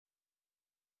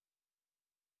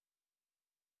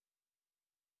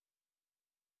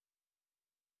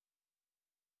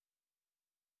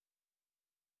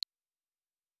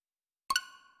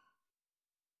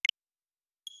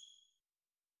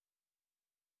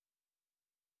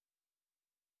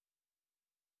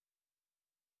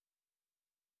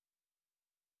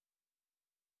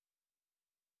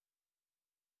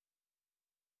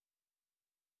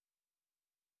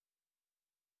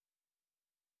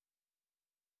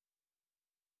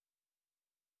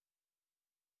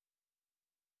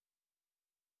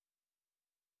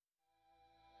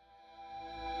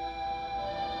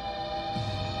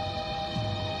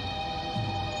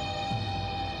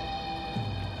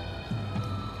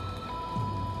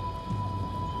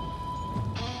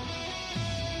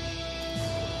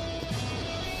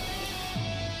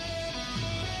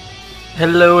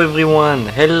Hello everyone,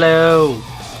 hello!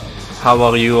 How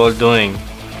are you all doing?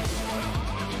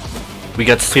 We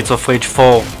got Streets of Rage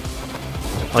 4.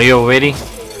 Are you ready?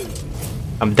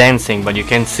 I'm dancing, but you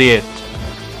can't see it.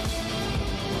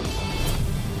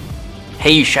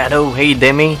 Hey Shadow, hey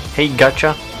Demi, hey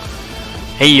Gotcha,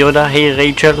 hey Yoda, hey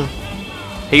Rachel,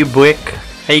 hey Brick,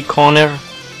 hey Connor.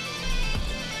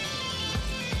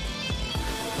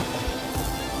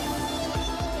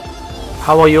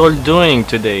 How are you all doing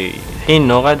today? Hey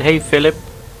Norad, hey Philip.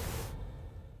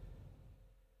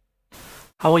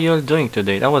 How are you all doing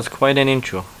today? That was quite an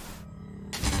intro.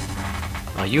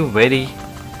 Are you ready?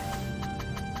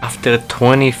 After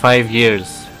 25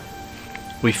 years,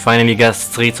 we finally got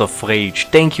Streets of Rage.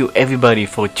 Thank you everybody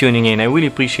for tuning in, I really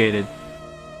appreciate it.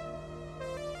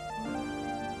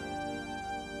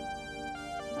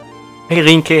 Hey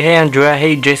Rinke, hey Andrea,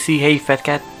 hey Jesse, hey Fat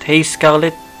Cat, hey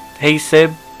Scarlett, hey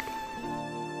Seb,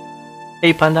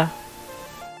 hey Panda,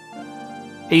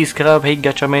 hey Scrub, hey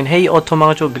Gatchaman, hey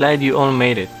Automato, glad you all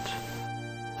made it.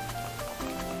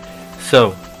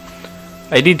 So,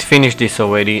 I did finish this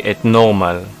already at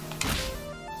normal,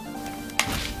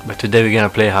 but today we're gonna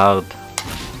play hard.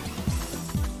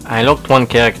 I unlocked one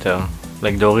character,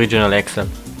 like the original Excel.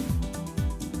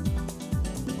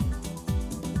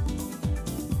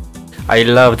 I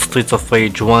loved Streets of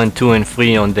Rage 1, 2 and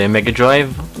 3 on the Mega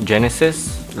Drive,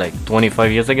 Genesis, like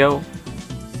 25 years ago.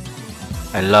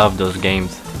 I love those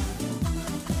games.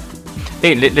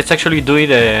 Hey, let's actually do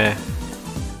it, I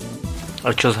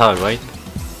chose hard, right?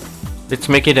 Let's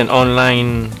make it an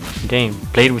online game,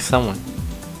 play it with someone.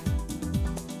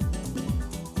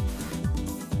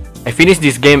 I finished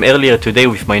this game earlier today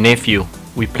with my nephew.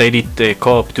 We played it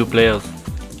co-op, 2 players.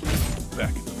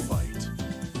 Back in the fight.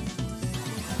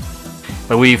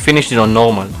 But we finished it on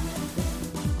normal.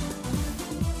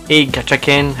 Hey Gacha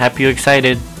Ken, happy you're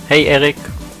excited. Hey Eric.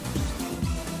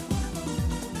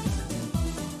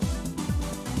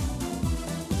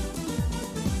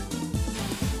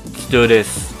 Let's do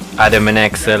this. Adam and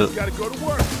Axel. Gotta go to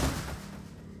work.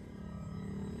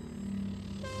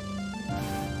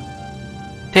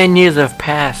 10 years have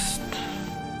passed.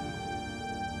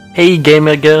 Hey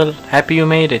gamer girl, happy you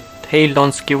made it. Hey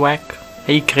Lonsky Wack.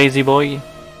 Hey crazy boy.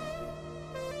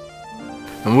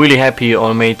 I'm really happy you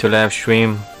all made to live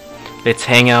stream. Let's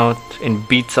hang out and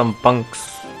beat some punks.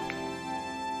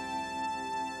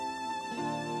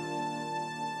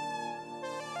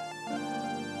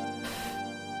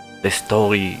 The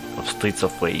story of Streets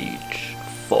of Rage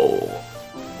 4.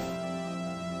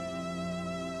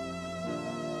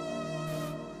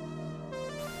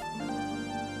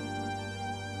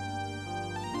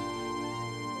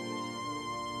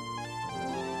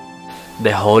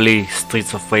 The holy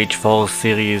Streets of Rage 4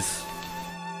 series.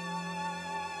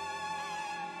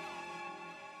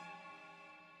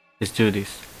 Let's do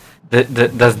this.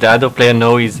 Does the other player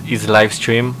know his live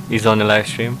stream? He's on a live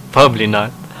stream? Probably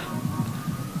not.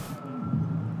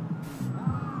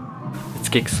 Let's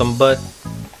kick some butt.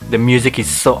 The music is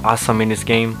so awesome in this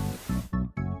game.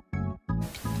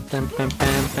 Bam, bam,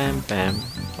 bam, bam, bam.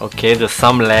 Okay, there's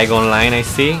some lag online I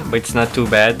see, but it's not too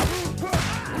bad.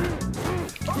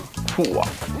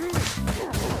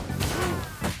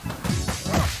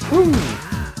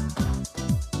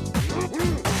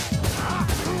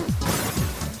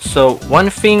 So one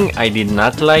thing I did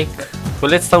not like, well,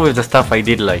 let's start with the stuff I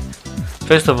did like.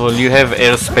 First of all, you have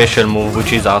air special move,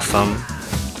 which is awesome,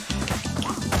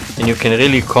 and you can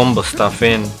really combo stuff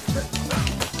in,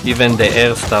 even the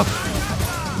air stuff.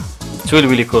 It's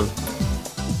really cool.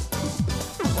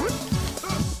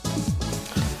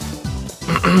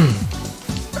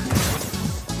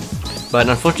 But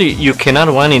unfortunately, you cannot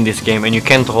run in this game and you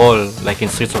can't roll like in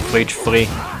Streets of Rage 3.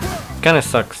 Kinda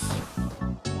sucks.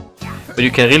 But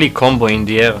you can really combo in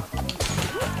the air,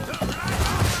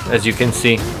 as you can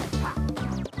see.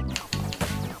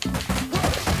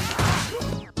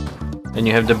 And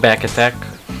you have the back attack.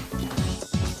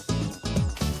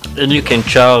 And you can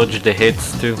charge the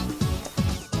hits too.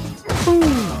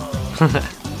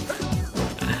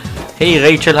 Hey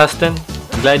Rachel Huston,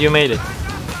 glad you made it.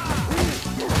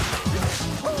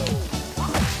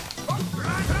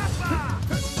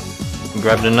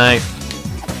 Grab the knife.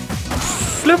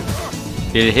 Flip.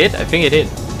 Did it hit? I think it hit.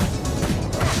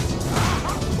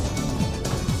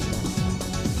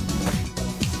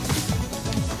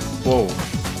 Whoa.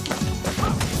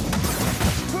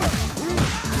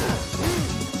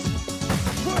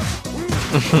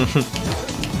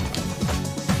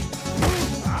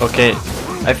 Okay,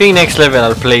 I think next level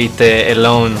I'll play it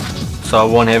alone, so I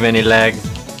won't have any lag.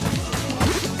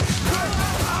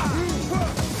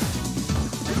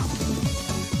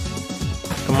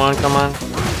 Come on, come on.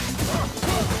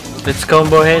 Let's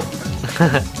combo hit.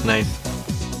 Nice.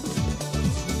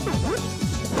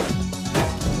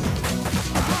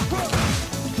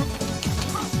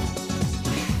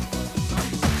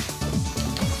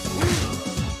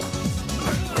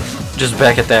 Just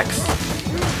back attacks.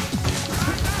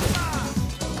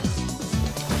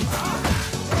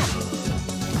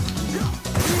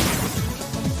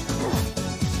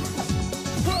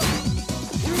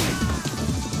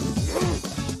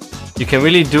 You can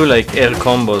really do like air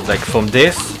combos, like from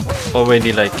this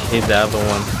already like hit the other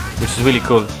one, which is really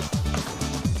cool.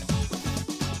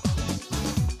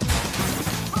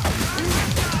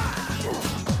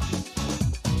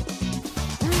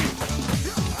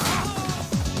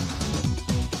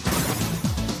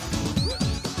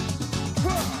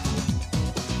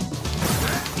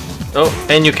 Oh,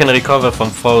 and you can recover from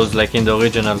foes like in the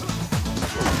original.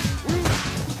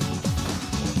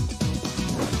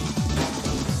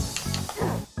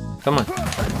 Come on.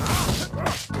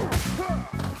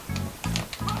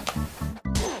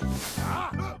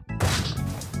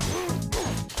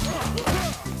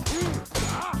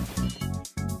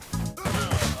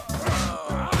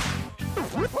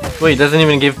 Wait, it doesn't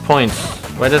even give points.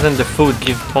 Why doesn't the food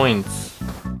give points?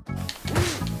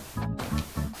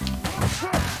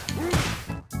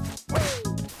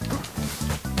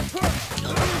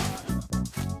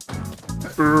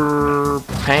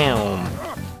 Pam.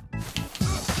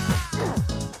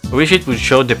 I wish it would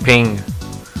show the ping.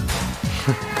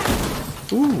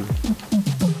 Ooh.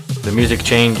 The music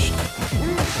changed.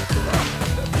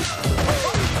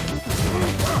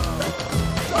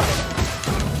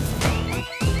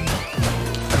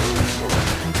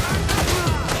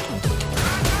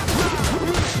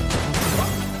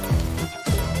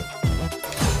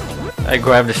 I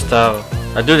grab the star.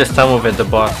 I do the star move at the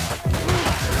boss.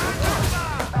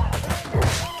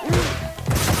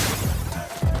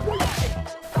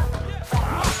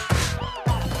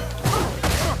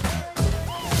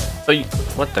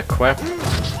 What the crap?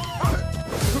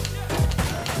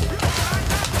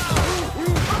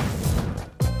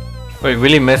 Oh, it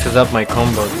really messes up my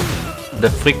combos. The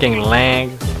freaking lag.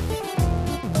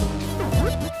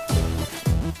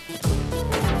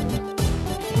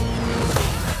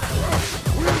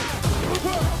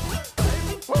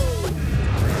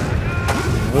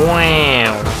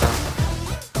 Wow.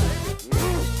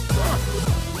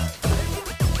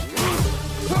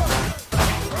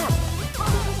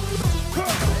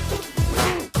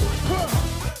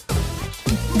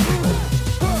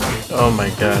 Oh my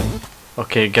god.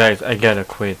 Okay guys, I gotta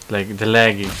quit. Like the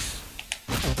lag is...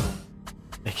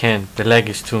 I can't. The lag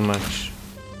is too much.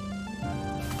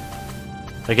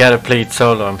 I gotta play it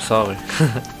solo, I'm sorry.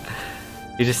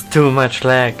 It is too much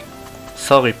lag.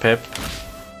 Sorry Pep.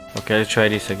 Okay, let's try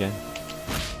this again.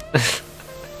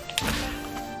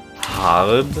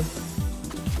 Hard.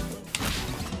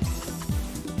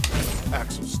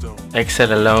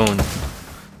 Excel alone.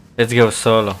 Let's go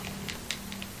solo.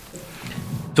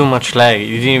 Too much lag.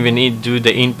 You didn't even need to do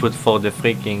the input for the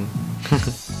freaking.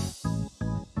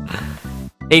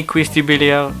 Hey Christy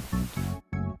Billiard.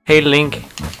 Hey Link.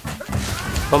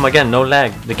 Oh my god, no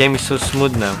lag. The game is so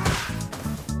smooth now.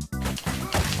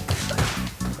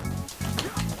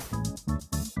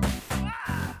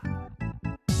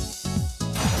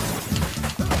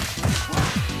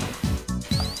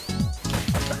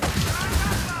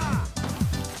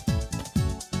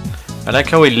 I like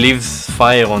how it leaves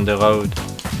fire on the road.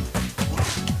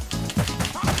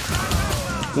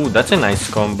 Ooh, that's a nice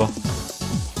combo.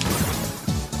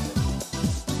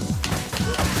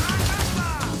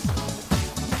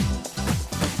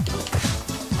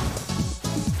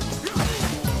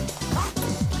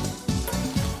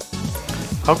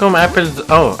 How come apples...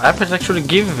 Oh, apples actually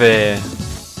give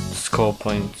score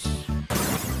points.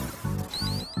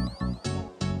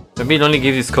 Maybe it only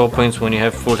gives you score points when you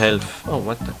have full health. Oh,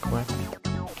 what the crap.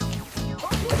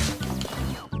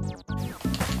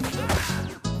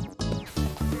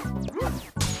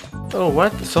 Oh,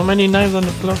 what? So many knives on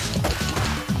the floor.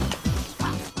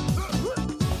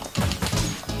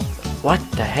 What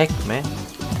the heck, man?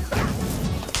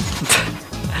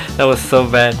 That was so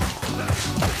bad.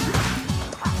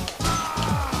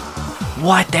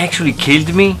 What? They actually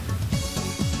killed me?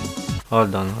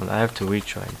 Hold on, I have to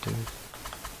retry, dude.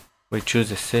 Wait,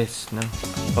 choose assist, no.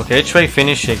 Okay, let's try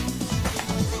finishing.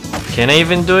 Can I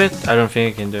even do it? I don't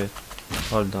think I can do it.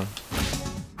 Hold on.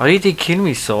 How did they kill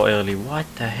me so early? What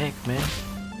the heck, man?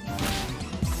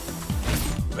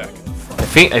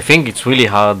 I think it's really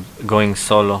hard going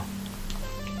solo.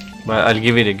 But I'll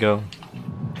give it a go.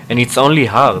 And it's only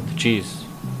hard, jeez.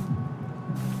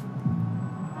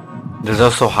 There's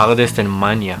also hardest and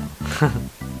mania.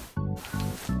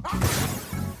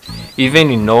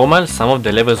 even in normal, some of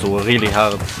the levels were really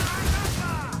hard.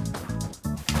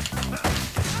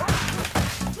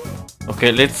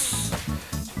 Okay, let's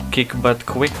kick butt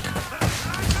quick.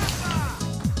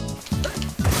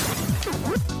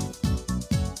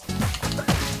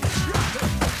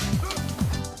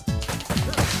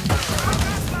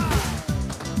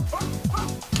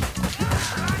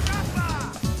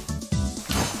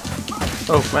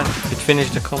 Oh man, it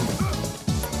finished the combo.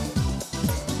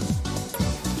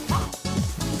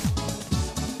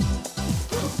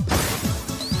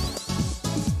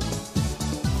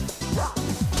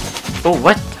 Oh,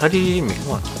 what? How did you hit me?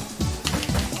 What?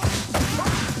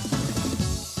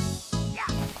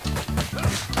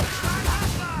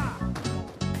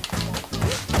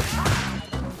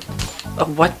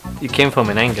 Oh, what? You came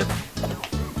from an angle.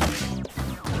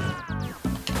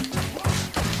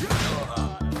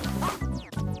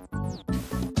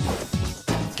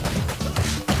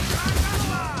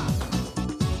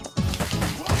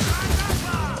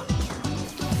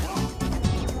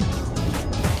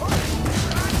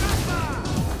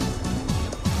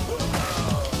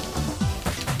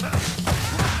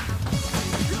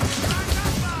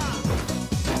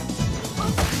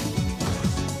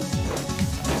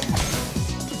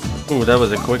 Ooh, that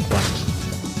was a quick one.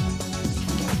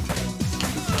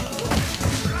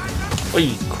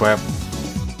 Oi, crap.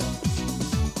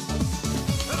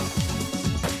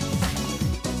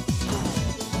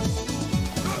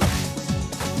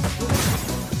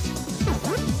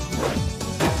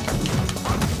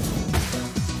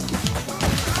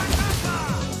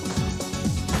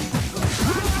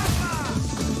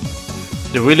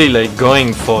 They're really like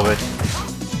going for it.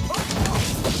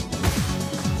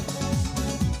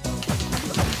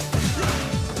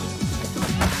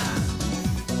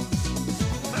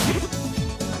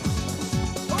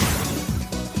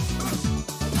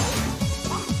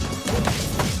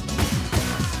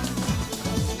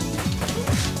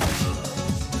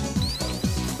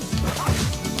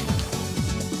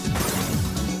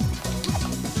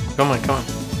 Come on, come on.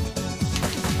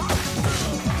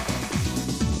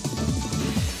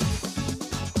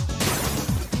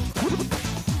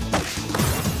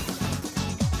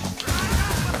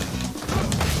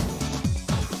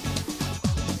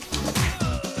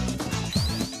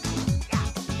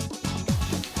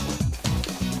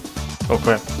 Oh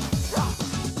crap.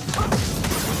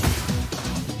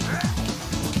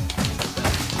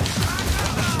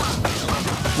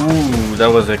 Ooh, that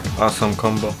was an awesome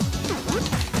combo.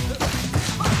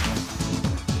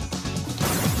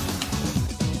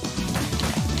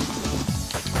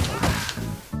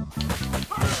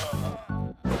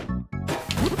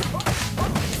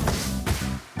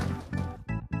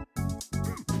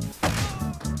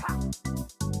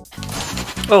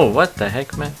 Oh, what the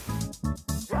heck, man?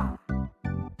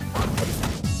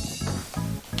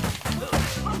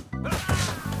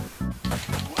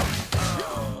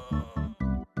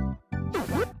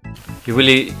 You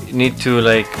really need to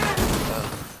like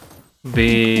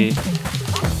be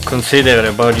considerate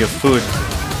about your food.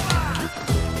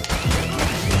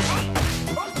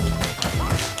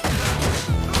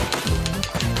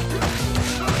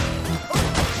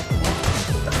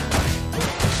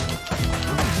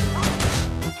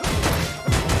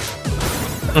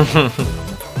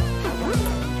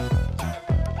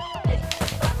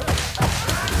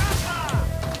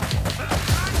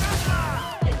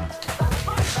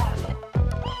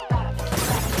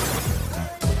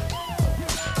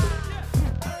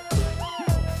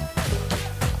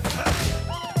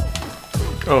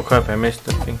 Oh crap, I missed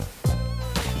that thing.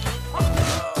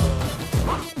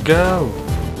 Go!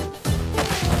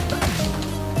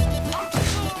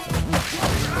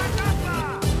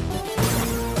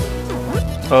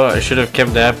 Oh, I should have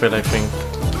kept the apple, I think.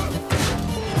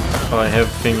 Oh, I have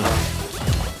thingy.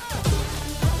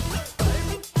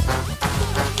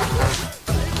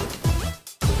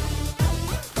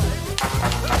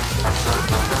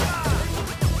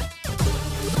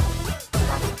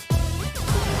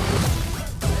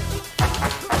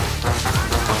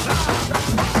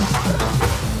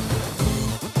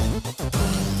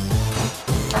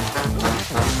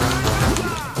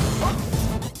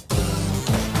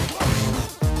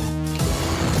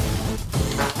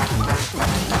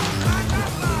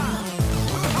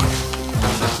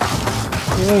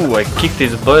 Ooh, I kicked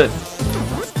his butt.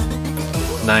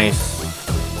 Nice.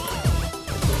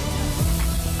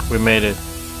 We made it.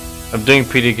 I'm doing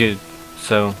pretty good,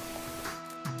 so...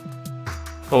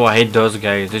 Oh, I hate those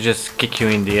guys. They just kick you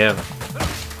in the air.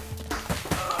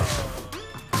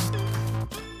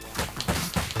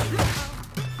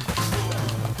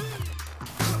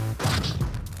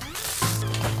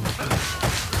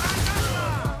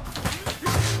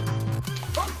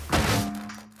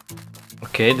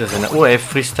 Okay, there's an. Oh, I have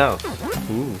 3 stars.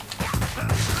 Ooh.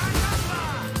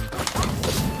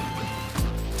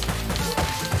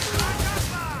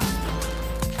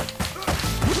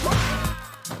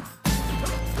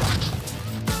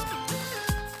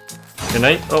 Can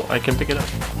I? Oh, I can pick it up.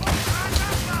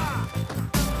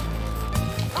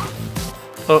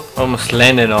 Oh, almost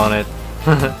landed on it.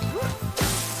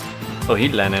 Oh, he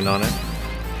landed on it.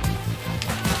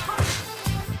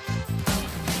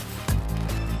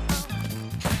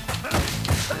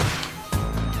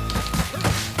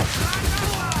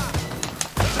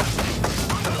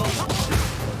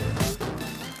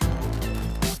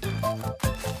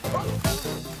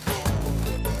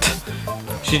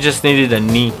 She just needed a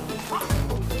knee.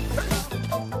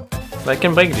 I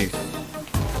can break these.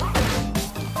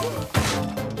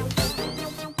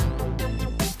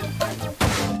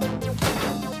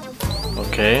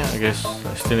 Okay, I guess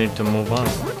I still need to move on.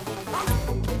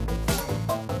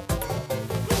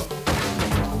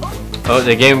 Oh,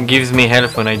 the game gives me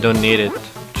health when I don't need it.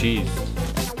 Jeez.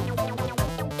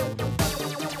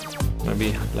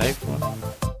 Maybe life one.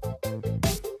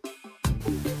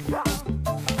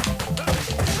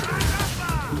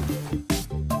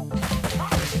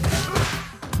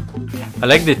 I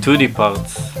like the 2D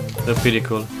parts. They're pretty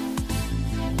cool.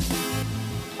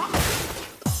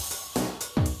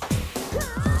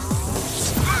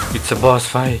 It's a boss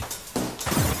fight.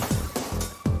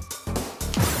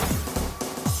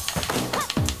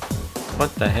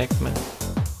 What the heck, man?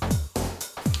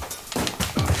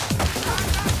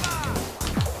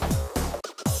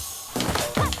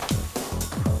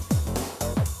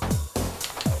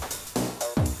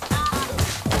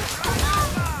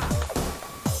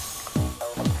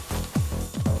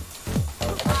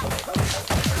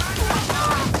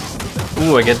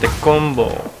 Ooh, I get the combo.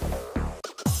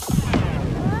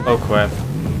 Oh crap.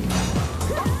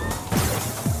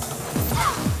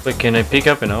 Wait, can I pick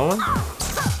up another one?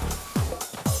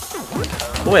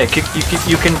 Wait,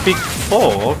 you can pick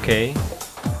 4, okay.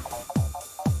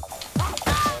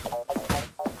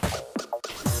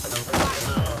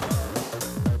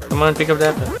 Come on, pick up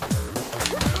that one.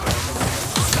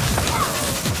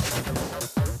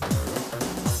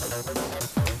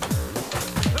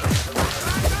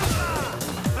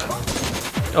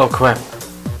 Oh crap.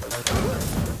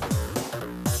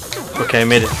 Okay, I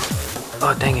made it.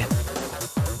 Oh dang it.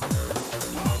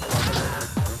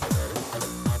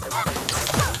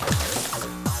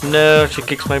 No, she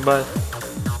kicks my butt.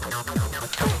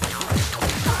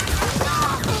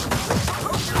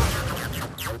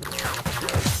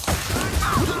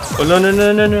 Oh no no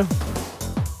no no no.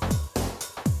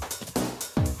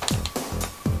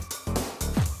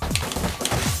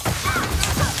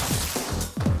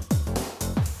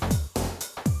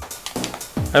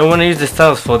 I want to use the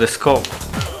stars for the scope.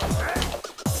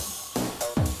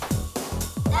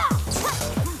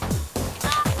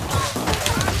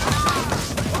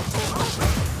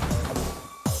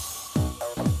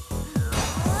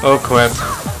 Oh crap.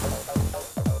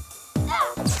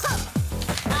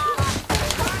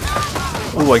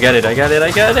 Oh, I got it, I got it,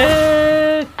 I got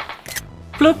it!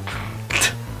 Bloop!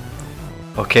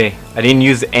 Okay, I didn't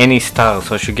use any stars,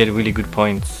 so I should get really good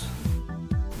points.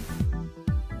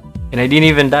 And I didn't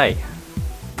even die.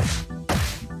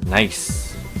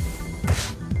 Nice.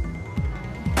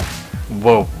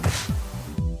 Whoa.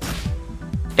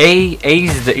 A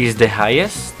is the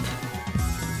highest?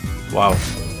 Wow.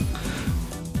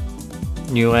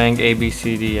 New rank A, B,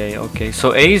 C, D, A. Okay,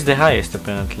 so A is the highest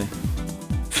apparently.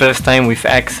 First time with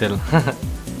Axel.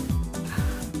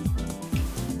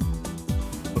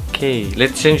 Okay,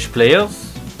 let's change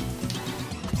players.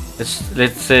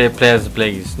 Let's play as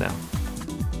Blaze now.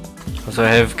 Also I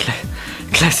have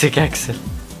classic Axel.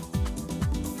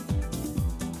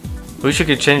 Wish you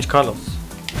could change colors.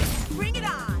 Bring it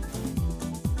on.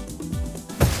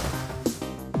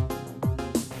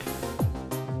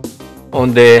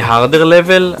 On the harder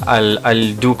level,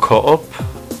 I'll do co-op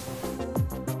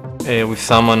with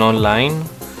someone online.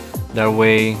 That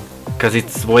way, because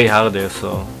it's way harder,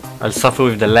 so I'll suffer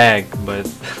with the lag, but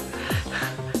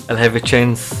I'll have a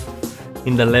chance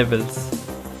in the levels.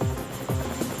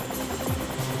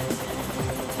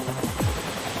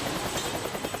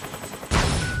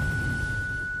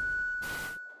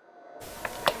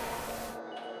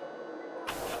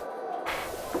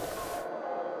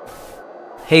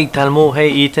 Hey Talmo, hey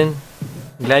Ethan,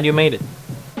 glad you made it.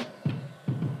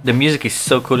 The music is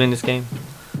so cool in this game.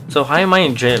 So how am I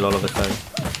in jail all of a sudden?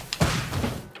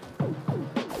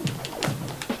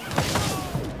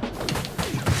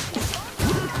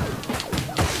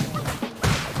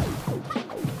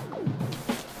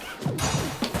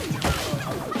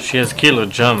 She has killer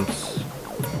jumps.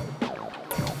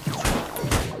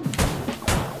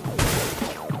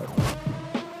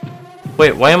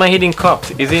 Wait, why am I hitting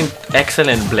cops? Isn't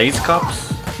excellent blaze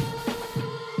cops?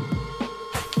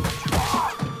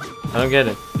 I don't get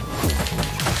it.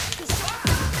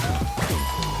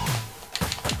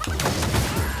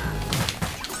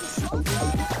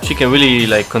 She can really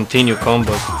like continue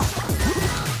combos.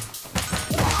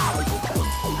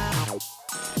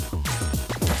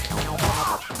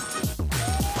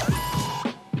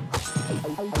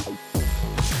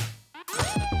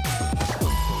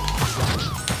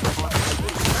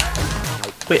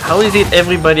 Wait, how is it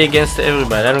everybody against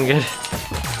everybody? I don't get it.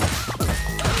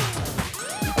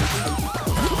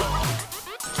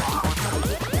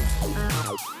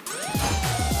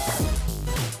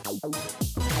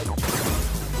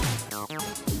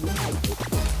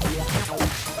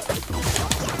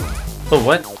 Oh,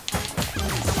 what?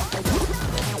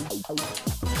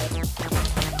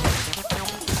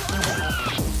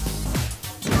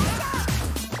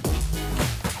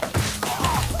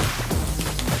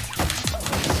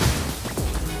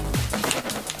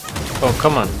 Oh,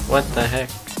 come on. What the heck?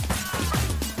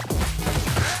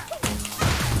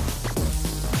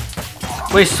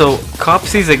 Wait, so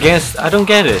cops is against... I don't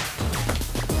get it.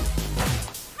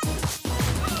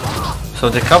 So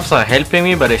the cops are helping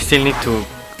me, but I still need to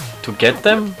get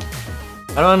them?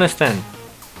 I don't understand.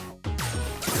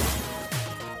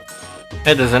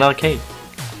 Hey, there's an arcade.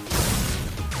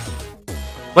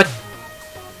 What?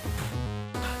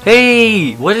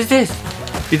 Hey, what is this?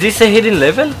 Is this a hidden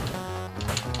level?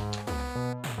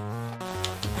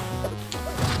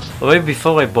 Right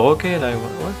before I broke it,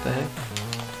 what the heck?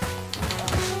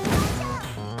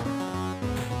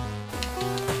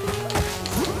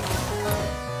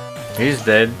 He's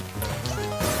dead.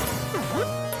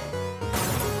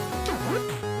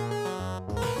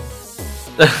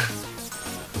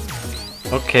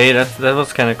 Okay, that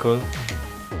was kinda cool.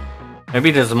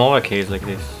 Maybe there's more arcades like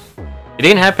this. It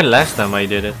didn't happen last time I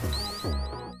did it.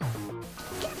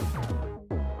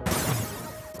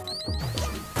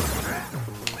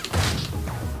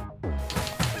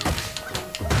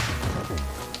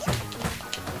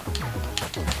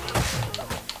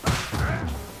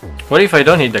 What if I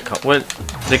don't hit the cop? Well,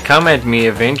 they come at me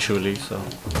eventually, so...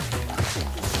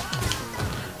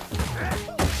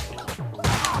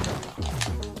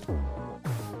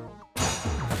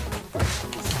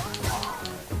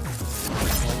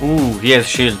 Ooh, he has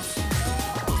shields.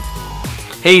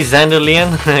 Hey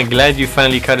Xanderlian, glad you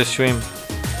finally caught a stream.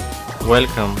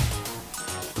 Welcome.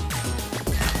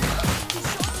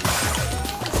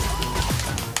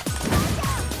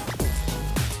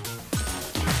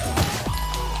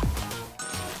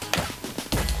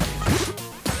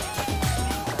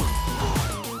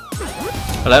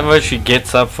 I like how she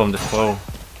gets up from the throw.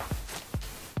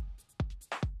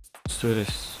 Let's do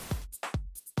this.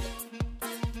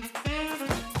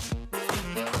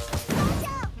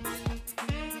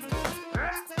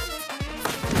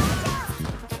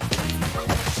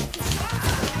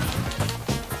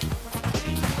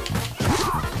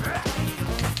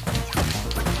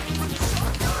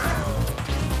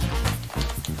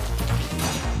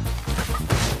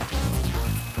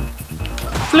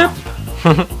 Flip!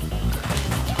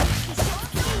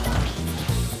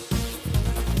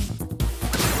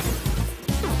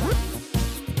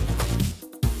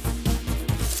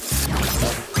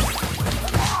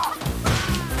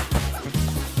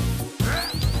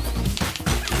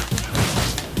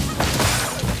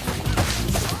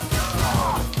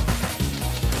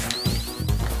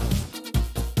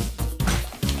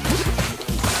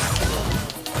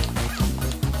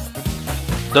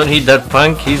 Don't hit that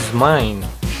punk, he's mine.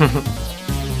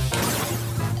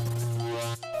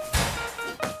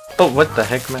 Oh, what the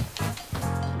heck, man?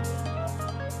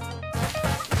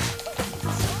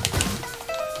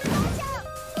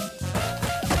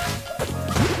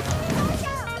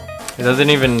 It doesn't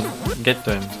even get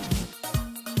to him.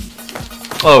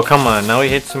 Oh, come on, now he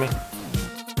hits me.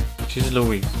 She's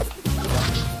Louise.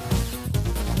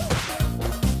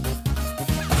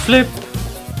 Flip!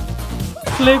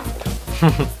 Flip!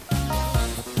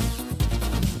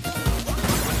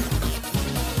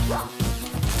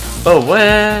 Oh,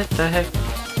 what the heck?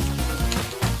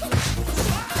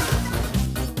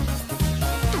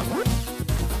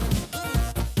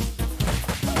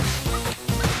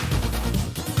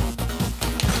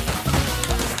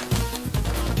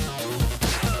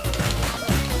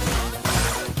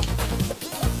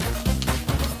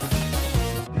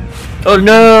 Oh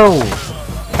no!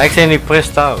 I accidentally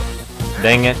pressed out.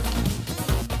 Dang it.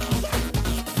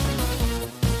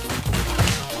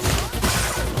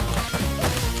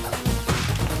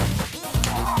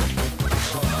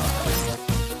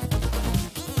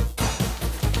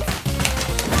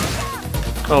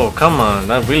 Oh, come on,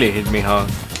 that really hit me hard.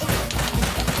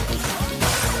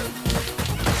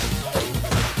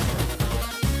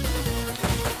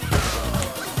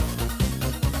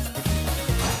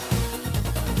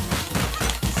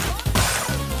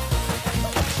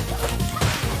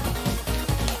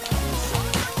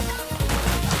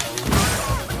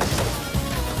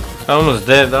 Almost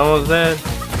dead, almost dead.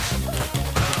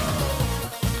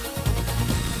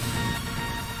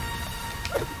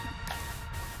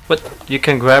 But you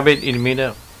can grab it in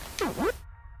midair.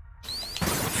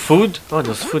 Food? Oh,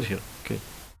 there's food here. Okay.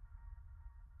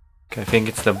 Okay, I think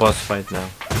it's the boss fight now.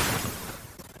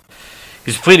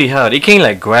 It's pretty hard. He can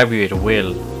like grab you at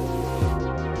will.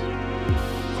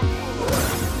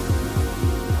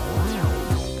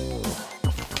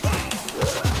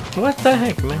 What the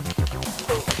heck, man?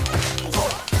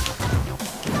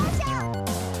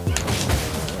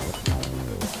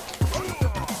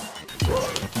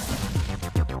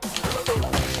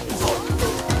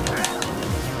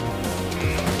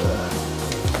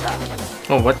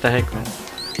 Oh, what the heck, man?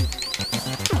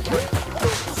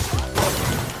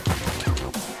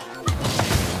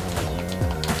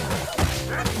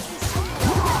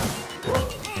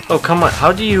 Oh, come on.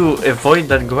 How do you avoid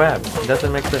that grab? It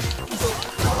doesn't make sense.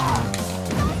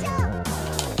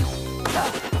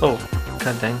 Oh,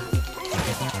 god dang.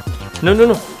 No, no,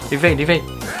 no. Evade, evade.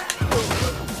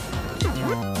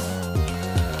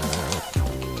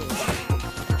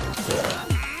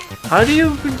 How do you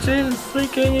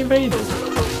freaking evade it?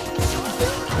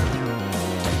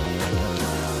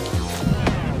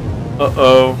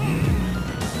 Uh-oh.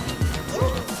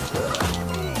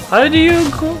 How do you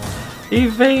go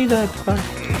evade that fuck?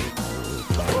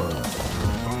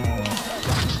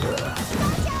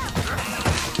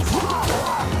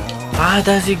 Why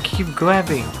does he keep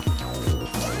grabbing?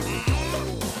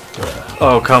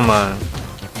 Oh, come on.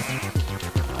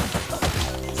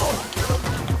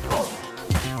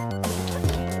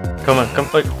 Come on, come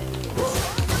on.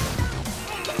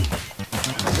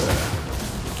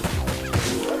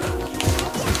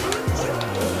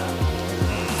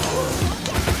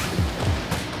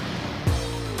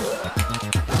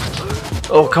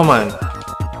 Oh, come on.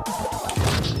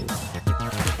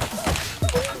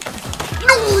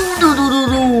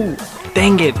 No.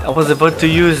 Dang it, I was about to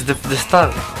use the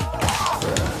star.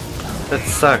 That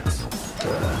sucks.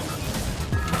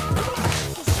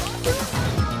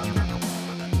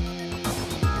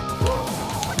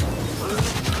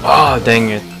 Oh, dang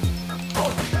it.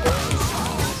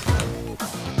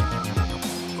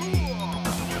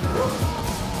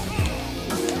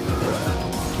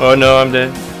 Oh no, I'm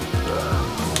dead.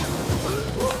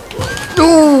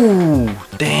 Ooh,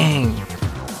 dang.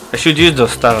 I should use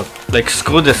those stars. Like,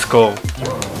 screw the score.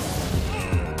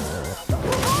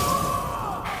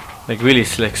 Like, really,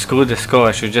 like, screw the score.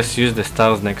 I should just use the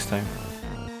stars next time.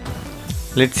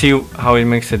 Let's see how it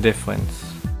makes a difference.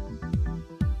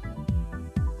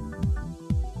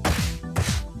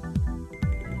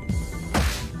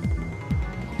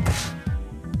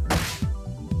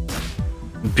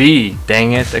 B,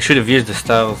 dang it, I should have used the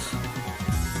stars.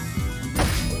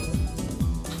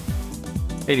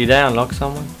 Hey, did I unlock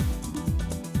someone?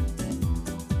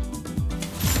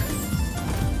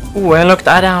 Ooh, I unlocked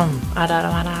Adam!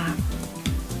 Adam.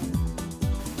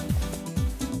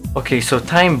 Okay, so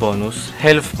time bonus,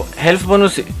 health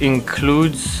bonus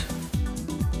includes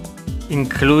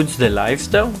the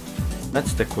lifestyle?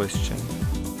 That's the question.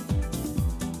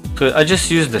 So I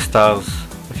just use the stars.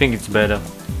 I think it's better.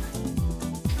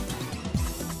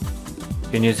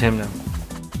 You can use him now.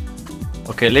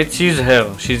 Okay, let's use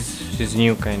her. She's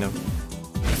new, kind of.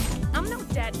 I'm no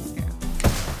daddy's girl.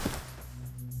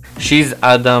 She's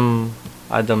Adam's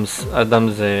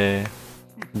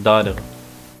daughter.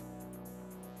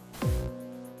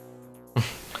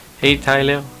 Hey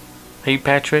Tyler. Hey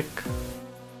Patrick.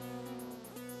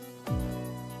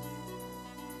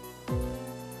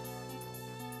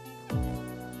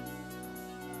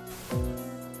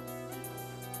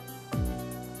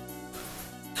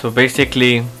 So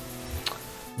basically,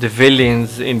 the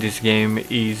villains in this game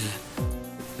is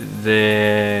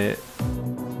the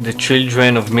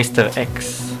children of Mr.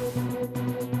 X.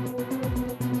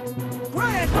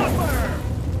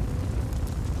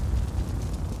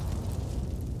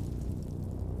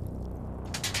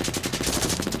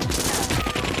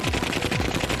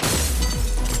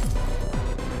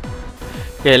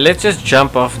 Yeah, let's just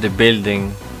jump off the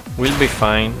building. We'll be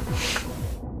fine.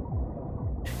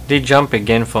 They jump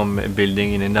again from a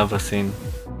building in another scene,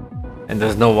 and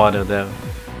there's no water there.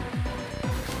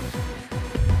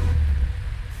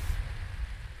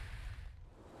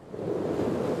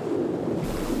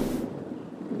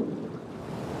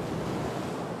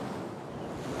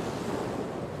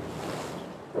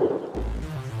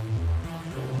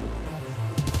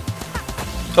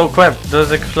 Oh crap,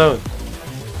 those explode.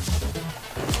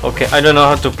 Okay, I don't know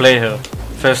how to play her.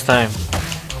 First time.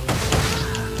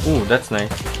 Ooh, that's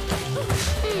nice.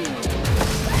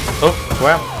 Oh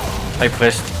crap. I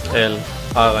pressed L.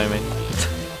 R, I mean.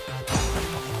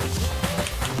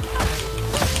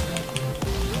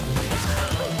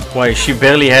 Why, she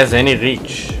barely has any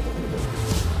reach.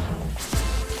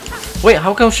 Wait,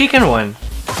 how come she can run?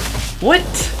 What?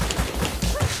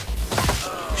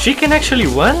 She can actually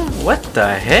run? What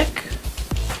the heck?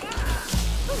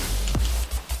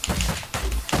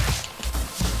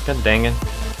 God dang it.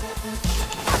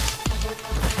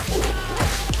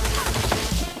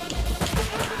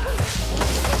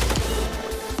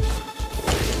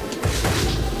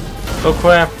 Oh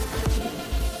crap.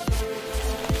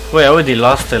 Wait, I already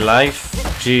lost a life?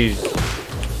 Jeez.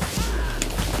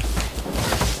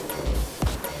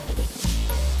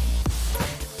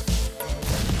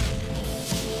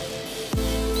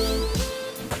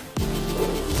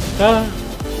 Ah.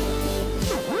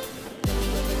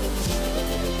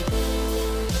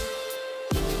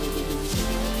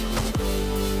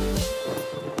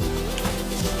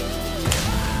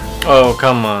 Oh,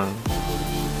 come on.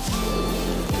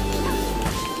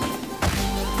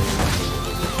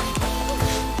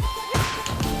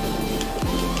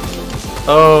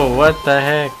 Oh, what the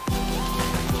heck?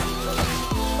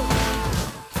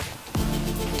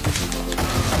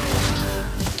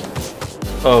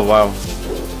 Oh, wow.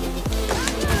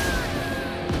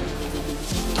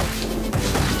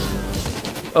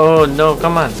 Oh no,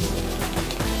 come on.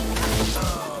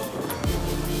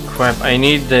 Crap, I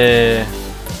need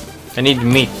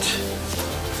meat.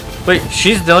 Wait,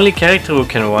 she's the only character who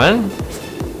can run?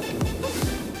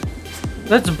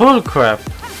 That's bull crap.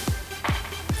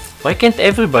 Why can't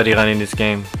everybody run in this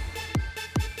game?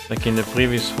 Like in the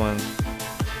previous one.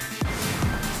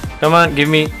 Come on, give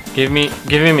me meat.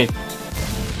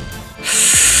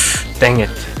 Dang it.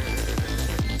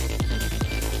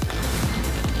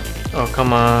 Oh,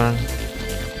 come on.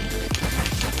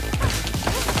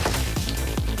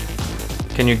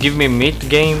 Can you give me meat,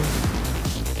 game?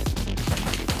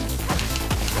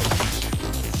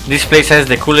 This place has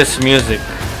the coolest music.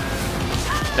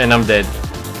 And I'm dead.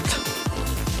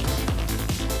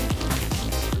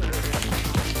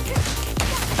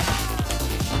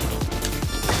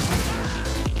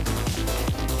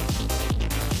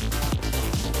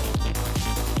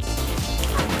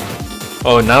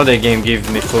 Oh, now the game gives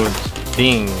me food.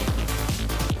 Ding.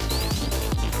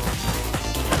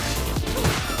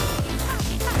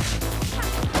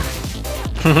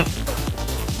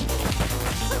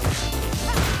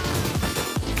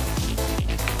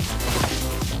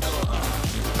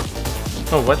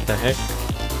 Oh, what the heck?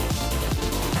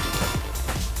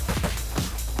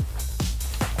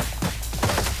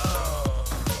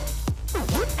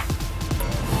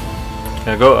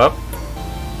 Can I go up?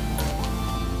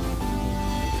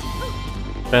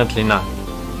 Apparently not.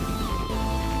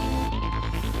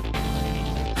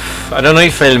 I don't know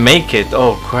if I'll make it.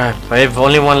 Oh crap, I have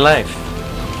only one life.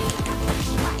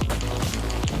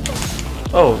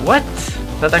 Oh, what?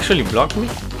 That actually blocked me?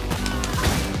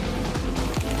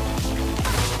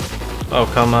 Oh,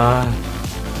 come on.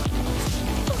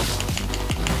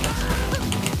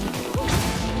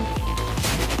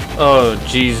 Oh,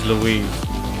 jeez Louise.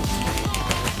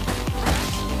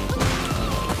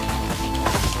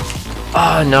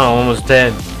 Oh no, almost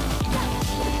dead.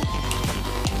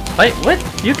 Wait, what?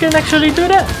 You can actually do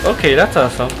that? Okay, that's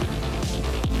awesome.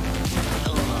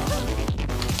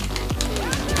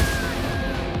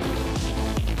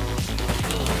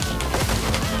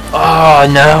 Oh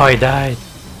no, I died.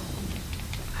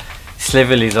 This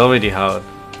level is already hard.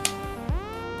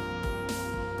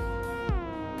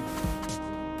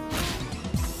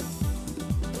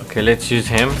 Okay, let's use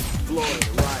him.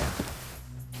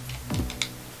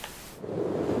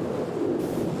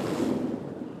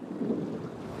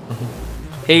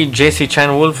 Hey Jesse Chan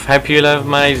Wolf, happy you love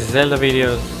my Zelda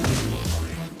videos.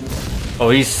 Oh,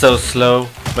 he's so slow,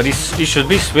 but he should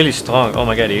be really strong. Oh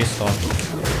my god, he is strong.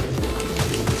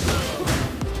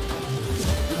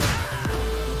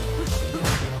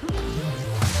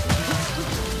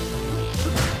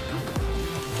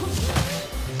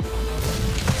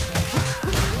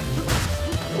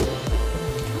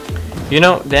 You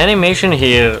know, the animation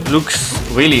here looks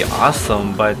really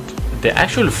awesome, but the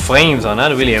actual frames are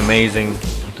not really amazing,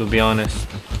 to be honest.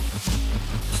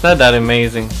 It's not that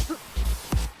amazing.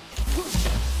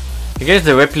 I guess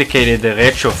they replicated the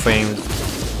retro frames.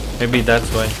 Maybe that's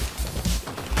why.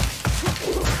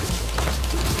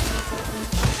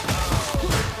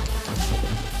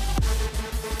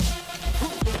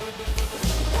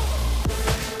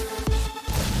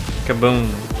 Kaboom.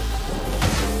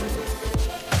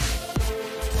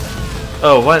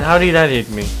 Oh, what? How did that hit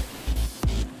me?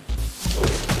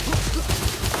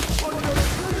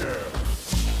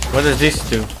 What does this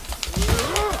do?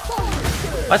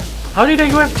 What? How did I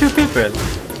grab 2 people?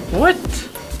 What?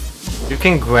 You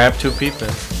can grab 2 people.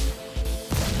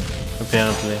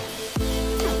 Apparently.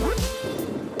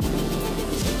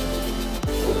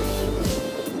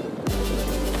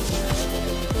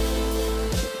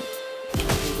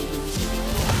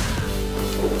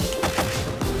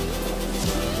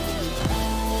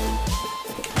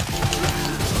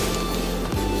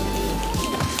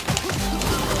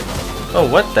 Oh,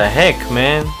 what the heck,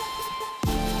 man?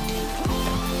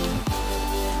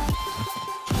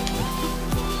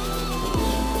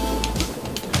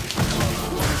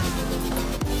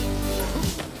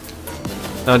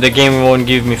 No, the game won't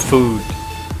give me food.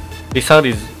 This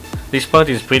part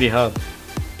is pretty hard.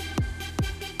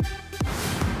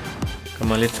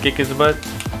 Come on, let's kick his butt.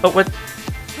 Oh, what?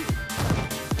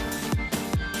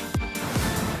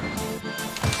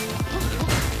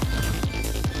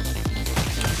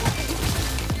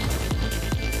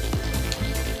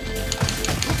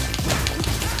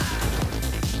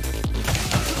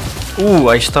 Ooh,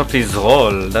 I stopped his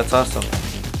roll. That's awesome.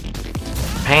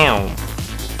 Pow.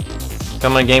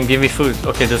 Come on, game, give me food.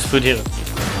 Okay, there's food here.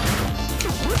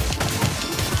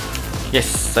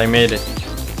 Yes, I made it.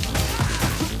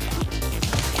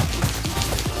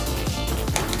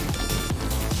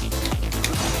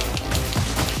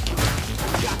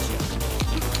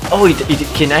 Oh, it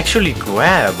can actually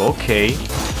grab. Okay.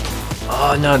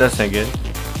 Oh, no, that's not good.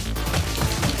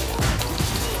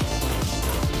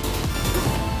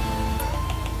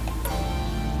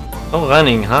 Oh,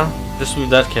 running, huh? Just with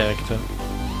that character.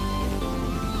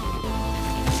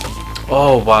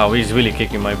 Oh, wow, he's really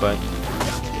kicking my butt.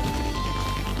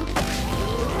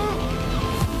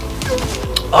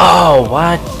 Oh,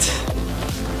 what?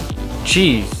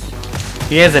 Jeez.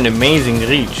 He has an amazing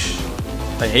reach.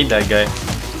 I hate that guy.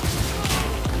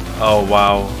 Oh,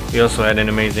 wow. He also had an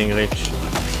amazing reach.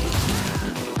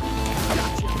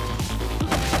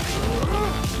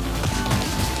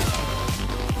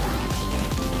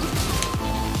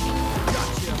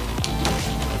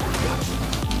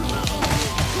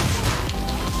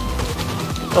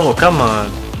 Oh, come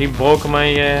on. He broke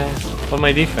my all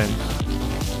my defense.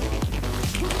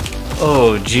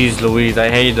 Oh, jeez Louise, I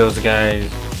hate those guys.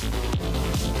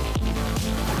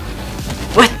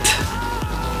 What?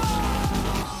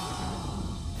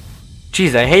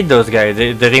 Jeez, I hate those guys.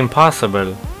 They're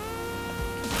impossible.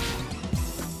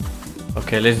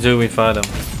 Okay, let's do it without them.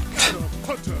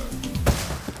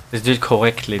 Let's do it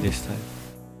correctly this time.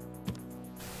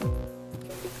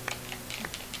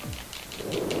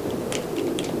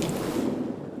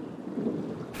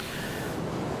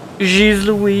 Jeez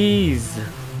Louise.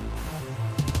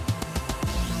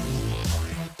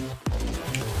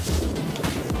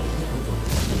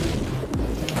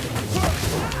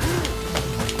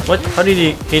 What? How did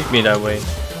he hit me that way?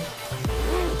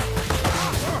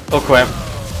 Oh crap.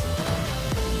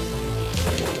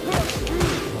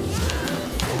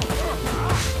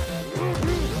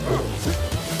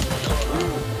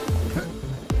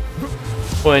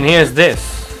 Oh, and here's this.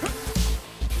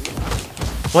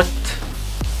 What?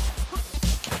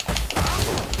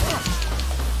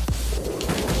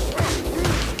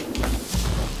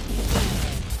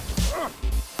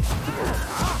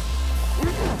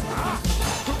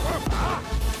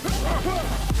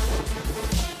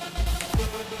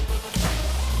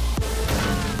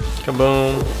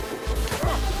 Kaboom.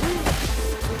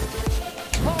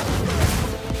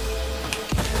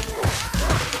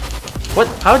 What?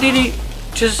 How did he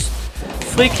just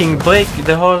freaking break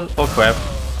the whole... Oh crap.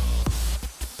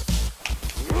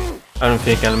 I don't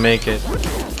think I'll make it.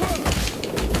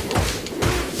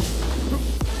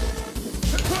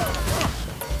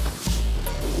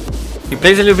 He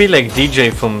plays a little bit like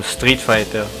DJ from Street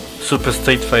Fighter. Super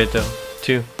Street Fighter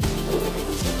 2.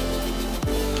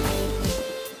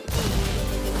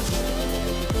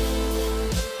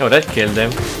 Oh, that killed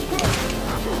them.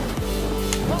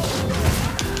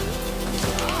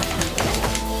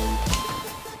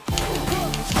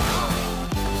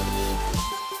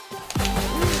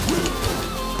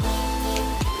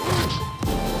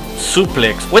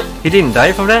 Suplex. What? He didn't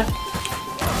die from that?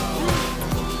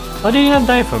 How did he not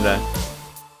die from that?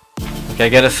 Okay, I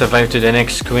gotta survive to the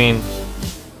next screen,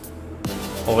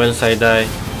 or else I die.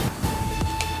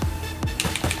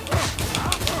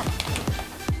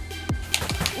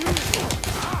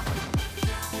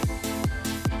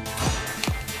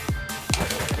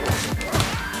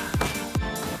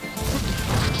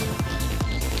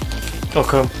 Oh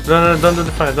come. No, don't do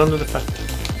the fire, don't do the fire.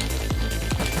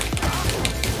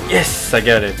 Yes, I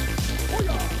got it.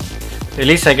 At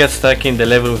least I got stuck in the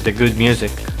level with the good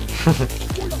music.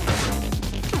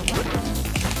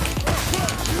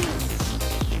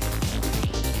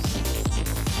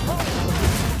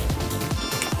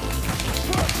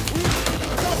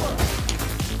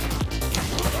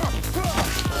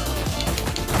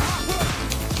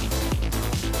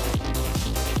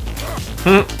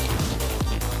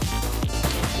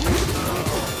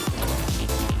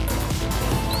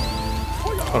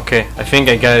 Okay, I think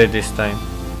I got it this time.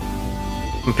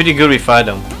 I'm pretty good with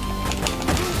Adam.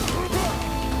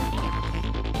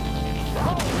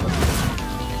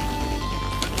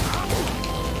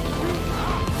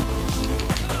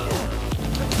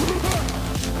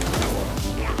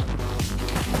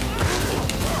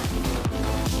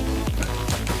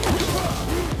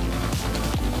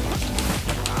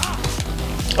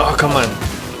 Oh, come on.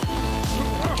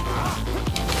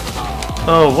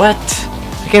 Oh, what?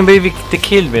 I can't believe they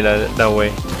killed me that way.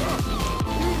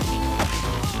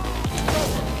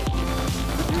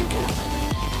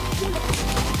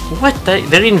 What?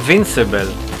 They're invincible.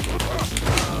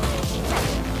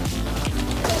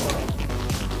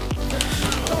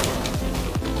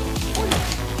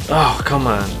 Oh, come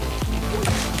on.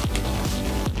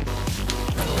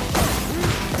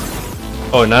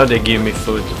 Oh, now they give me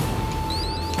food.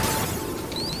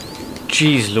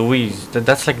 Jeez Louise,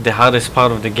 that's like the hardest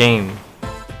part of the game.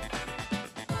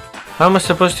 How am I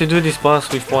supposed to do this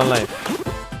boss with one life?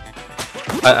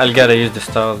 I'll gotta use the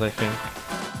stars, I think.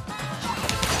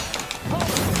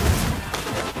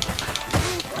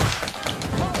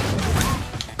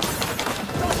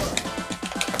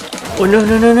 Oh no.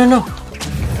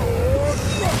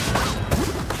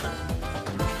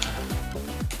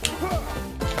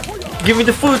 Give me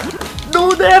the food!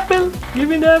 No, the apple! Give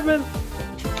me the apple!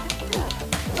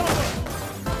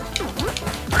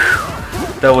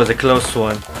 That was a close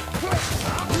one.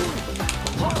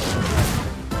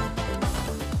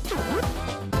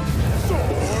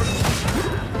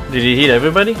 Did he hit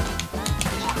everybody?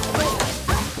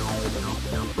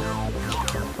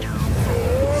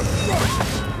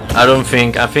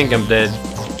 I think I'm dead.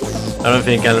 I don't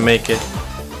think I'll make it.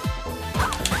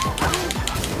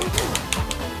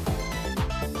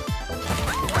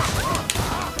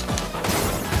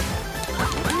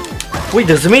 Wait,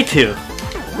 there's meat here!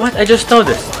 What? I just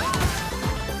noticed.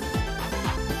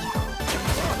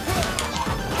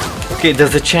 Okay,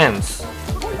 there's a chance.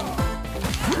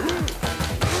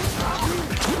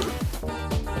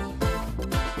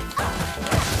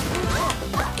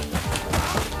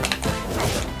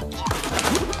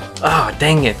 Oh,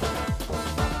 dang it.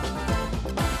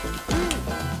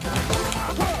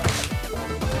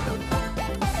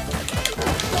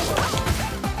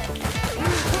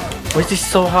 Why is this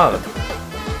so hard?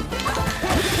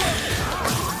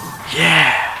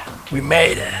 Yeah, we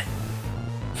made it.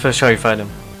 First try to fight him.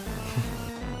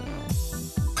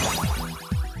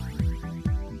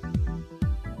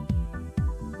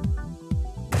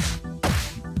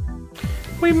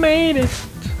 We made it.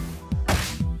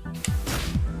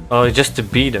 Oh, it's just a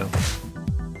B though.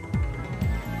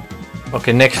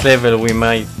 Okay, next level we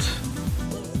might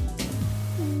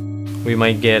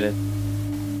get it.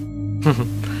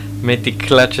 Mythic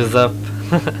clutches up.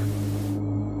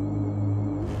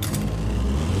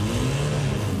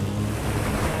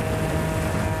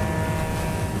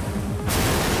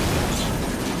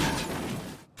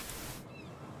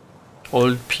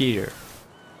 Old Peter.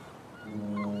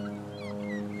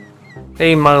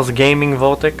 Hey Mars Gaming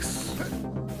Vortex.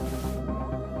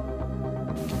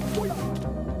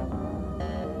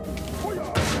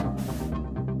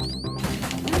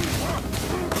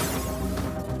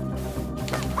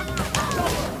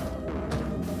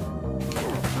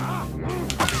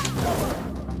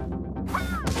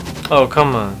 Oh,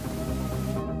 come on.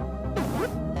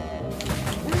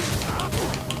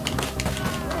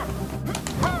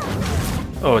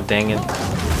 Oh, dang it.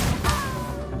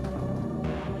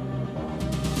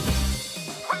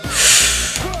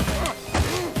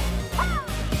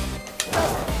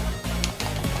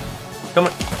 Come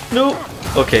on. No.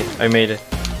 Okay, I made it.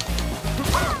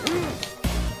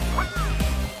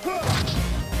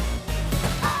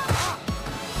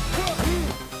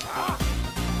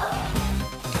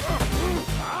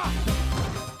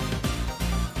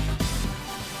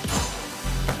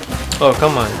 Oh,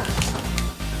 come on.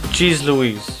 Jeez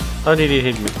Louise. How did he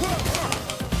hit me?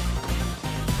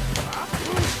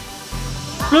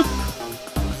 Look.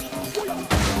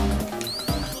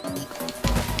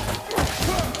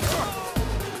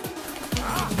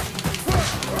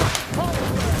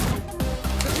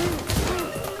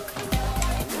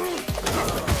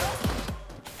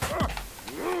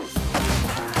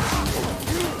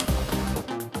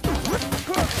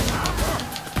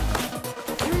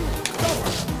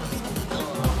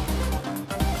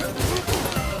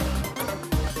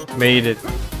 Made it.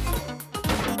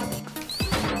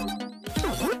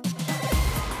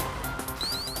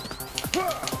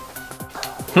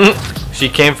 She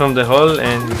came from the hole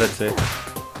and that's it.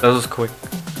 That was quick.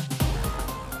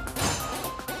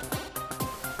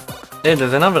 Hey,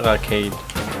 there's another arcade.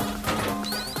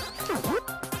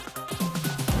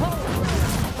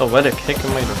 Oh, what the heck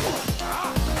am I doing?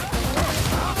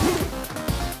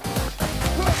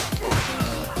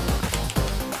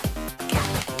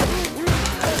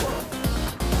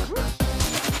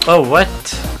 Oh, what?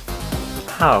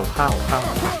 How?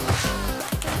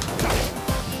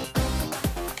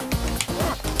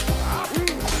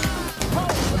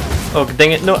 Oh,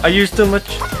 dang it, no, I used too much.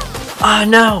 Ah,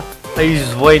 no! I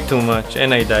used way too much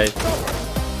and I died.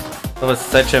 That was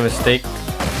such a mistake.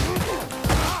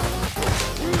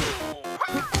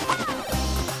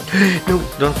 No,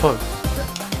 don't fall.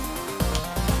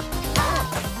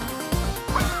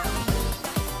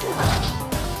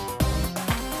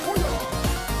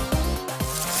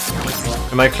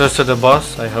 Am I close to the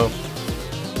boss? I hope.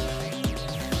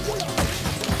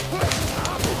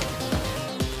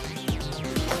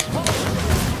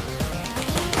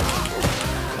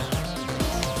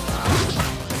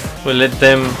 We'll let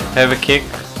them have a kick.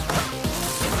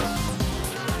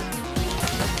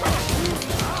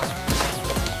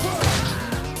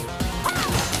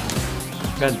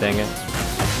 God dang it.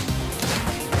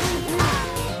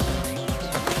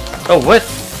 Oh, what?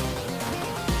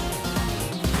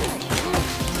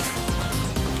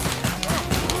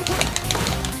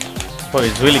 Oh,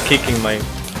 he's really kicking my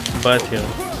butt here.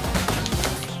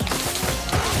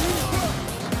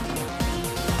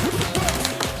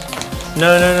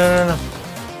 No.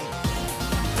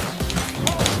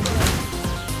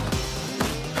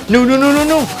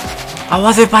 No. I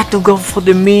was about to go for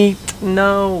the meat.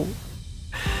 No.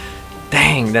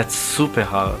 Dang, that's super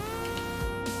hard.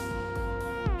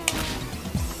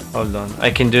 Hold on. I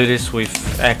can do this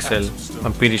with Axel.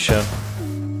 I'm pretty sure.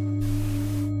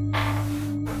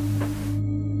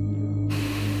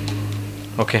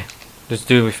 Okay, let's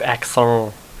do it with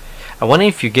Axel. I wonder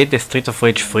if you get the Street of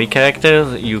Rage 3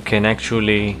 characters, you can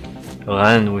actually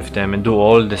run with them and do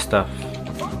all the stuff.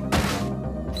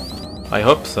 I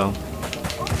hope so.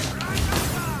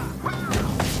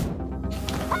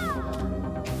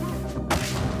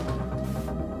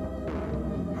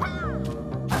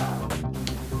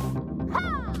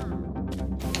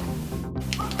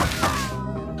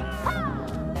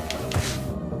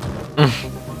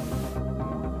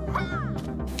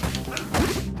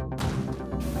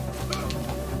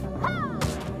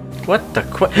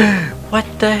 What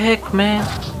the heck, man?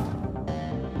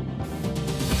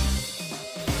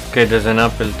 Okay, there's an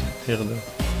apple here though.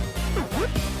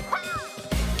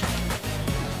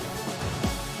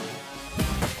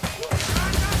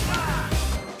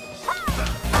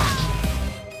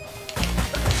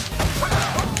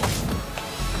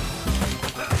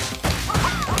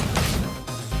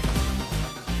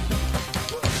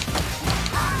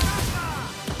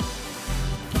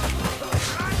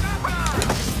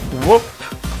 Whoop!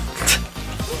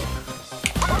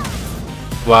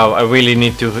 Wow, I really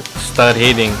need to start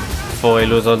hitting before I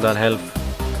lose all that health.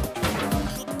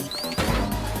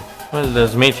 Well,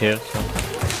 there's meat here. So.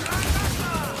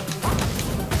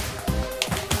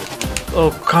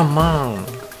 Oh, come on!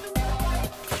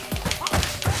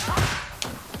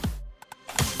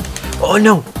 Oh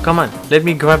no! Come on, let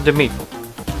me grab the meat.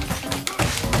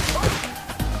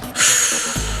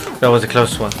 That was a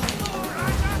close one.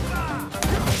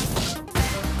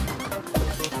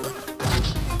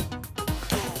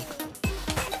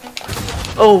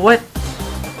 Oh, what?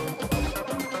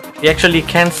 He actually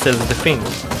cancels the thing.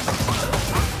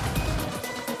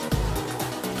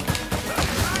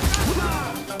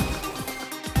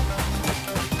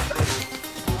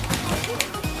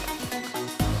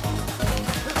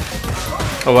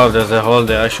 Oh wow, there's a hole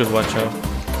there, I should watch out.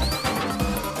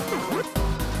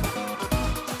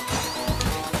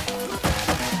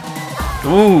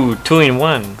 Ooh, 2 in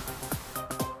 1.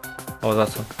 Oh,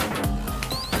 that's awesome.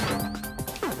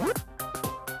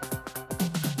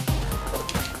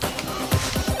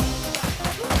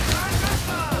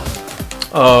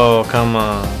 Oh, come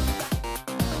on.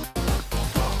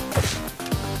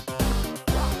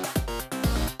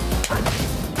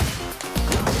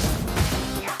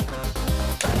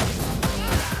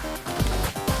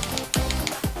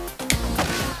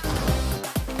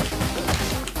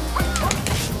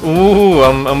 Ooh,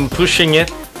 I'm pushing it.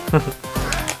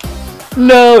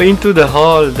 No, into the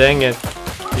hole, dang it.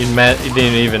 It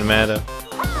didn't even matter.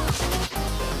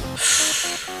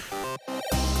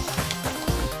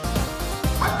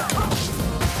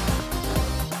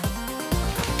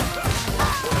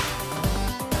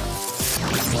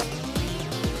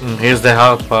 Here's the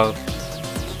hard part.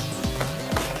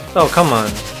 Oh, come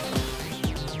on.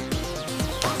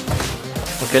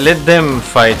 Okay, let them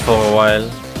fight for a while.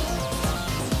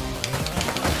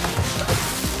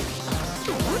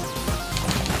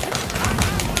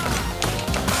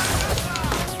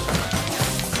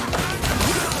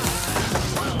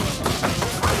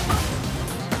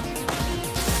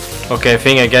 Okay, I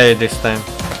think I got it this time.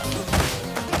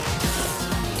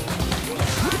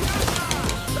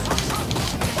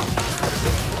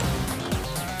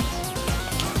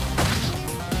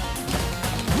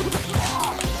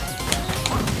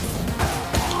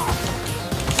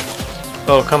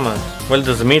 Oh, come on. Well,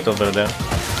 there's meat over there.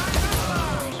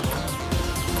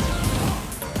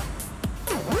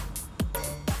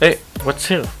 Hey, what's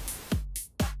here?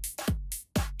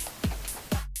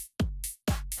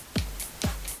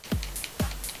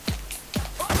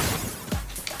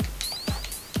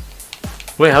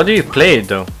 Wait, how do you play it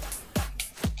though?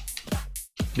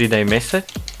 Did I miss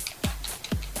it?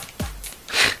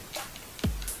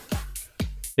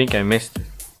 I think I missed it.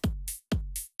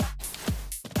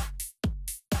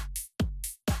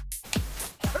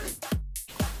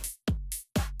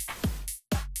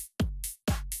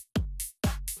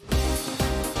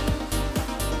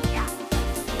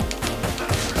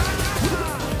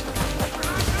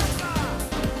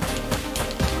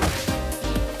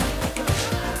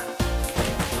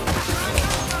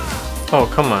 Oh,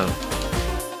 come on.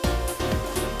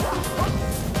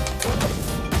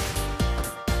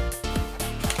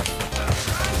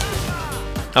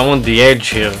 I want the edge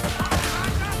here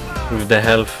with the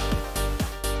health.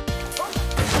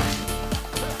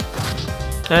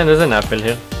 And there's an apple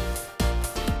here.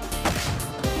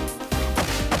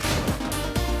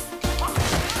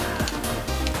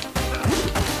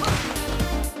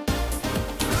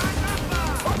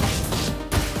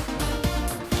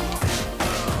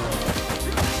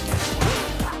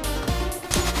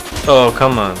 Oh,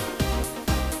 come on.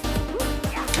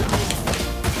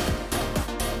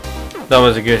 That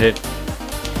was a good hit.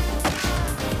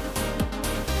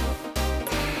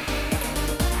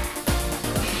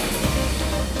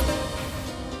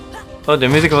 Oh, the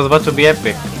music was about to be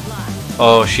epic.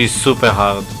 Oh, she's super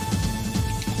hard.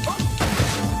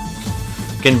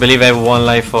 Can't believe I have one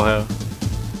life for her.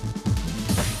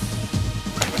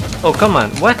 Oh, come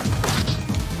on. What?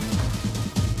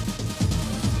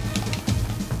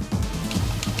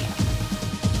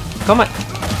 Come on.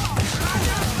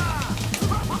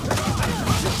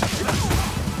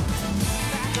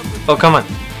 Oh, come on.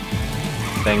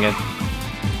 Dang it.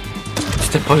 It's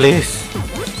the police.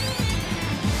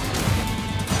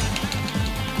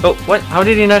 Oh, what? How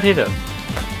did he not hit her?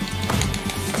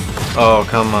 Oh,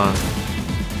 come on.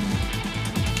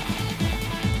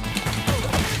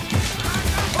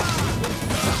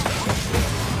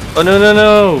 Oh, no, no,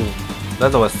 no.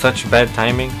 That was such bad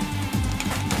timing.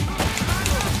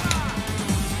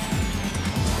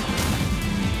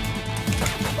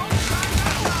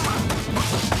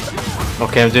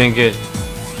 Okay, I'm doing good.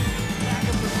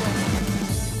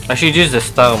 I should use the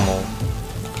star more.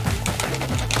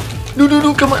 No, no,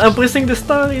 no, come on, I'm pressing the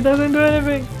star, it doesn't do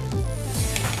anything.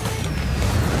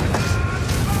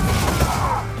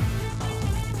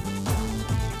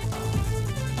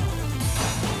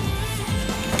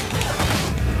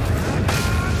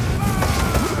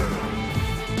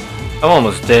 I'm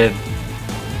almost dead.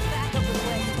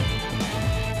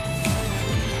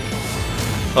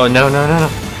 Oh, no, no, no, no.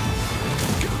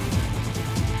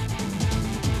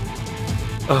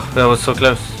 Oh, that was so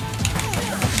close.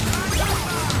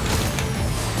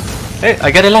 Hey,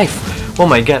 I got a life! Oh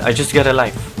my god, I just got a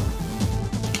life.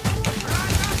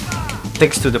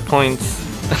 Thanks to the points.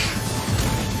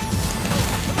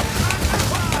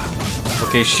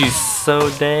 Okay, she's so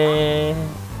dead.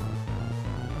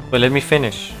 Well, let me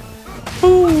finish.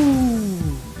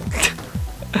 Ooh.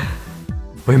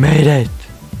 We made it!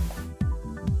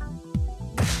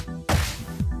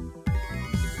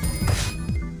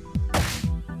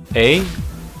 A?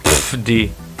 Pff,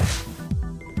 D.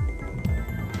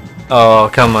 Oh,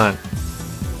 come on.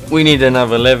 We need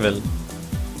another level.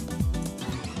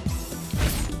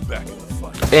 Back in the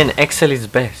fight. And Excel is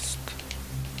best.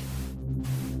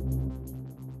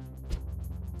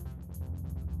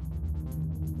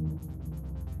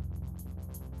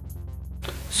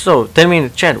 So, tell me in the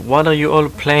chat, what are you all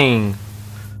playing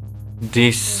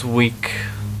this week?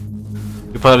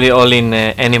 You're probably all in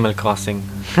Animal Crossing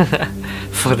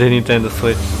for the Nintendo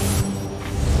Switch.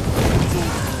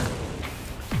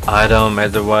 Adam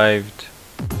has arrived.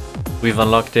 We've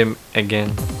unlocked him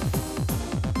again.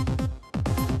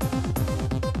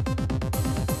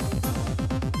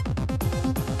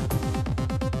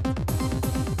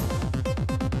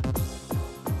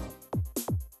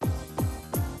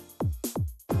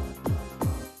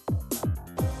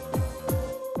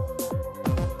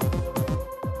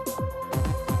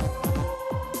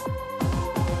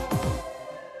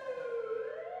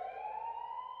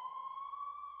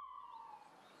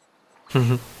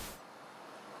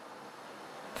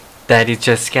 Daddy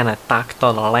just gonna talk to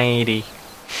the lady.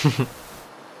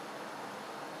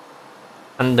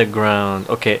 Underground.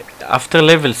 Okay, after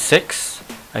level 6,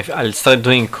 I'll start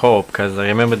doing co-op because I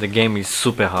remember the game is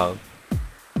super hard.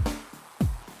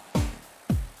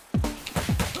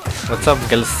 What's up,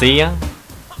 Garcia?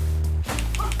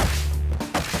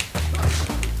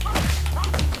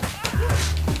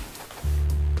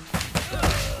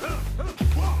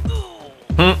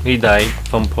 He died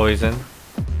from poison.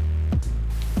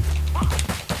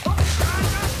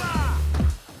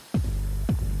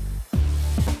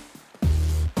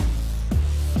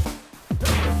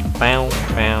 Bow,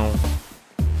 bow.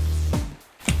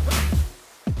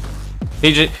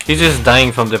 He's just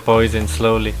dying from the poison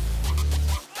slowly.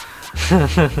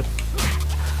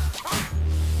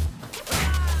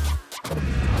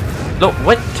 No,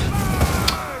 what?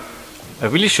 I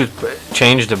really should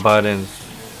change the buttons.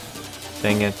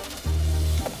 Dang it.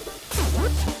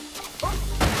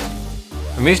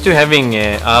 I'm used to having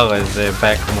R as a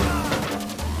back move.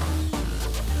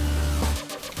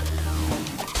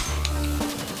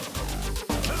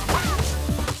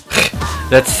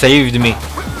 That saved me.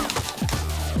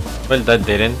 Well, that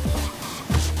didn't.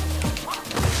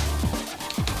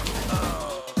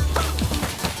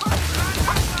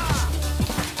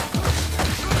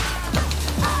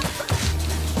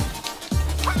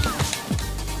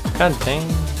 God dang.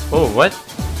 Oh, what?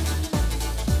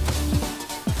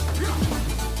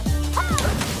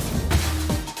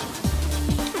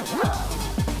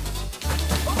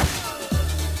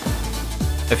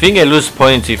 I think I lose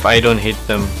points if I don't hit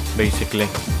them, basically.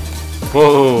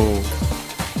 Whoa.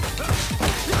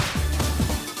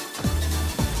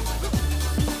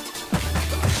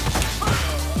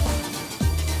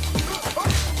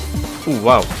 Ooh,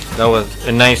 wow. That was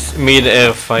a nice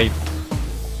mid-air fight.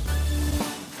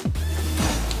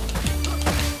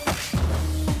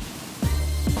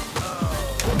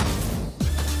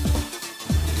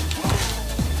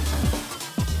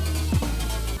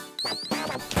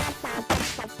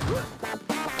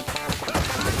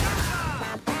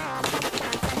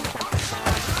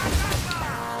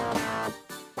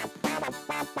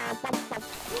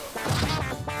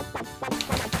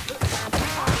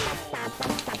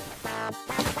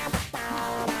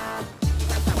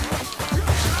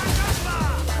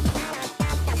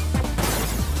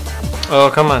 Oh,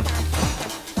 come on.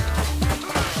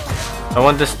 I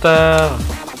want the star.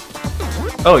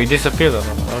 Oh, he disappeared. Okay.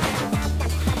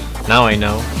 Now I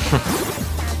know.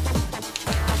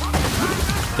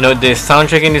 You know, the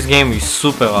soundtrack in this game is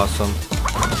super awesome.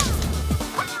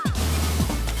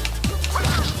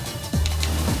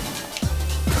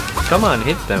 Come on,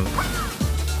 hit them.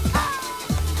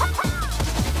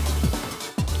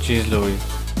 Jeez Louise.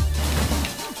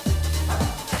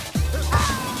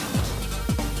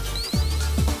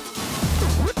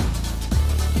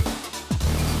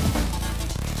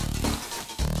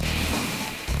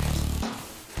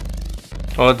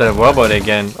 Oh, the robot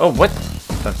again. Oh, what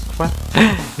the fuck?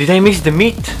 Did I miss the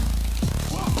meat?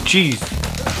 Jeez.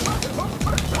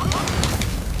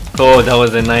 Oh, that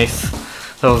was a nice.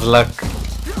 That was luck.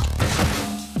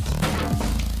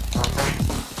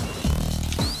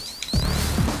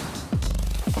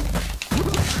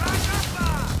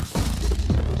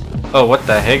 Oh, what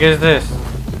the heck is this?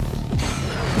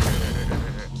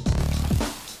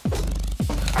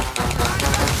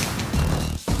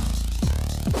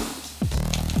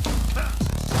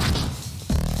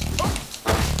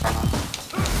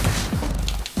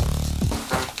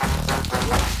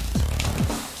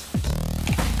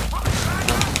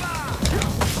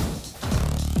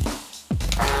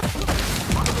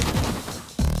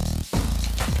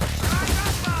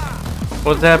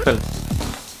 What's happened?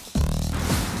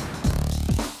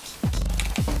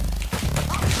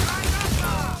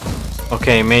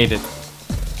 Okay, made it.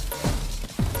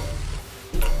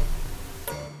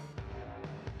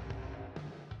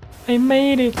 I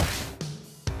made it.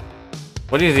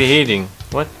 What is he hitting?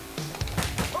 What?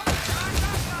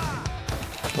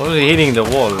 What is he hitting the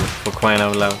wall for crying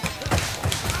out loud?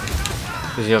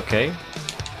 Is he okay?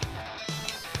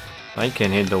 I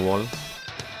can hit the wall.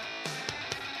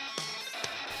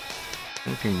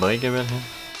 Anything breakable here?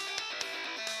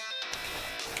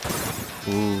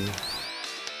 Ooh.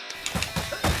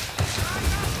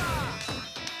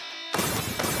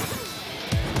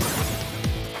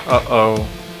 Uh-oh.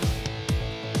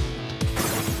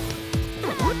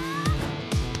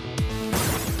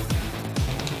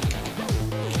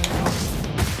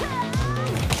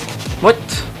 What?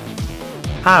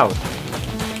 How?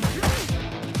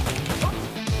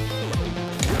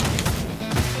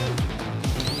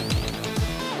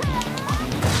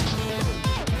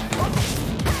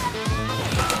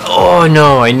 Oh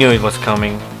no, I knew it was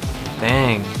coming.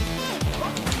 Dang.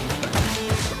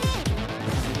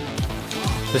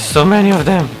 There's so many of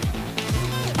them.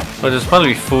 Oh, there's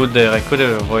probably food there. I could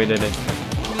have avoided it.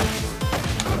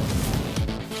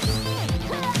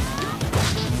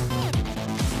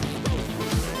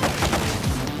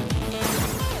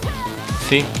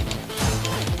 See?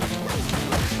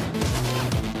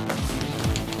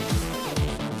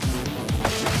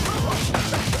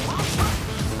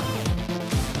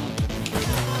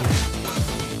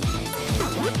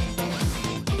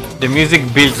 The music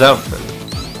builds up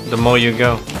the more you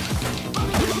go.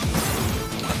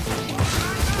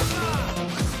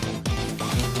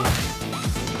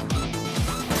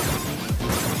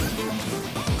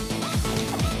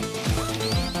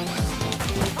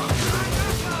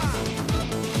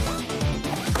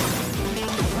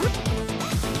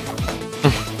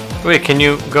 Wait, can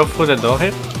you go through the door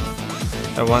here?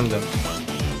 I wonder.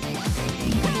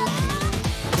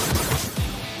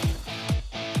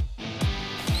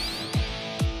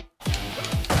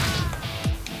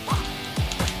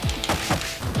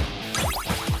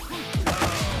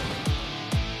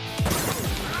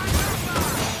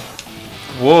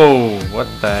 Whoa, what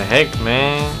the heck,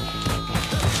 man?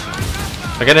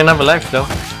 I got another life though.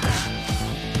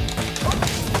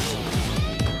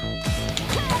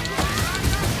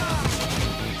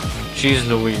 Jeez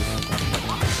Louise.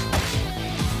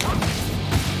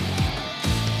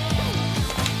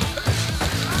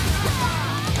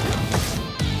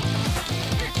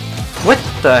 What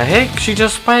the heck? She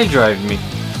just pile drive me.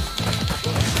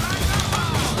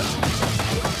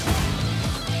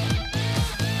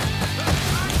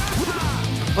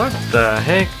 What the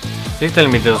heck? They tell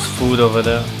me there's food over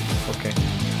there. Okay.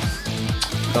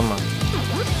 Come on.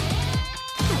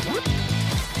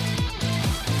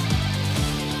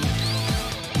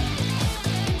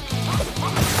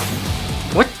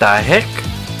 What the heck?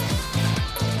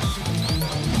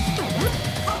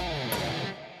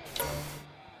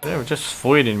 They were just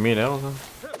avoiding me there.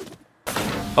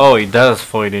 Oh, he does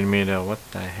avoiding me there. What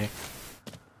the heck?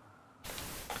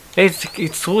 Hey,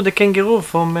 it's through the kangaroo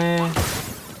from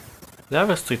the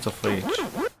other Streets of Rage.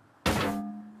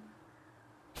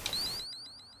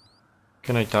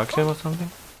 Can I talk to him or something?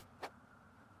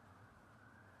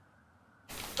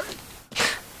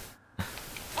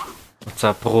 What's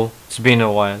up, bro? It's been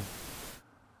a while.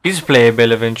 He's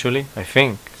playable eventually, I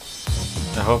think.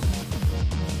 I hope.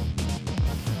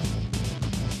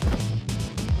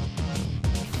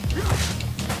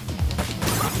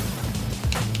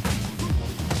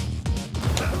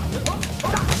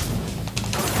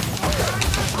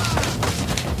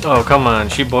 Oh, come on,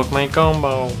 she broke my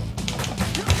combo.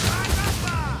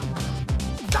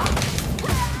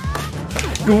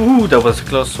 Ooh, that was a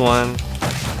close one.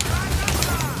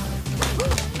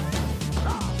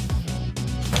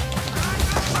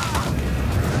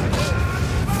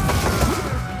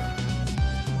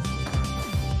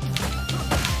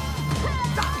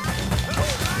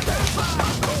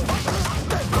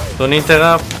 Don't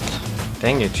interrupt.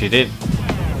 Dang it, she did.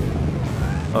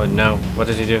 Oh no, what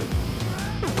did he do?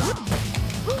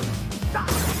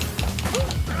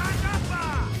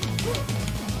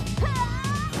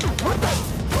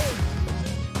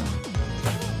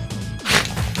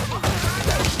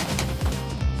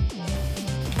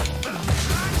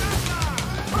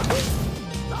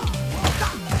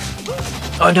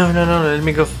 Oh no, no, no, let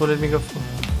me go full, let me go full.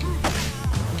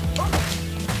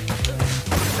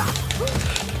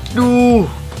 No!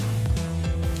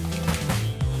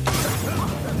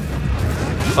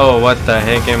 Oh, what the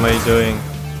heck am I doing?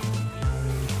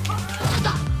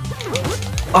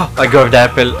 Oh, I grabbed the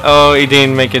apple. Oh, it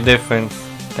didn't make a difference.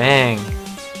 Dang.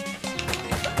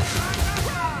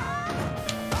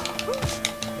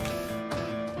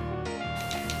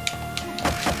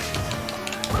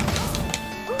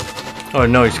 Oh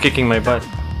no, he's kicking my butt.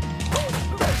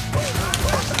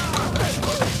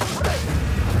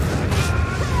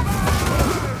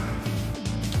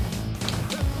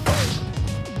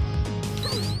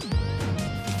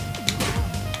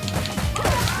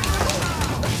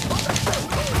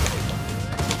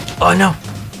 Oh no!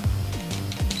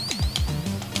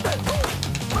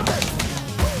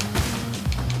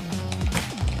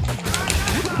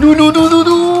 No, no, no, no,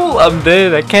 no! I'm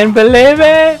dead, I can't believe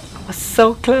it! I was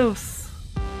so close.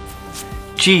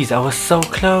 Jeez, I was so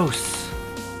close.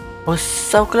 I was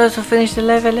so close to finish the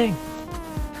leveling.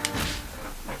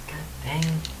 God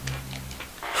dang.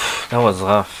 That was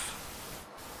rough.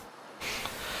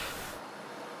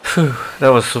 Phew, that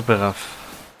was super rough.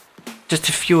 Just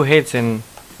a few hits and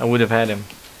I would have had him.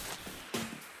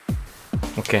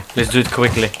 Okay, let's do it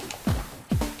quickly.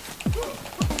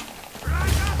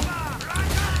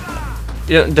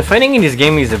 Yeah, the fighting in this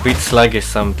game is a bit sluggish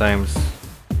sometimes.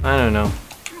 I don't know.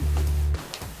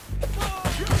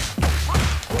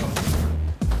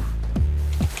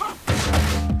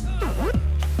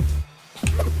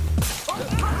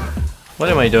 What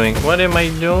am I doing? What am I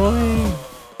doing?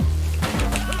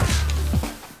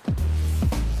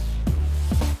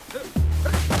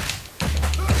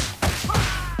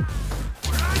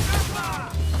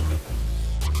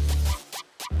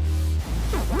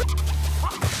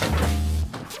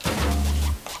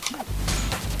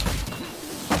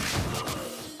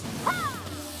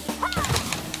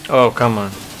 Oh, come on.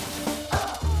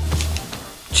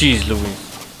 Jeez Louise.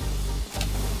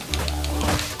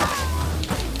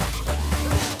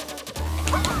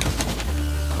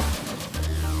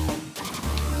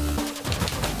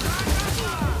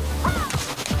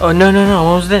 Oh, no, no, no,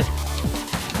 what was that?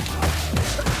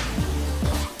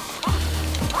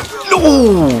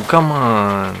 No, come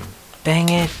on. Dang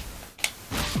it.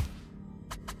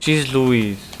 Jeez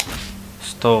Louise.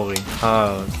 Story,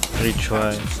 hard,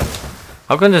 retry.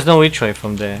 How come there's no retry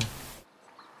from there?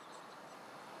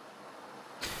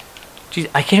 Jeez,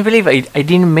 I can't believe I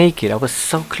didn't make it. I was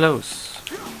so close.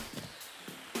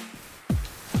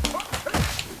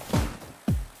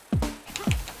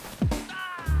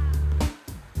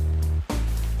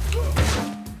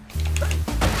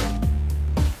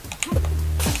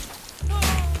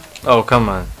 Oh, come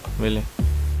on. Really?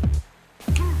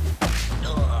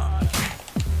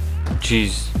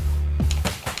 Jeez.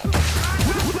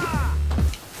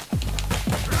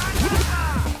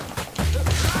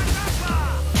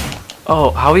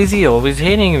 Oh, how is he always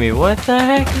hitting me? What the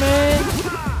heck, man?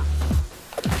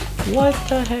 What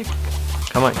the heck?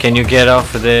 Come on, can you get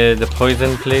off the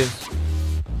poison, please?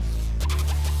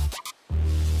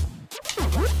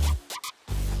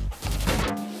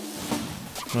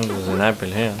 Oh, there's an apple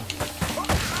here.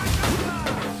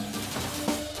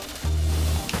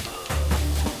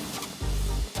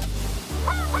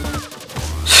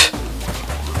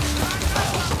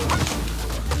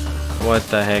 What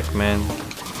the heck, man?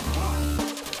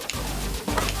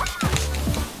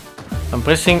 I'm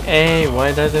pressing A,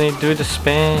 why doesn't it do the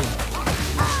spin?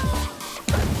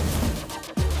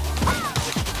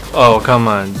 Oh, come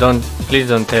on, please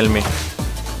don't tell me.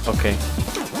 Okay.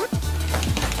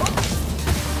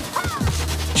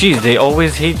 Jeez, they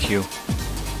always hit you.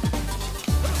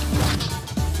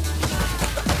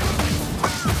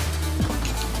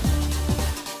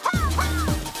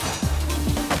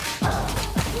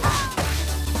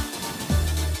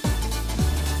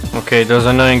 Okay, those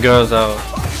annoying girls are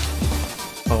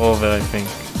over, I think.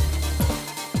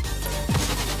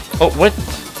 Oh, what?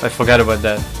 I forgot about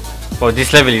that. Oh,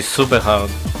 this level is super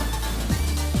hard.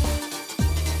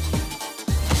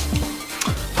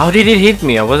 How did it hit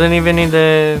me? I wasn't even in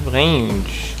the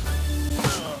range.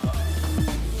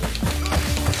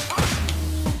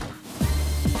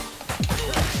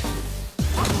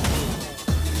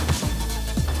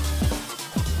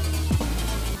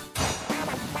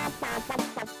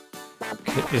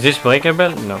 Is this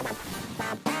breakable? No.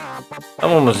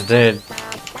 I'm almost dead.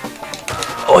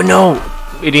 Oh no!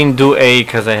 It didn't do A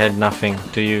because I had nothing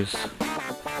to use.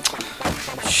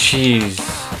 Jeez.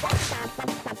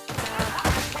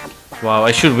 Wow,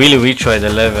 I should really retry the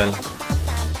level.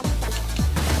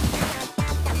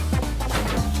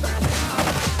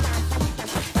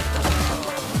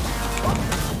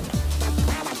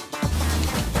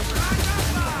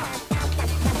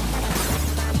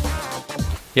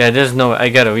 Yeah, there's no... I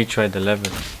gotta retry the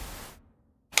level.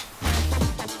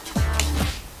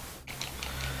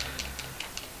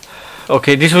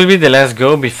 Okay, this will be the last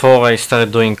go before I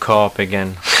start doing co-op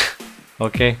again.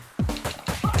 Okay?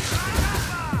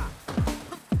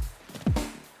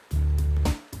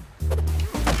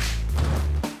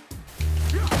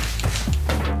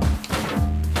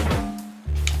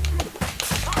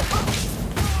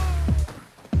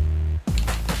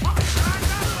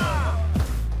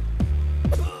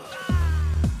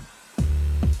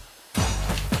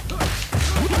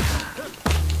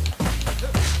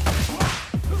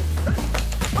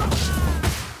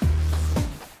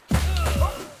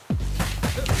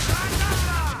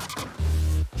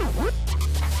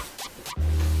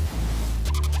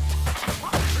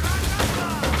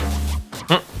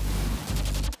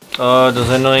 Oh, those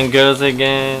annoying girls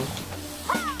again.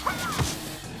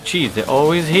 Jeez, they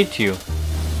always hit you.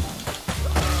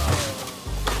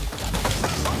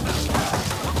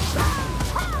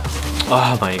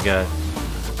 Oh my god.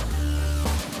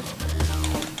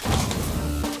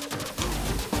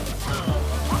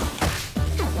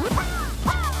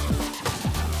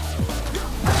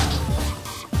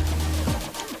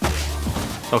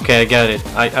 Okay, I got it.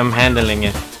 I'm handling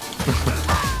it.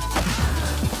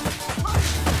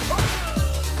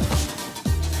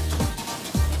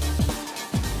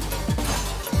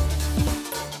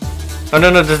 Oh no,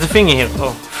 no, there's the thingy here.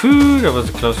 Oh, phew, that was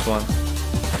a close one.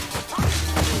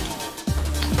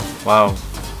 Wow.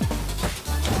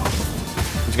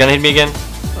 It's gonna hit me again?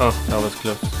 Oh, that was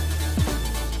close.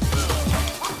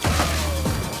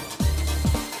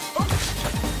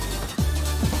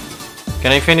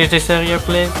 Can I finish this area,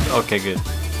 please? Okay, good.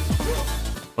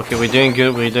 Okay, we're doing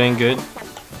good, we're doing good.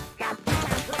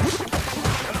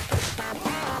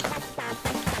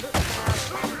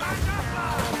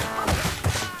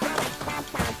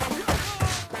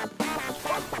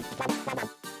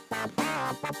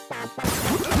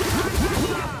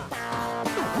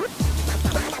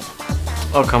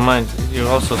 Oh, come on, you're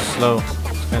also slow.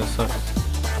 This kinda sucks.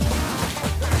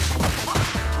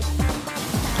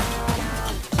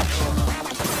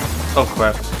 Oh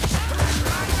crap.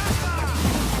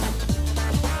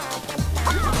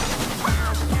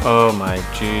 Oh my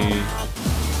gee.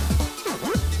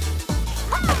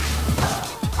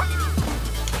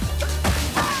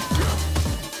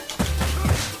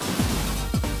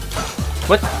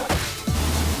 What?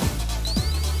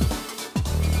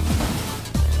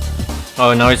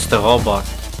 Oh, now it's the robot.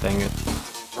 Dang it.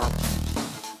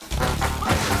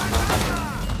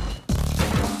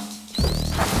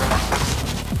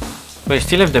 Wait,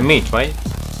 still have the meat, right?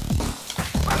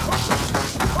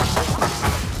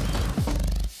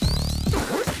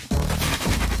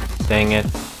 Dang it.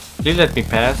 Please let me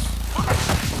pass.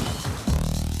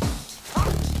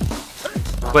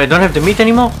 Wait, I don't have the meat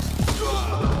anymore?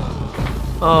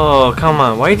 Oh, come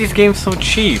on. Why are these games so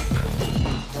cheap?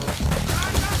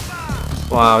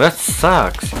 Wow, that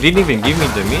sucks. You didn't even give me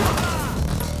the meat?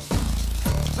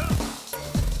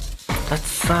 That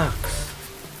sucks.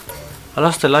 I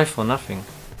lost a life for nothing.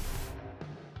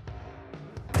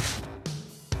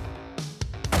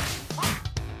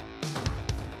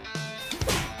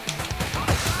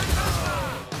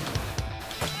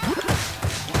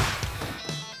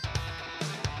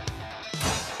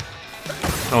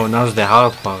 Oh, now's the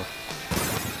hard part.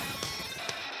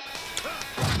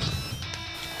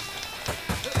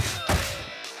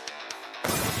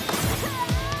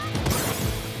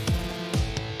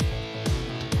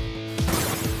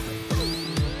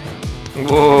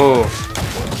 Whoa!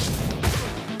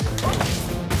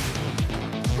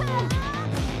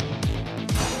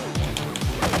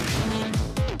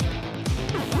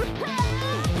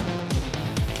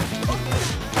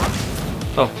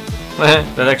 Oh,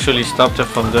 that actually stopped her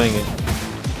from doing it.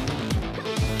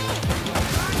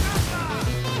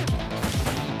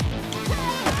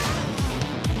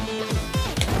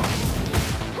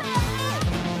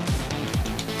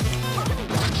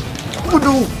 Oh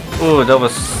no! Oh, that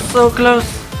was so close.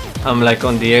 I'm like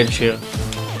on the edge here.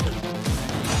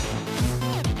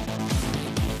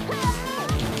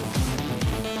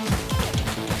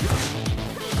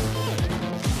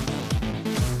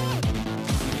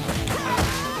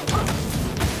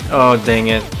 Oh dang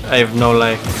it, I have no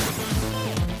life.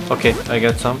 Okay, I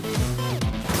got some.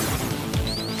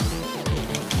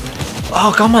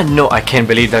 Oh come on, no, I can't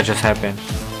believe that just happened.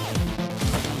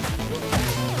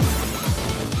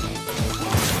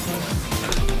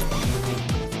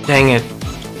 Dang it.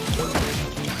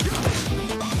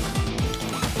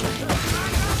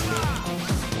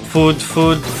 Food,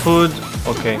 food, food.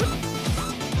 Okay.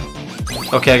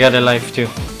 Okay, I got a life too.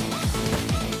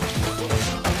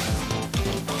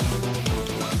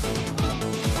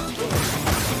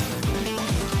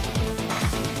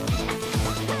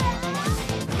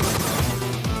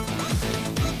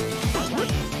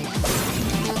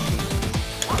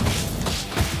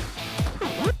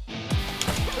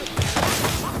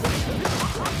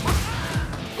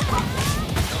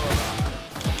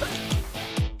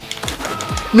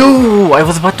 No, I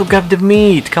was about to grab the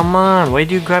meat. Come on, why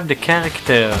do you grab the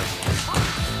character?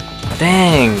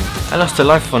 Dang, I lost a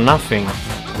life for nothing.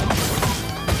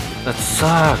 That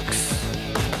sucks.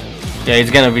 Yeah,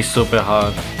 it's gonna be super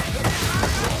hard.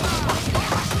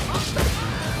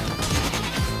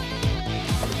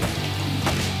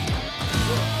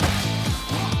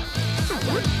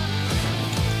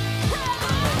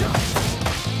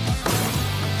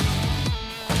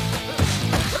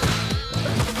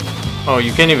 Oh,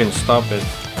 you can't even stop it.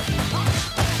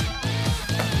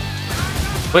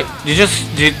 Wait,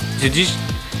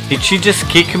 did she just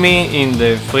kick me in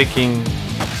the freaking...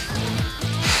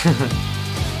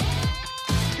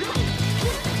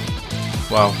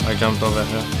 Wow, I jumped over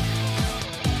her.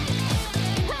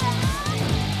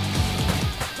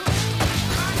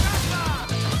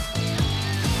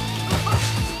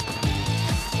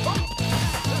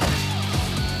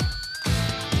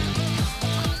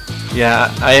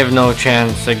 Yeah, I have no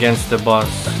chance against the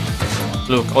boss.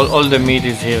 Look, all the meat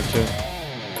is here too.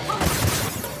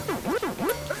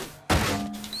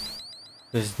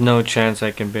 There's no chance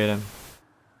I can beat him.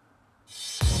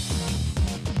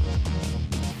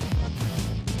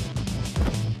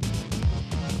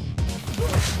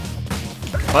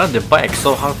 Why are the bikes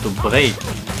so hard to break?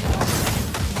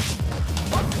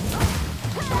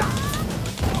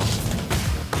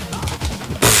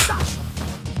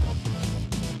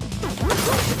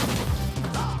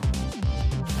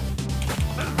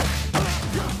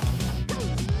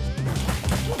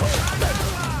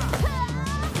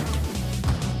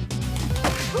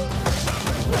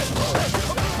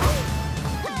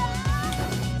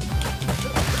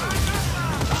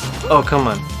 Oh, come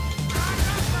on.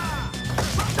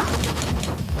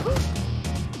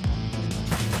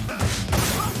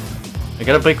 I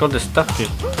gotta break all the stuff here.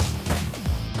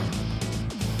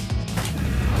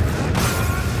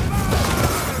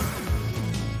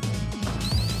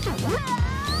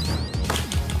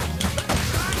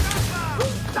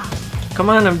 Come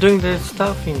on, I'm doing the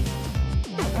stuffing.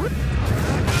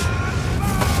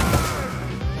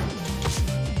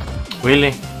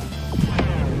 Really?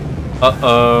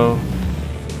 Uh-oh.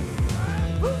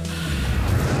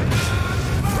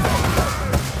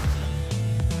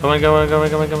 Come on, come on, come on,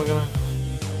 come on, come on, come on.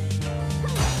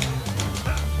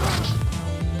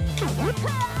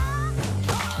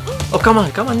 Oh,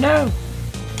 come on, no!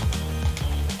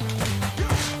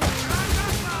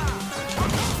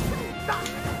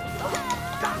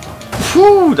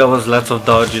 Whew, that was lots of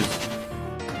dodges.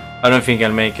 I don't think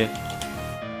I'll make it.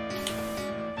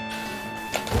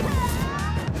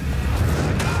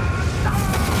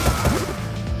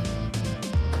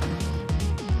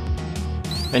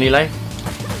 Any life?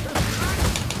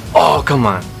 Oh, come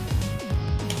on.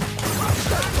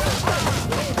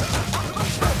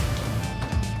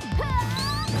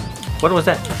 What was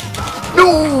that?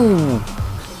 No!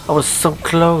 I was so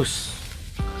close.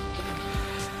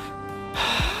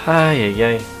 Ay, ay,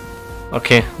 ay.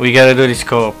 Okay, we gotta do this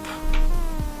co-op.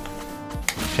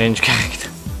 Change character.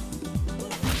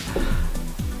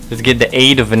 Let's get the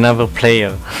aid of another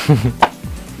player.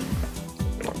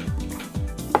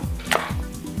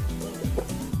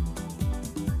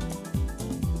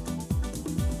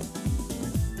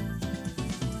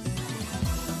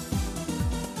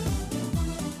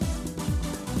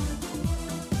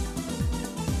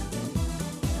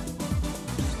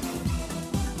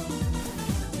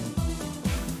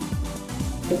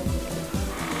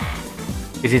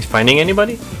 Is it finding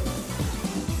anybody?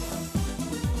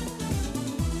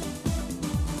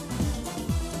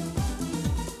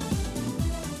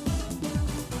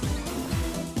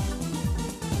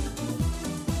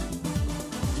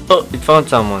 Oh, it found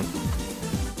someone.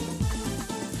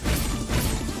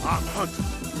 I'm hunting.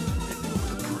 And you're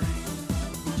the prey.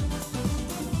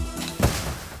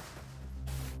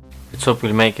 Let's hope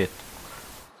we'll make it.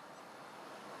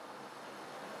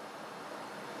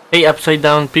 Hey, upside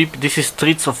down peep, this is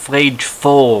Streets of Rage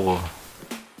 4.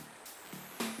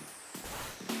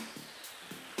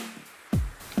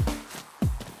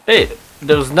 Hey,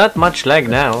 there's not much lag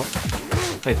now.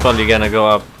 It's probably gonna go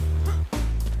up.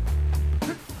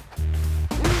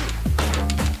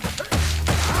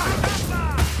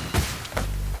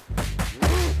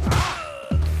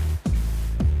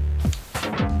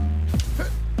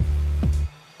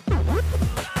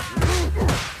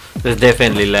 There's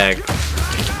definitely lag.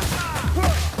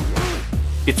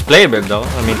 It's playable though,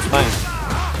 I mean it's fine.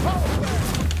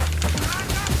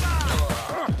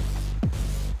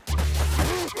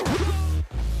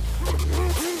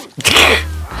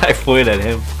 I threw it at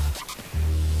him.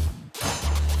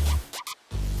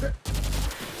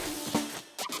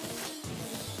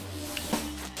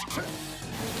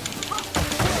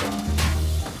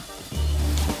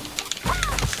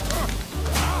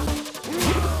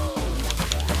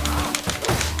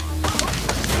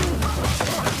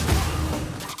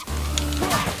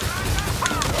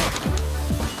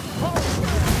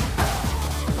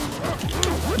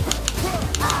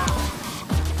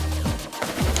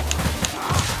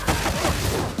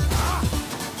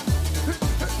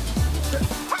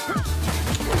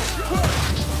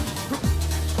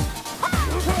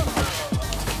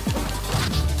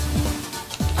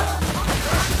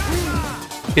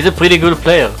 He's a pretty good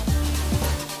player.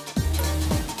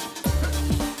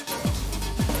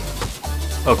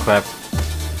 Oh crap.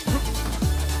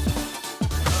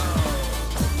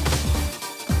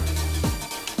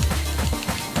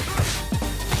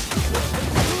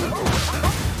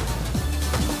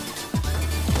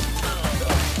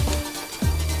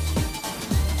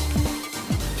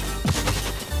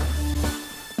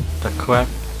 The crap.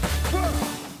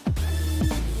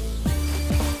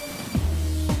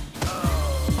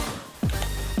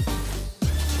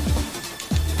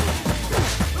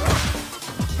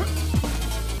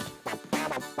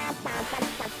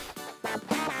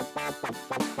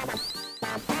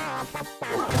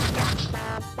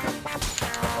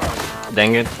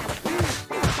 Dang it.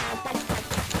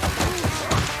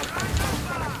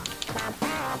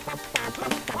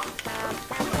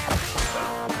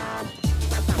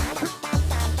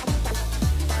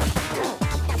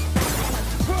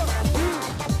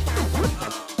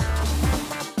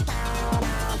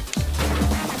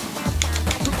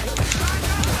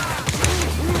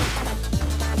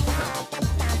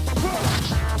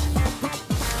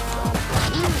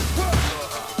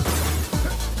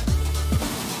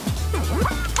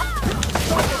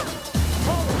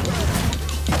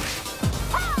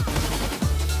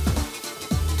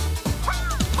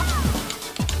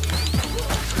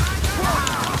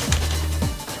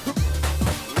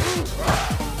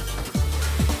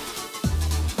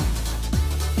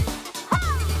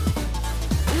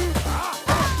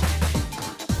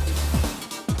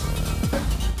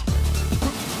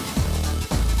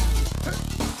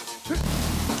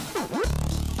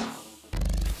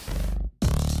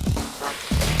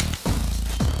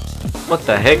 What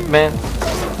the heck, man?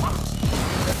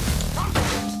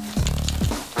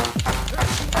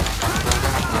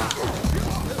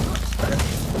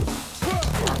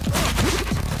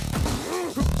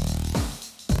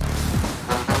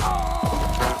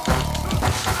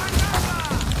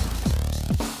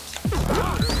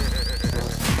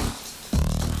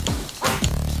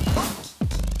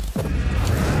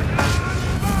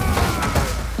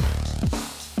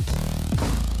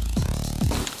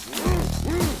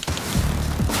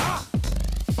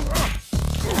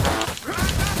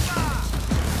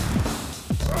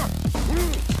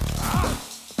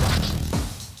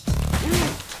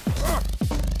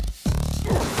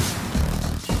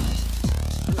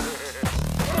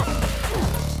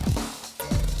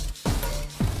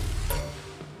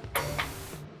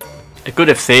 I could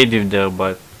have saved him there,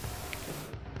 but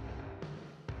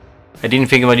I didn't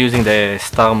think about using the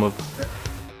star move.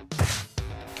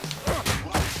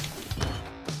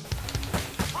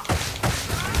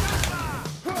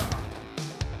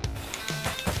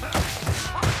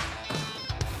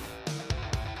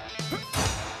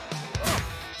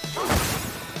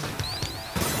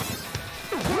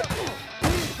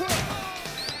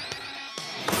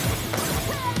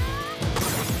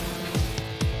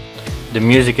 The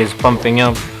music is pumping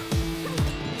up.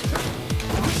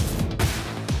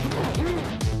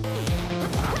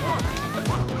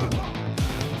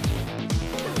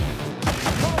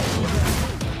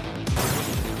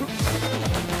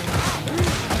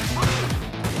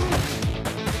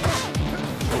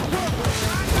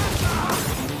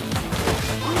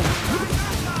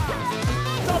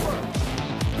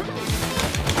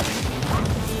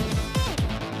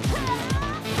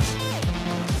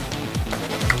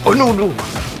 Oh no, no!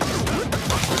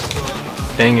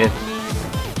 Dang it.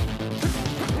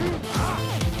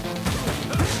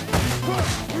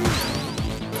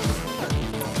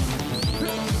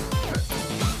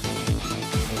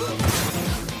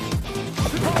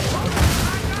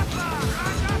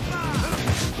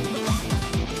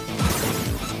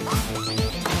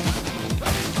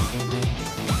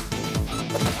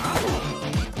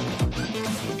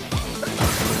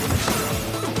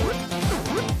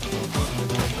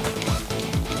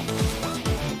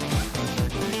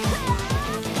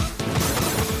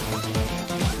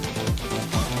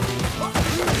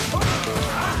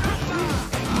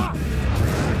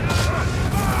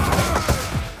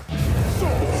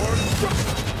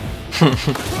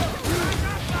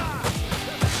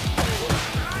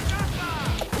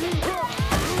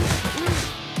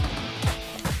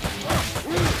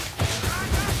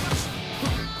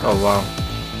 Oh wow.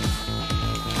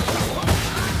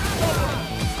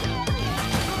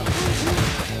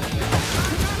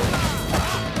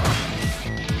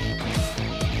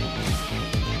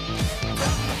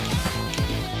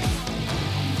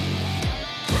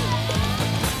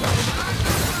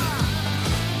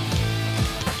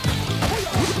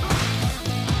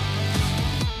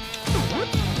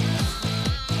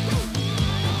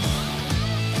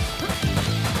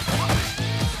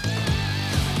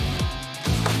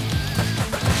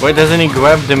 Why doesn't he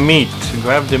grab the meat?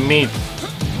 Grab the meat.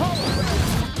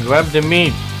 Grab the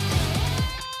meat.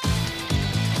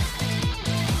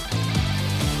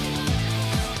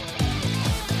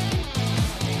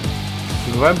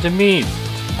 Grab the meat.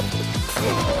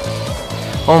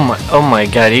 Oh my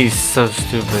god, he's so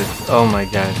stupid. Oh my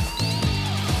god.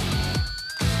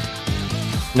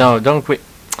 No, don't quit.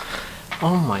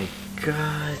 Oh my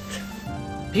god.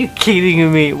 Are you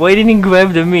kidding me? Why didn't he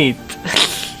grab the meat?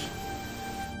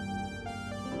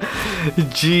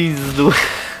 Jeez, dude.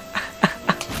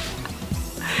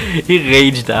 He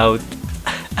raged out.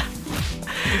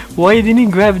 Why didn't he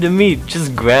grab the meat?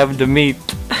 Just grab the meat.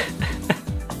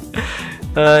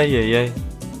 Ay, ay, ay.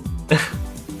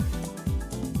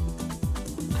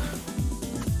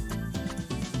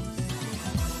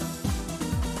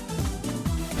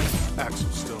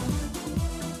 Axel Stone.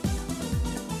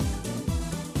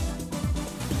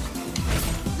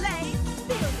 Blaze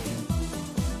building.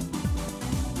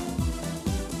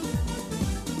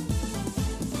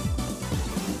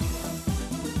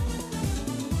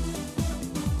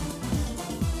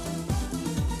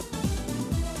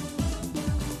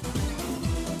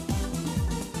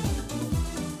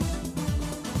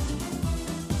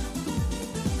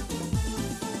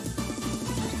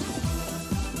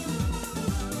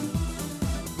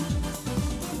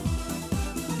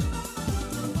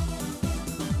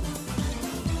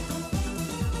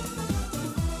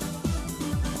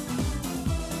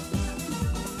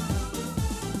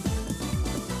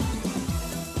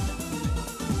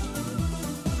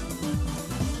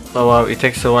 Oh wow, it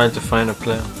takes a while to find a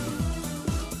player.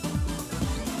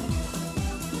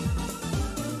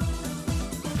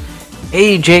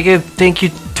 Hey Jacob, thank you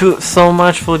so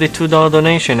much for the $2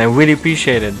 donation. I really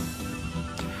appreciate it.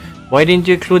 Why didn't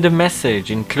you include a message?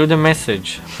 Include a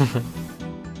message.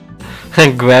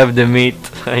 Grab the meat.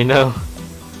 I know.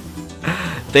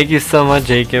 Thank you so much,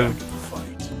 Jacob.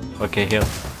 Okay, here.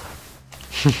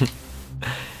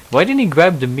 Why didn't he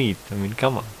grab the meat? I mean,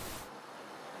 come on.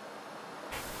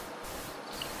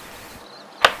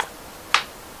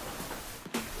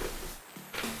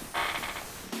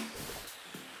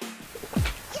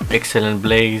 Excellent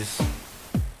Blaze.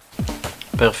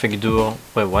 Perfect duo.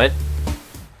 Wait, what?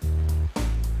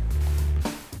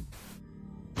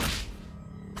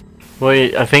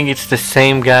 Wait, I think it's the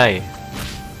same guy.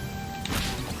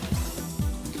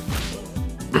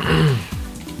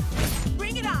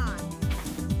 Bring it on.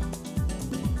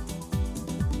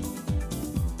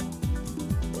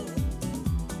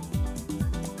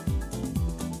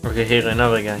 Okay, here,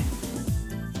 another guy.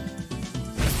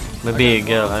 Maybe a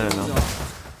girl, I don't know.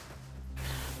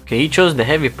 Okay, he chose the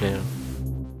heavy player.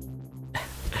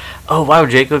 Oh wow,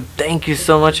 Jacob, thank you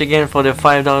so much again for the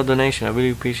 $5 donation. I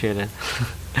really appreciate it.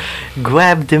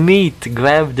 Grab the meat,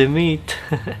 grab the meat.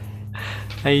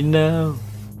 I know.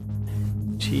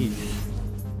 Jeez.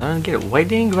 I don't get it. Why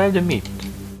didn't you grab the meat?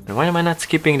 And why am I not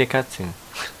skipping the cutscene?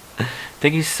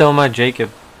 Thank you so much,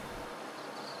 Jacob.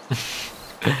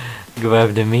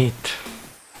 Grab the meat.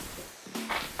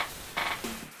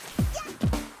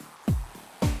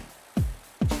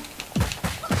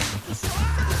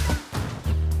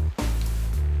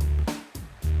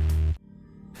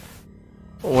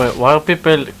 Why are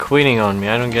people quitting on me?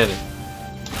 I don't get it.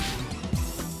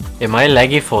 Am I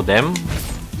laggy for them?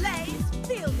 Blaze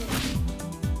building.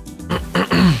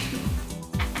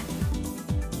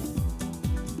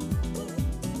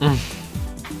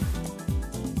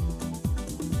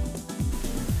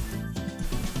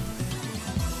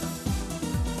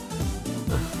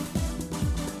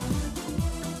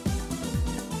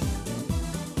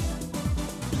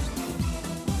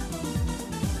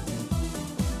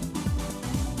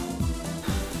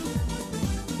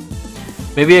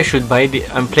 Maybe I should buy the.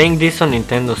 I'm playing this on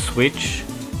Nintendo Switch.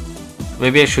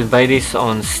 Maybe I should buy this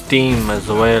on Steam as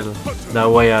well. That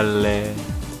way I'll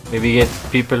maybe get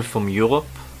people from Europe,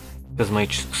 because my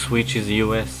Switch is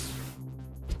US.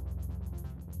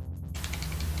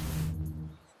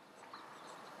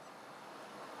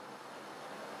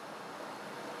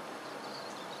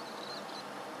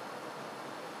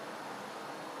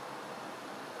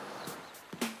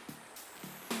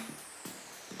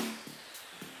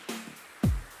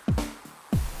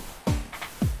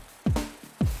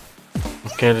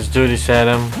 Okay, let's do this,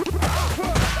 Adam.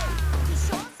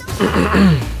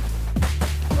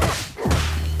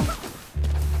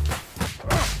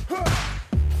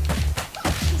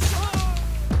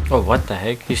 Oh, what the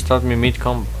heck? He stopped me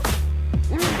mid-combo.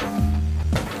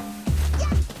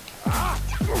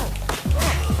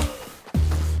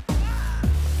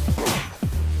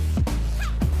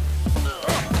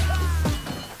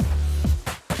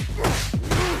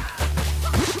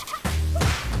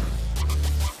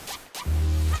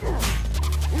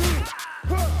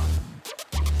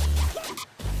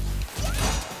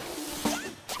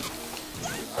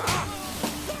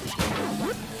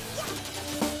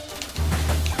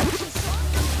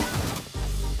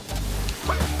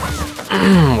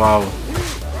 Wow,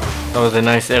 that was a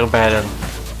nice air battle.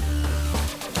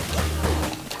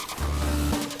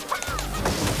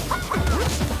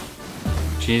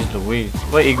 Jeez Louise.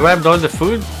 Wait, he grabbed all the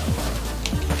food?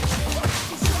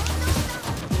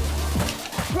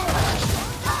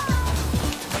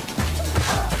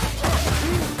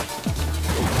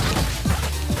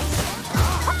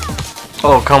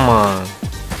 Oh, come on.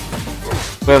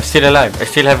 Well, I'm still alive. I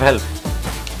still have health.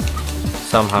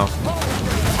 Somehow.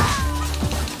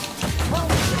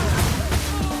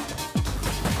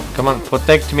 Come on,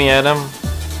 protect me, Adam.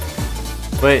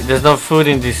 Wait, there's no food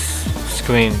in this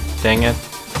screen. Dang it.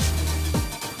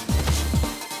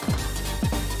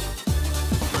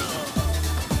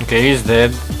 Okay, he's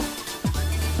dead.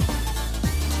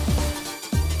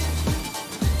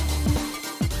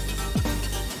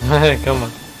 Come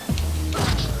on.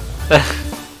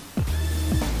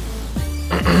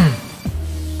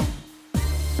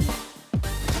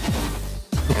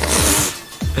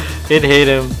 It hit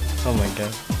him. Oh my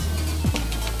god.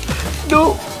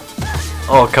 No!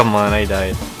 Oh, come on, I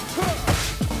died.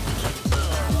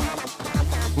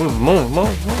 Move, move,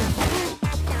 move, move.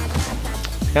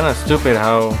 It's kinda stupid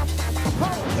how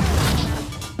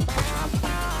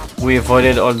we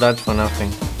avoided all that for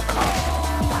nothing.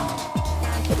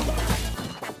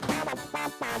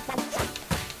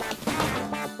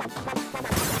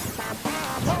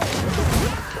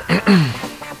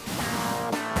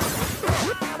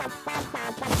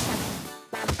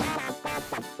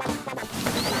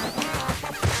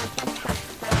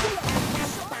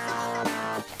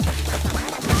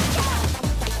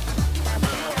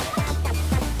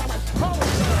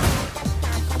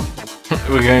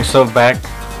 We're going so back.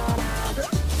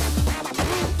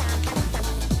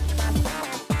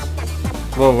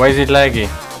 Whoa, why is it laggy?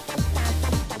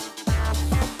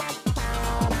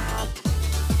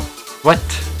 What?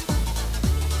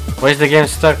 Why is the game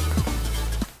stuck?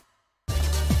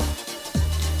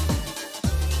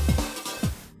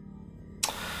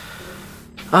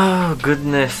 Oh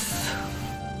goodness.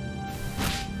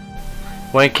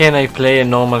 Why can't I play a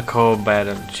normal co-op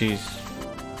battle? Jeez.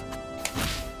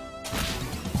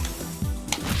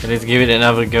 Let's give it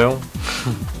another go.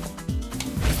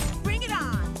 Bring it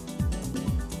on.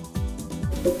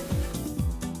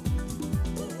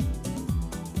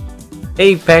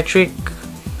 Hey Patrick,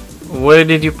 where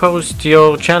did you post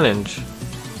your challenge?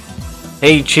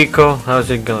 Hey Chico, how's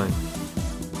it going?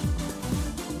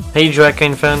 Hey Draca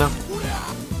Inferno.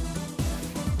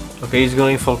 Okay, he's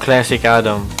going for classic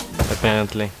Adam,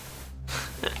 apparently.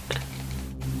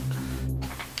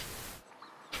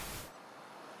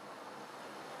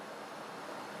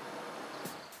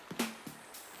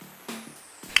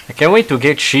 I can't wait to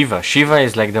get Shiva. Shiva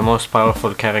is like the most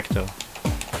powerful character.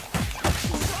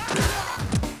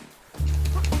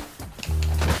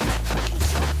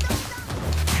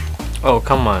 Oh,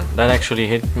 come on. That actually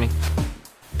hit me.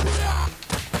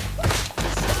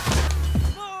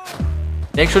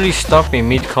 They actually stopped me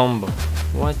mid-combo.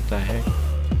 What the heck?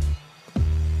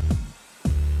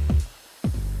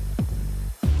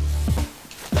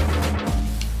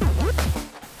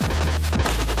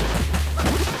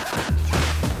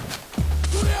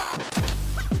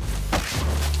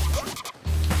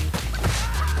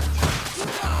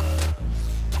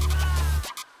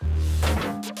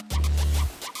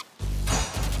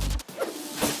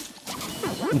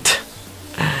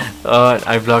 Oh,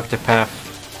 I blocked the path.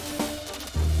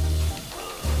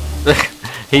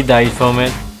 He died from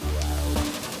it.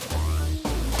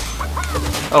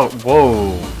 Oh,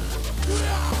 whoa.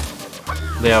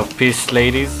 They are peace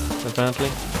ladies,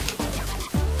 apparently.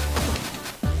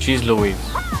 She's Louise.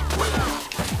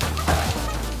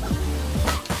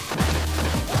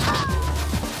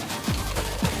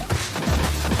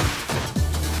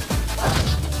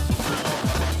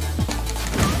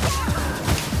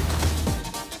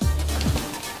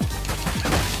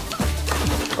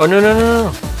 Oh no no no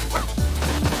no!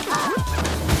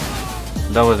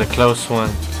 That was a close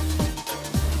one.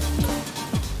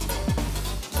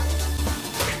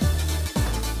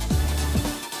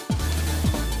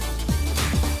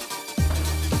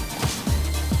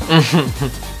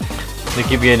 They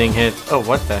keep getting hit. Oh,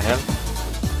 what the hell?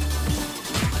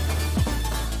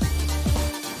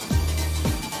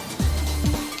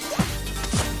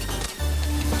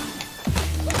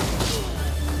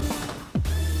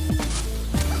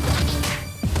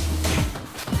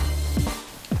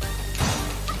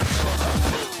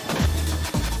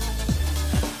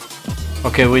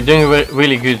 Okay, we're doing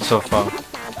really good so far.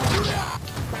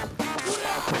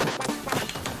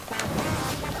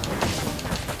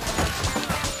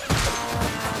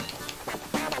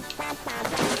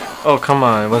 Oh, come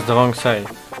on, it was the wrong side.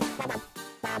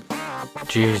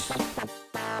 Jeez.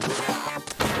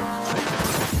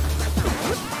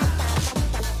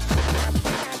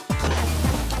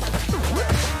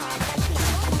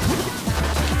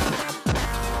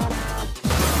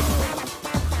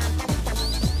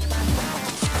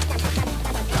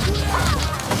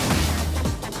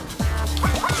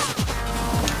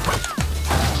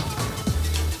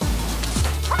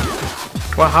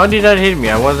 Well, how did that hit me?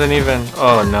 I wasn't even...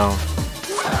 Oh no.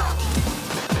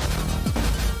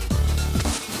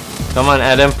 Come on,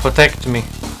 Adam, protect me.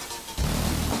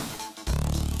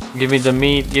 Give me the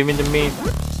meat, give me the meat.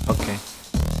 Okay.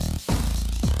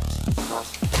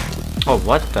 Oh,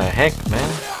 what the heck, man?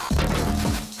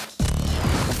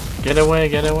 Get away,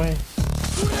 get away.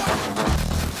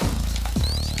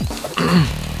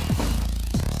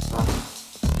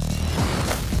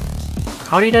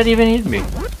 How did that even hit me?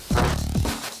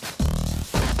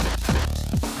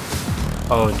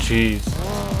 Oh, jeez.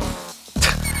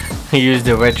 He used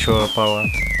the retro power.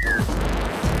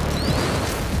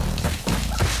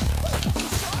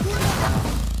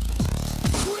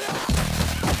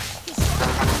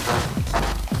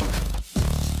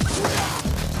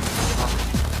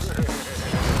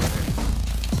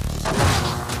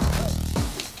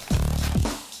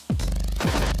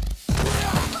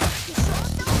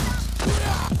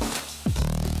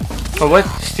 Oh, what?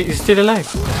 He's still alive.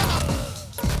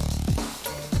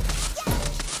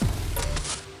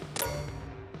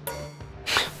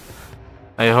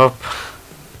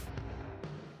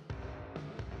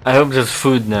 I hope there's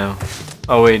food now.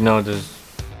 Oh wait, no, there's...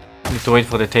 I need to wait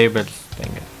for the tables.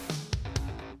 Dang it.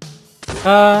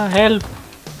 Help!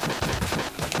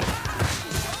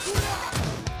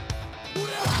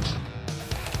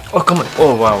 Oh, come on!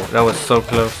 Oh wow, that was so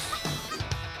close.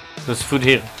 There's food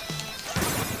here.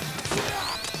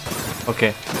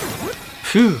 Okay.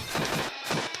 Phew!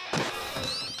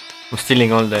 I'm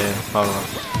stealing all the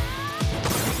power-ups.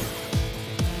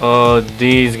 Oh,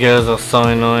 these girls are so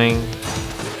annoying.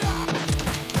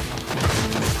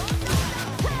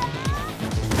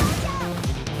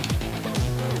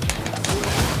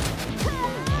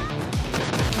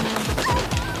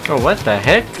 Oh, what the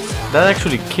heck? That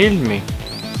actually killed me.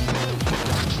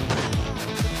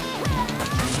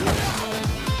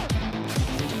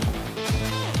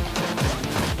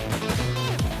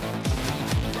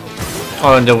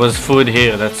 Oh, and there was food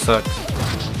here, that sucks.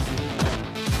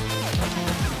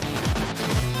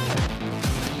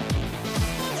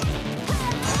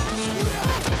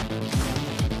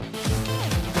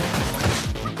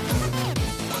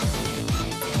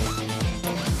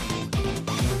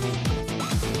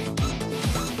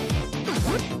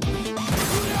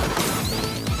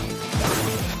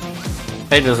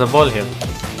 Hey, there's a ball here.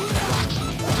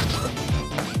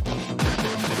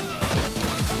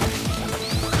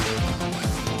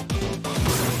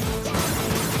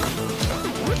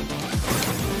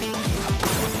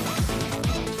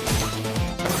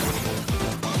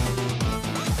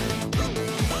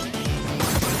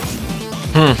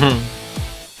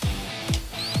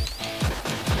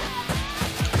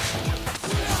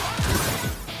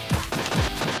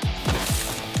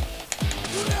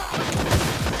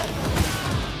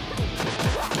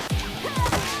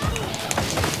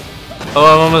 Oh,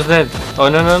 I'm almost dead. Oh,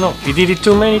 no, no, no. He did it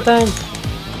too many times.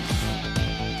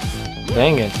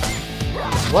 Dang it.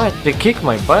 What? They kicked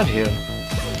my butt here.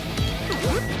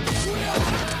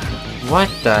 What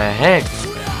the heck?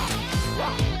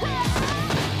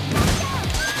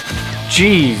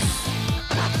 Jeez.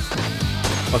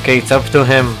 Okay, it's up to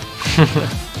him.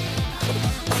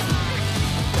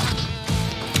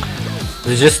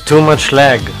 There's just too much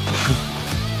lag.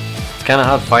 It's kinda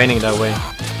hard fighting that way.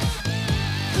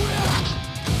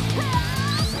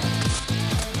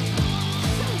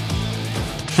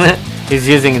 He's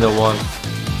using the wall.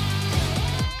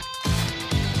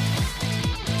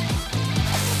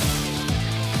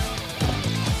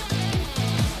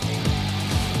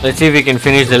 Let's see if he can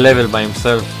finish the level by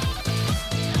himself.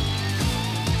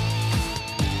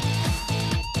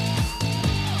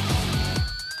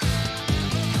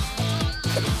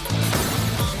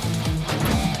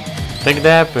 Take the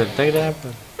apple, take the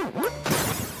apple.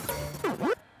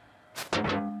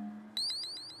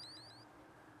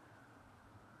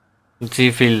 Let's see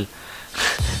if he'll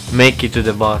make it to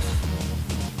the boss.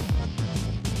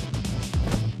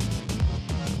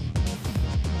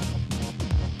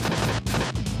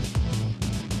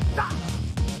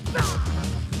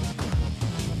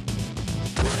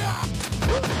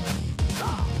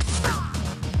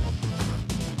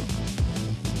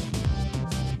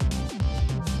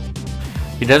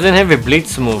 He doesn't have a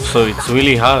blitz move, so it's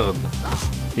really hard.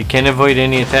 He can't avoid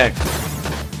any attacks.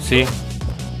 See?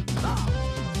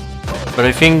 But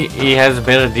I think he has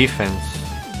better defense.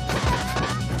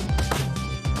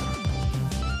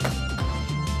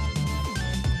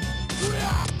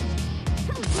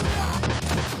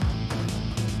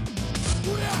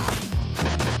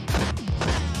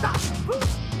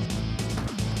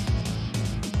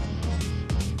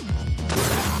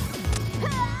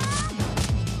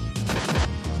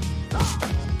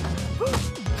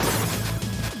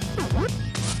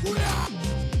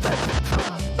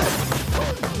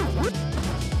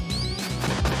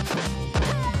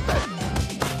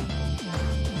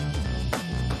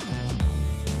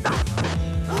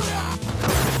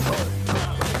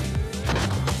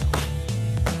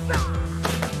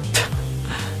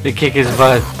 They kick his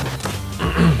butt.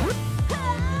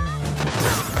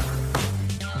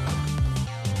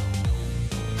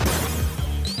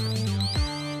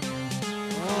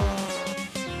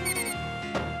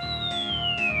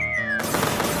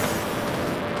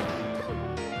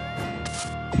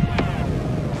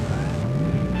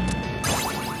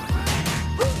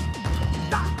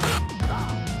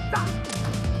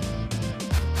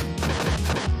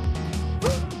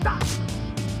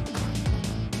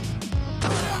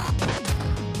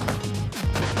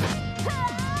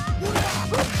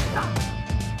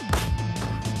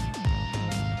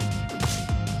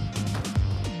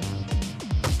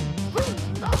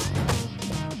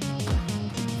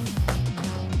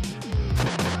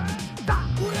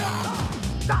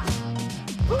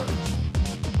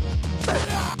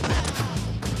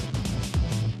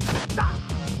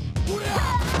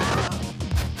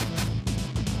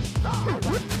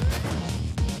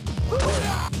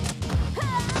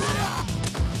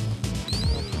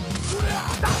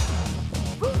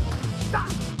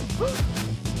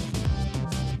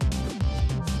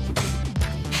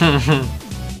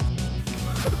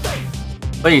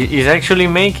 Oh, he's actually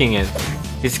making it.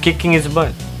 He's kicking his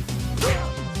butt.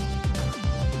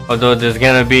 Although there's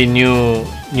gonna be new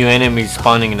enemies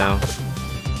spawning now.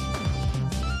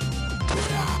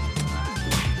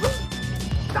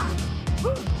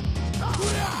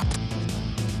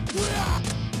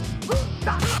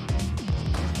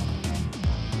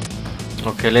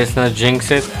 Okay, let's not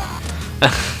jinx it.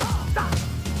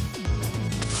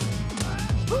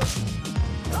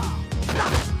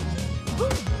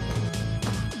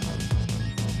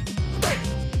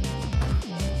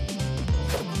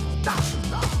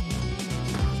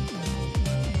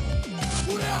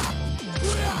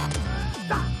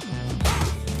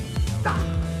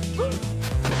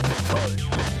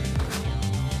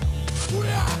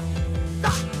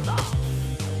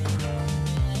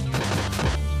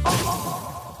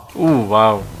 Ooh,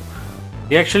 wow.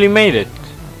 He actually made it.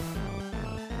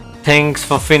 Thanks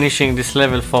for finishing this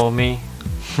level for me.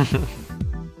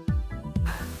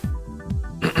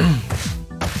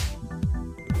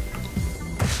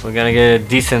 We're gonna get a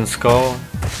decent score.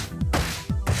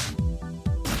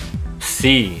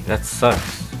 C, that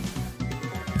sucks.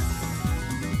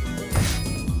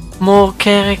 More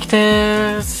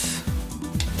characters.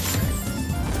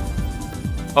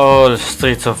 Oh,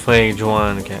 Streets of Rage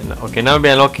 1. Okay, now we'll be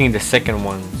unlocking the second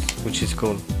one, which is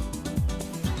cool.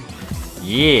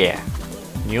 Yeah,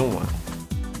 new one.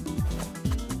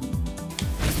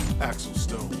 Axel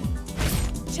Stone.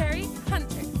 Cherry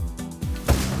Hunter.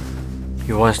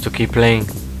 He wants to keep playing.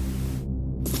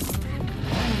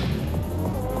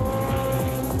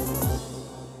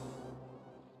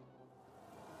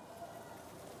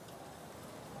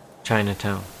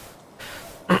 Chinatown.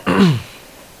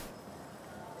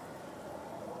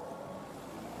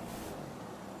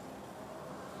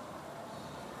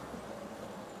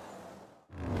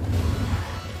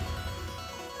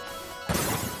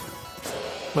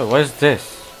 Wait, what is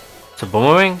this? It's a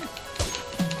boomerang?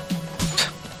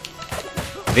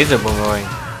 It is a boomerang.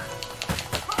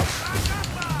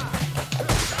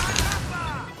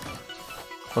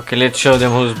 Okay, let's show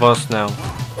them who's boss now.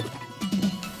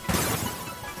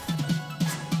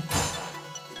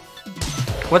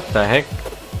 What the heck?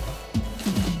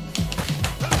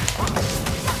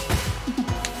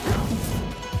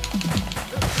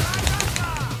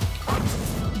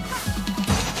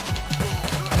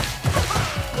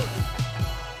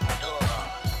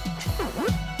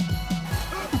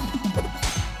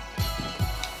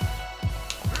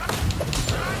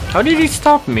 How did he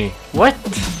stop me? What?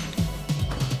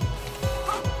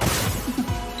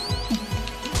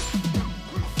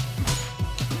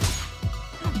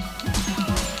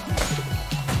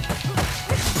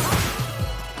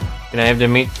 Can I have the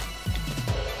meat?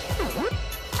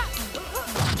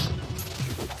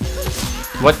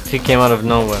 What? He came out of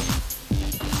nowhere.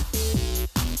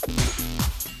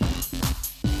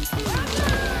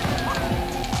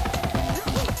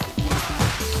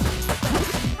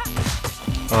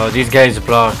 Oh, these guys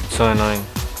block. It's so annoying.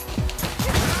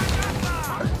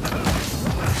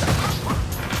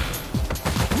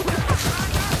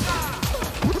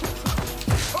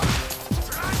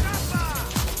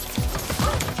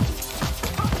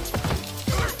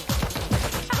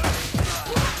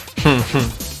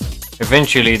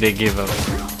 Eventually they give up.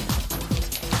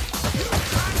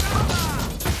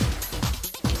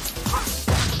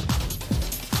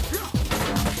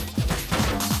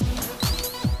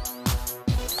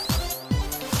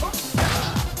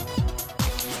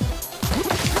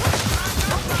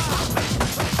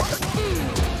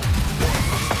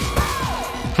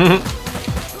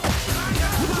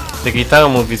 The guitar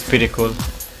move is pretty cool.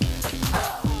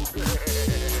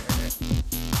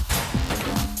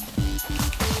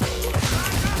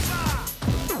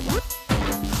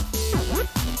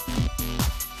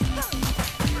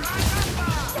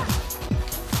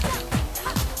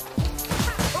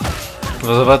 He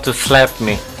was about to slap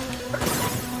me.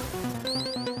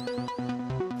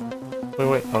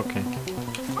 Wait, okay.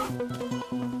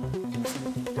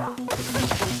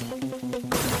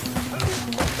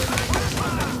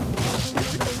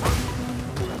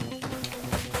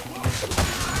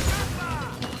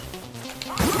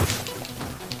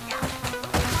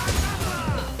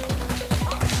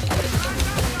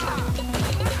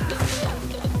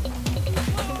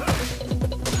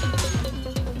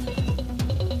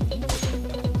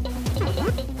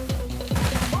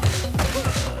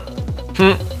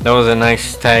 That was a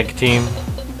nice tag team.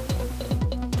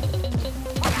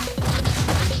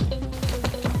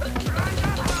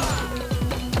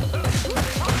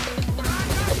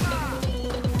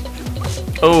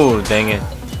 Oh, dang it.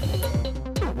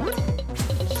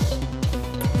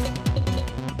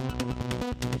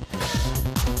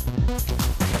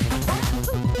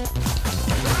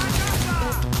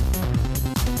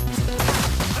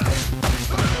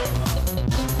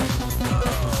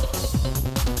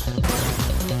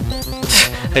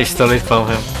 I stole it from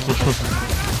him.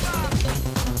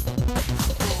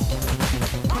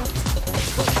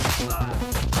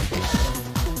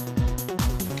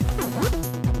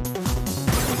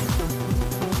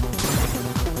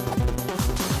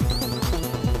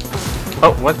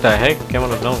 Oh, what the heck? Came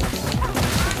out of nowhere.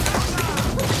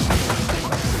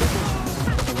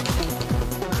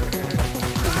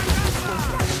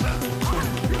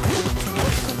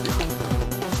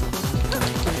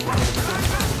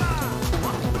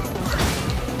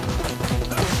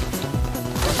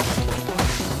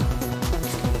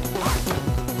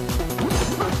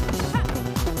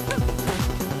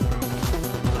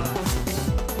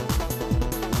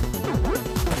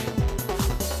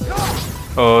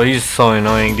 Oh, he's so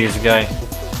annoying, this guy.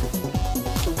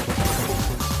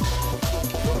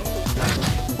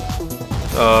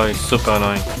 Oh, he's super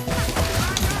annoying.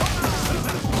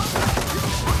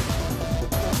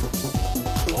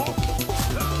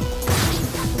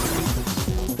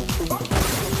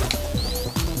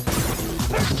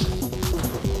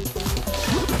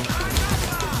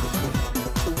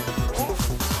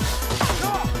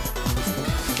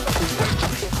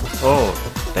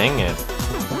 Oh, dang it.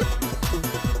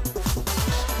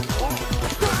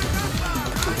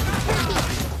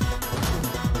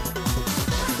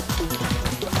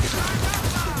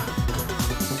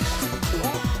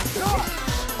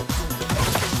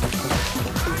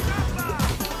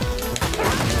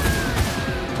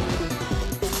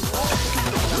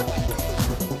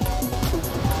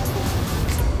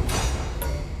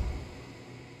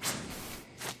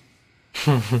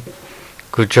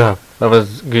 Good job. That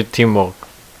was good teamwork.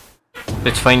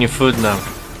 Let's find your food now.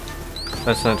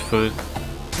 That's not food.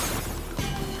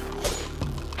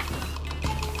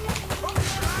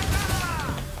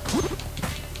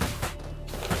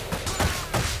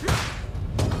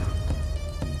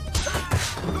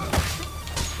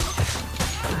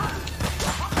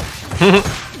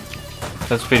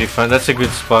 That's pretty fun. That's a good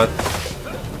spot.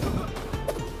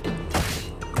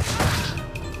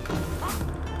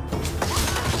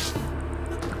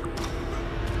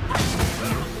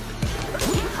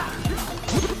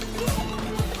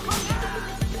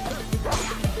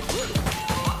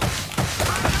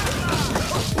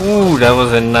 Ooh, that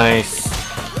was a nice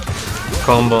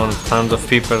combo on tons of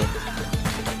people.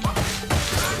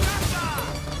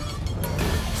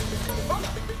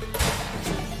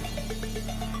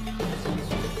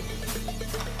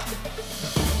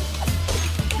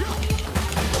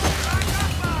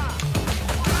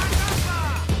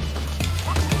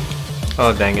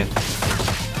 Oh, dang it.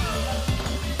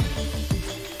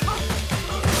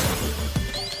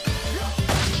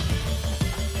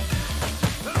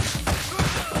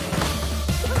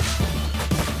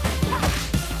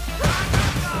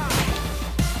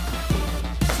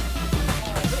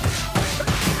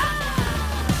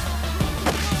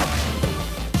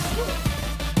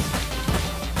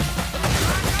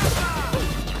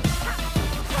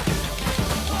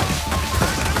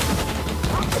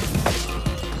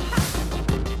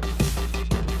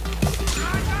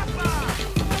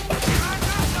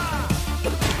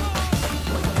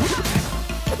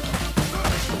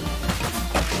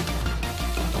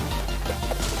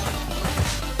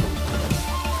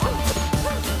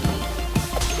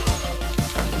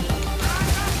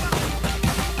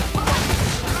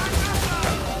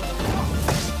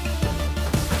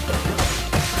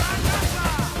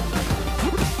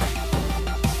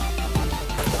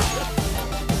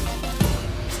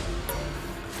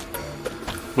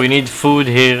 We need food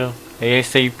here.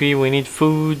 ASAP, we need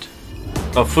food.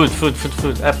 Oh, food.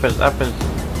 Apples.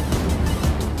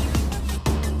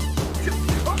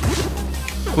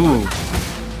 Ooh.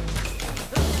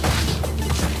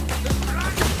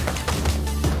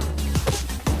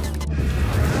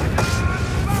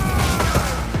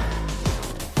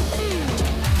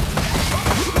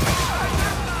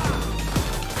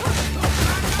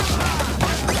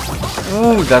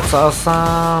 Ooh, that's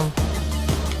awesome.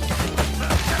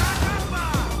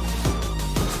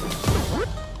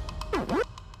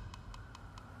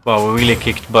 Wow, we really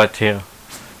kicked butt here.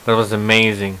 That was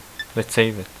amazing. Let's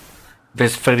save it.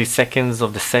 Best 30 seconds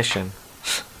of the session.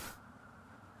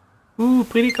 Ooh,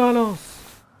 pretty colors.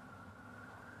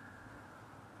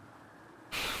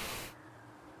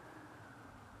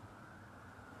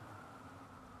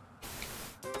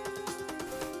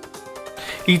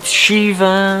 It's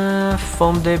Shiva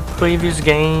from the previous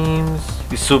games.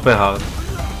 It's super hard.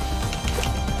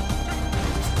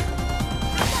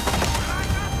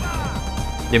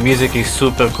 The music is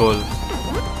super cool.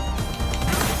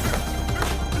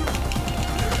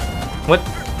 What?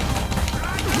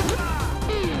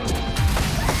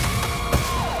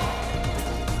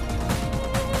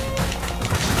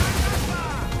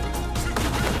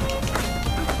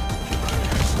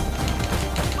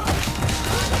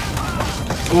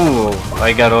 Ooh,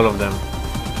 I got all of them.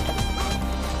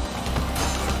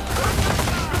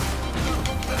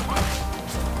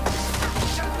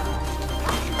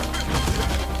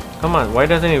 Come on, why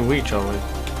doesn't it reach always?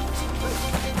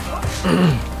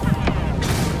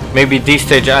 Maybe this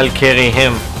stage I'll carry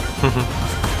him.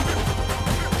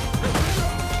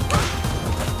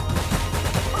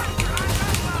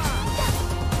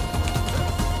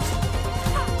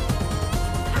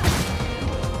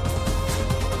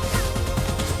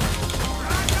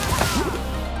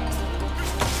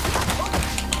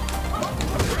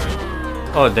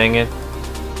 Oh dang it.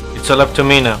 It's all up to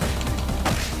me now.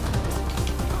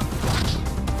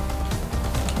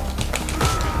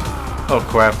 Oh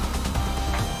crap.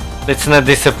 Let's not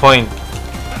disappoint.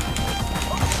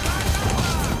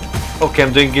 Okay,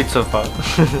 I'm doing good so far.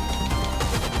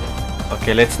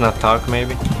 Okay, let's not talk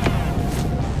maybe.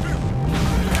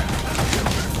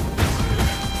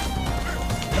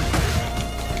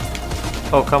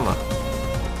 Oh, come on.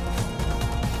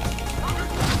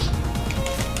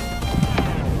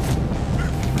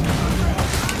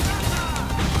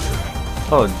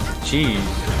 Oh,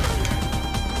 jeez.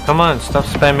 Come on, stop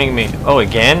spamming me. Oh,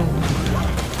 again?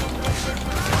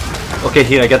 Okay,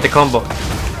 here, I got the combo.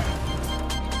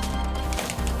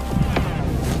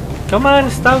 Come on,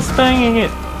 stop spamming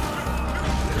it.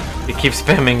 He keeps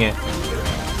spamming it.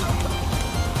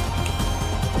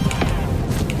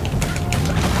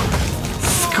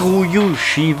 Screw you,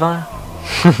 Shiva.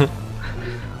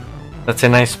 That's a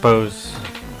nice pose.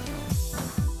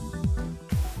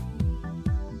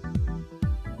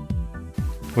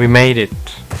 We made it.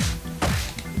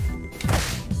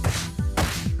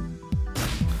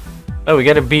 Oh, we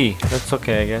got a B. That's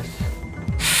okay, I guess.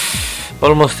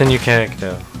 Almost a new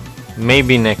character.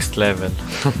 Maybe next level.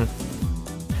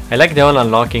 I like the whole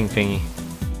unlocking thingy.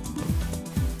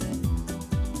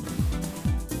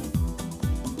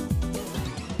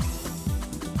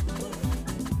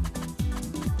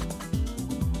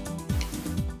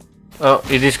 Oh,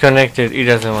 he disconnected. He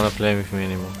doesn't want to play with me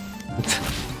anymore.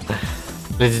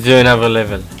 Let's do another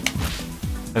level.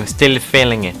 I'm still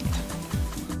feeling it.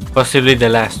 Possibly the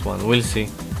last one. We'll see.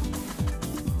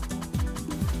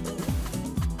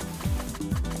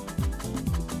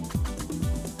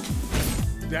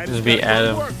 Just be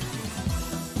Adam.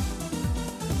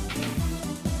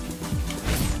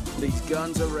 These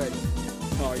guns are ready.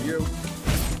 Are you?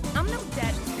 I'm no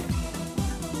dead.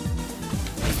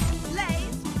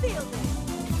 Blaze, field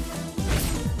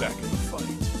it. Back in the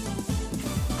fight.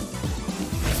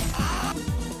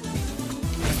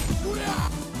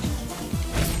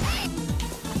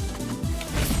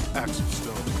 Axel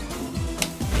Stone.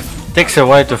 Takes a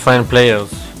while to find players.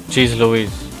 Jeez Louise.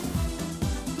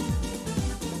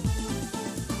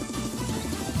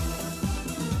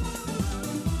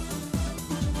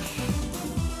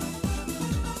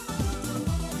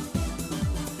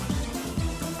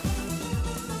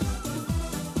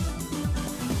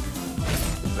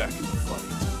 Back in the fight.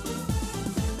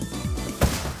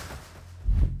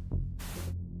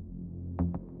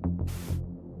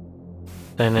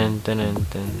 Dun, dun, dun,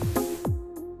 dun.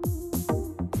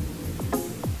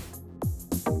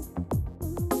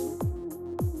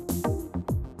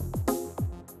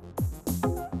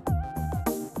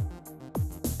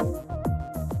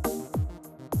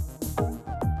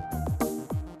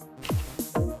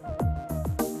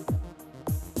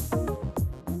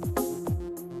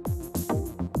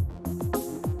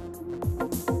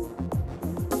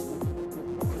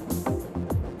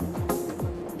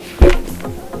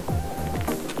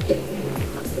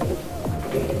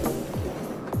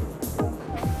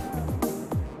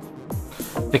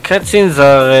 The cutscenes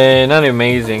are not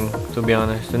amazing, to be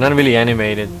honest. They're not really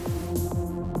animated.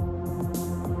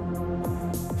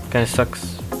 Kinda sucks.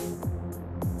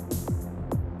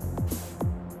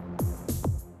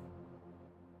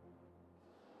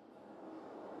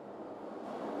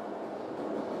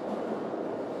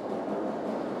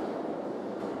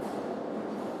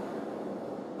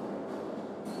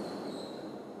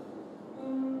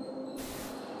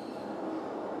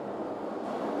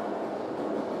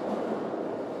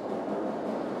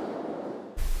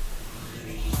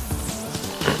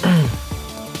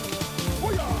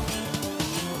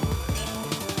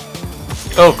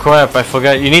 Oh crap, I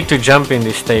forgot. You need to jump in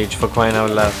this stage, for crying out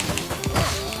loud.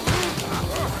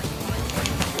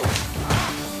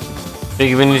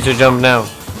 Big, we need to jump now.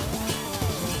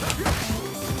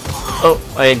 Oh,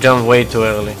 I jumped way too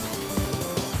early.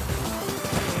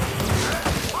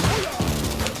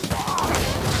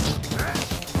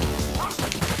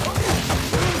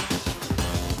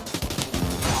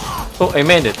 Oh, I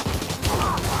made it.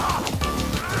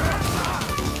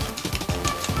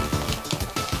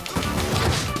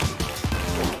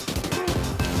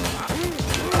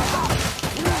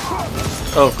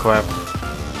 Oh crap,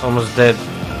 almost dead.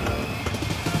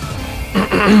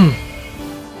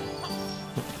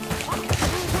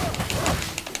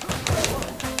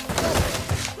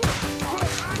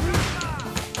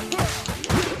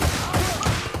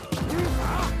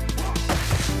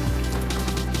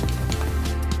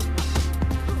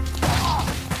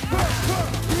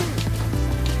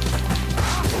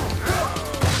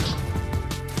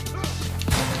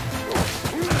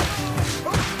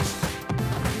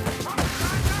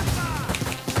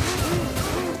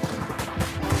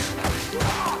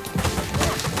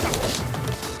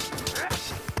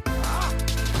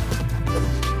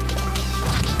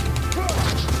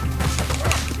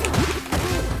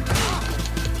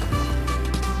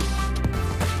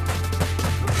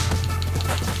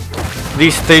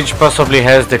 This stage possibly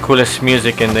has the coolest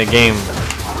music in the game.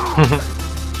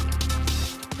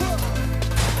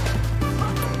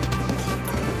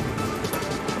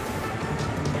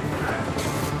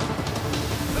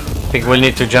 I think we'll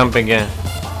need to jump again.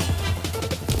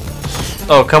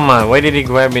 Oh come on, why did he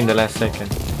grab me in the last second?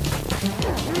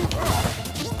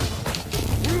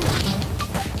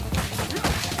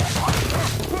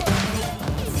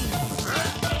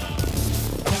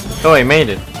 Oh, I made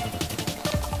it.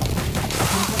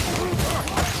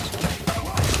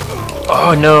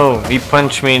 Oh no, he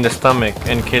punched me in the stomach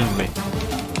and killed me.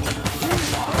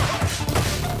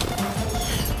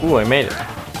 Ooh, I made it.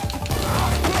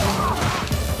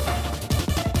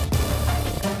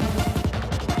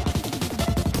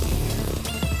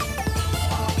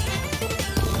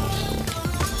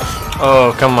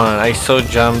 Oh, come on, I so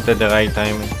jumped at the right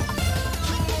timing.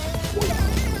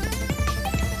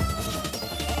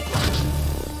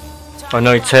 Oh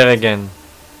no, it's her again.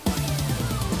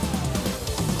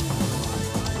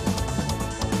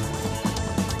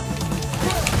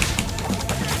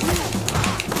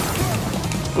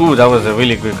 Ooh, that was a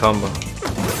really good combo.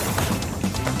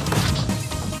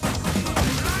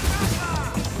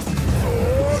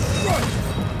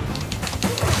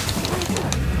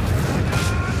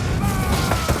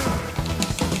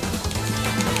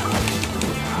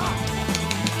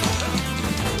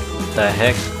 What the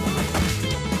heck?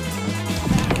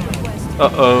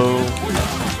 Uh-oh.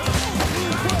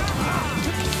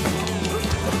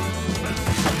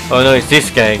 Oh no, it's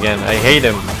this guy again. I hate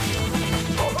him.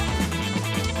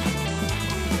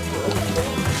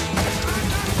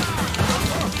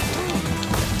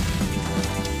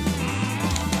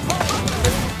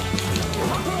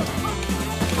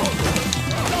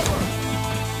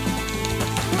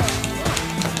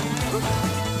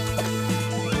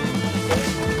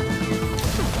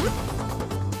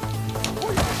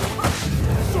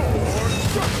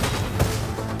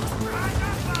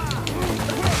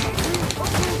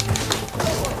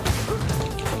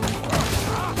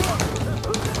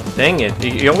 Dang it,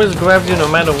 he always grabs you no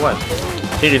matter what.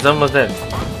 Here, he's almost dead.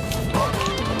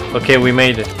 Okay, we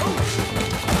made it.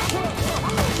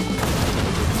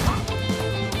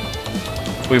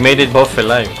 We made it both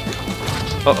alive.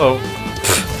 Uh-oh.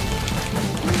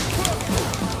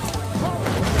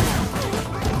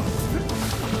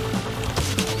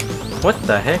 What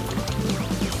the heck?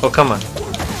 Oh, come on.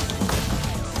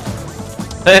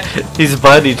 His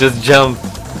body just jumped.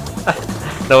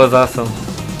 That was awesome.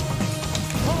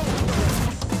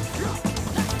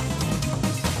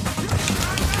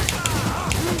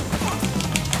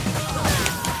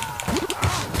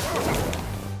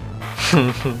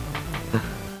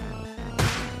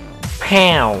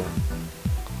 Pow!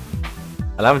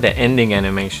 I love the ending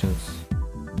animations.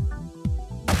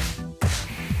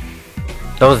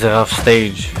 That was a rough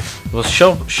stage. It was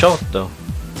short though.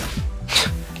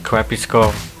 Crappy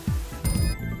score.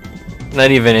 Not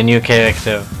even a new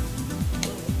character.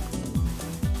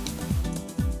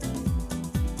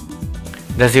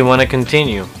 Does he want to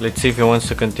continue? Let's see if he wants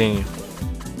to continue.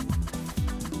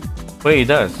 Wait, he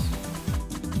does.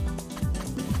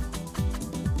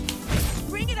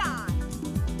 Bring it on.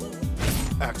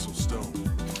 Axel Stone.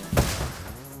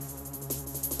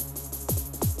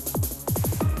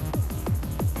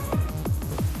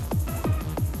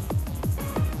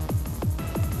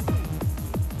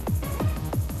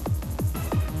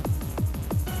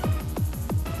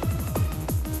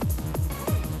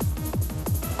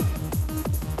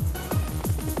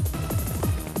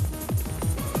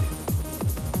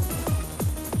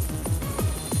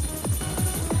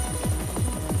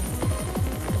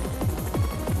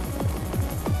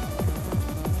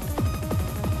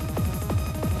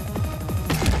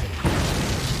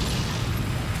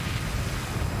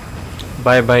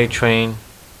 Bye bye train.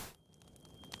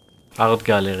 Art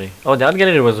gallery. Oh, the art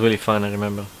gallery was really fun, I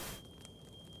remember.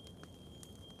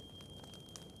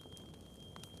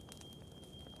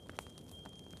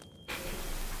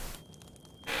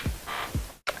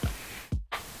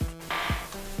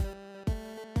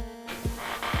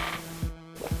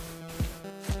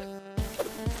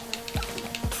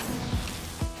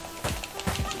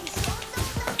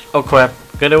 Oh crap,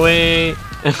 get away!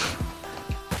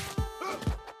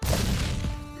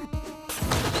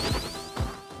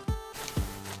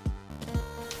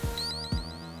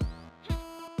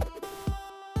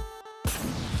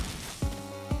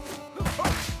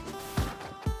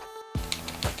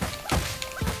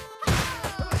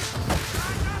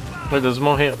 Wait, there's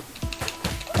more here.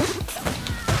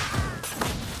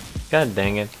 God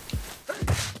dang it.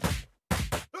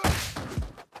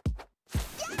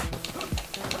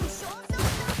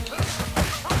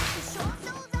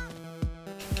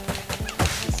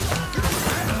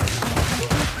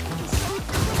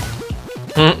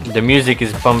 The music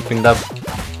is pumping up.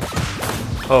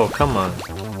 Oh, come on.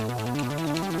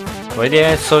 Why did I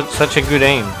have such a good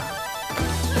aim?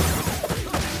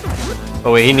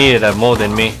 Oh wait, he needed that more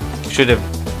than me. Should have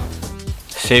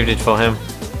saved it for him.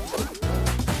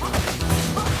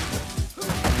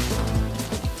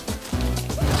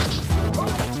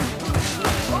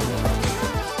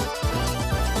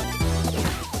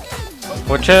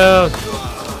 Watch out!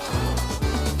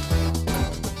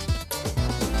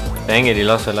 Dang it, he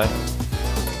lost a life.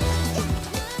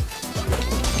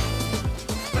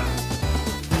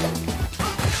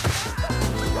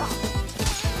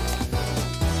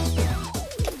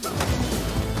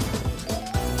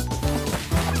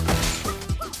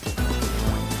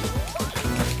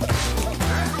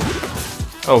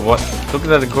 Oh, what? Look at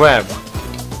that grab.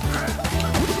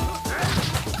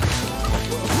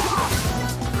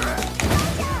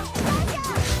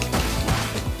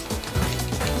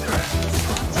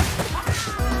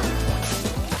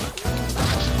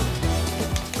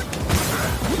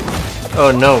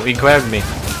 Oh no, he grabbed me.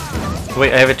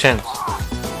 Wait, I have a chance.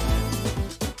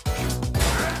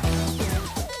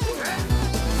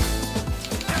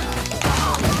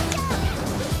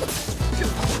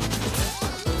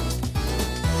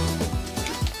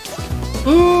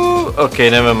 Ooh, okay,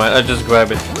 never mind. I'll just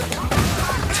grab it.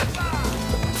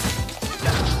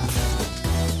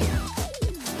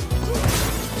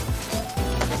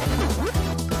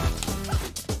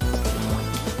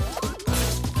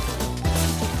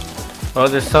 Oh,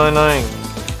 they're so annoying.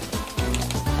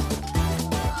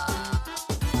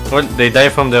 What? They die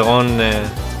from their own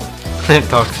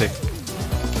toxic.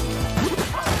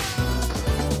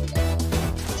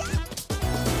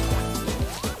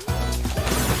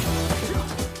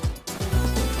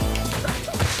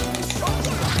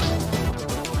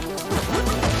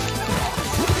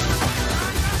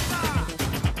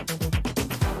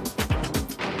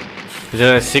 Is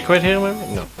there a secret here,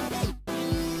 maybe? No.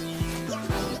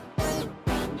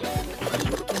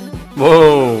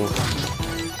 Whoa!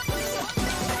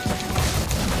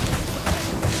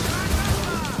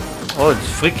 Oh, it's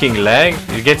freaking lag.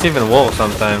 It gets even worse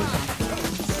sometimes.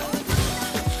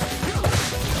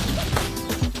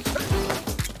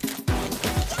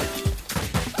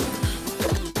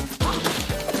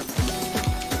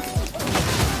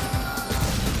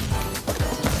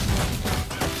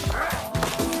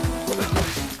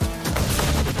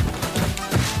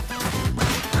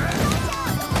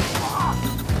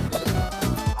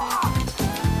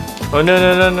 Oh no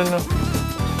no no no no.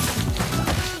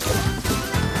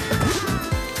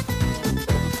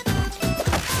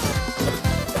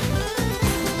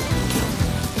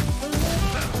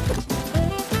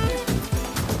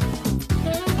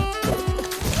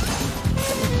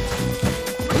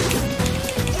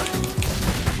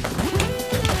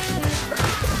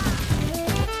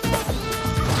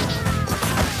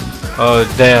 Oh,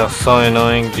 they are so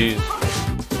annoying, jeez.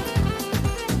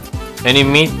 Any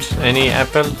meat? Any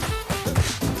apple?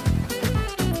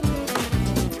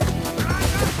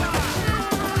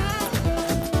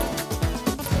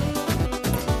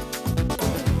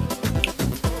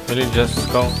 Will you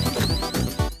just go?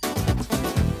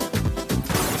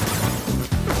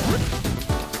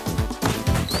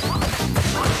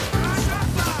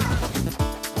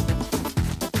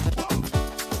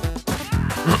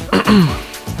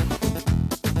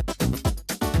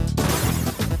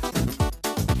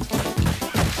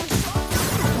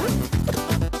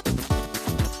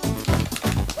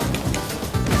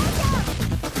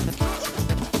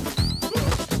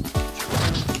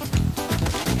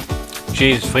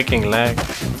 Jeez, freaking lag.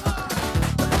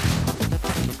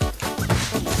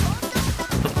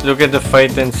 Look at the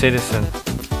fight in Citizen.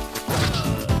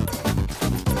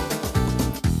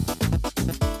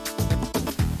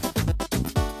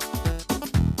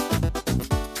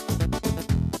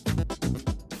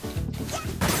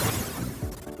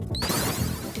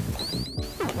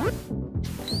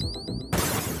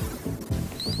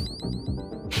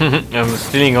 I'm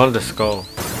stealing all the skull.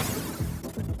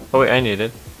 Oh wait, I need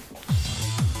it.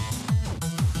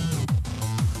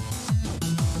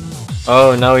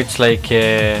 Oh, now it's like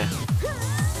the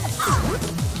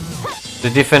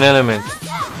different elements.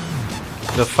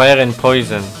 The fire and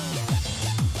poison.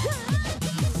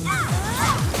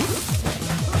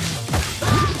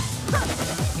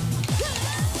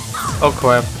 Oh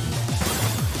crap.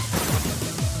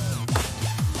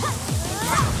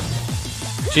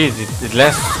 Jeez, it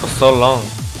lasts for so long.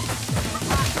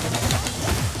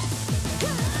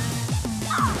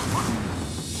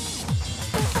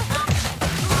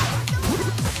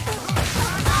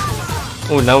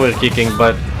 Oh, now we're kicking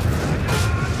butt.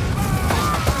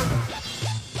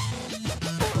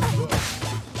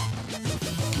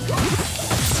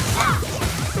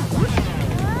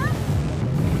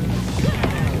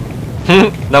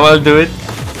 Now I'll do it.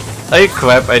 Oh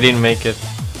crap, I didn't make it.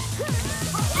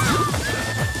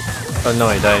 Oh no,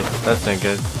 I died. That's not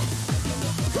good.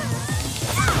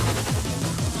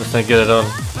 That's not good at all.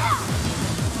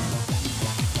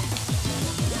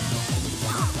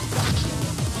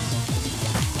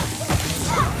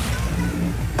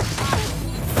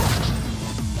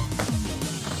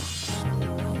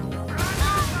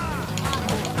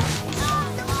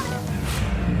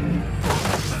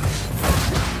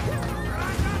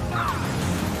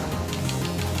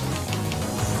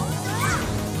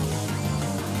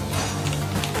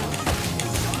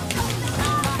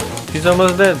 He's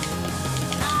almost dead.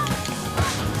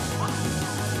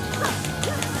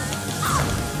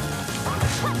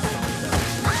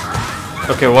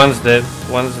 Okay, one's dead.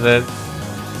 One's dead.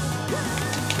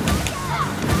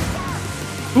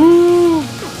 Woo!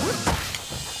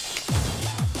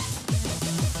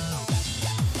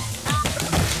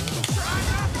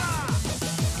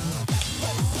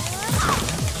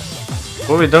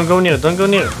 Oh wait, don't go near, don't go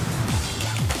near.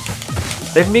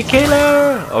 Let me kill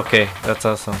her! Okay, that's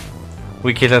awesome.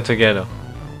 We killed her together.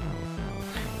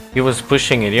 He was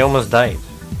pushing it, he almost died.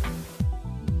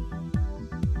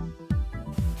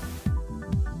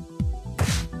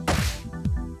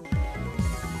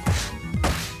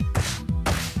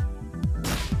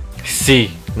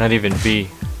 C, not even B.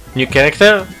 New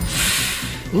character?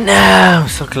 No,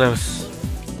 so close.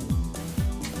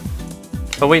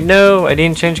 Oh wait, no, I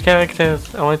didn't change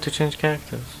characters. I wanted to change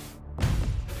characters.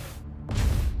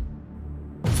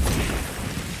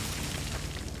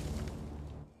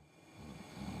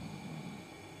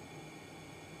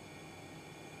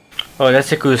 Oh,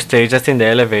 that's a cool stage. That's in the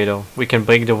elevator. We can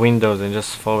break the windows and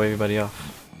just throw everybody off.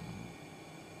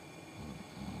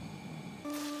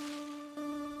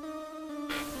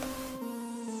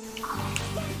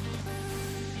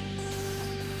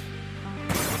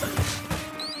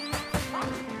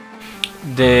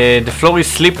 The floor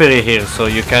is slippery here, so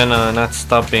you can not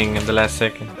stopping at the last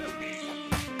second.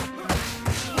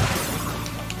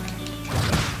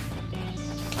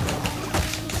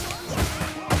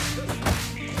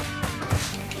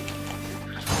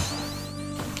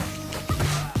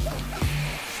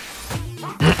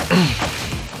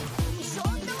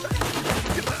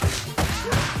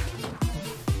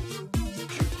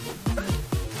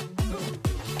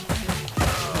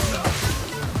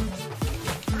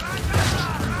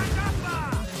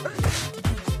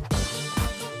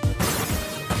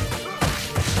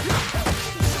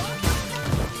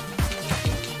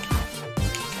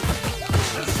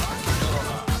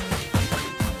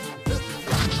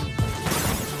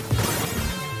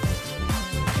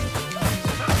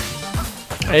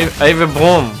 I have a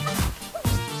broom.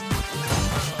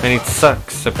 And it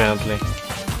sucks, apparently.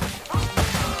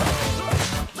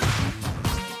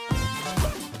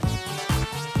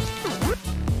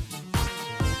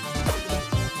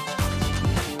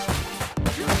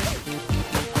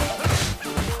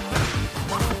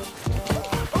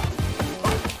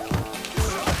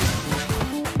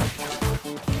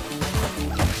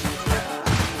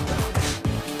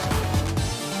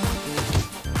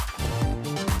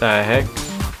 The heck?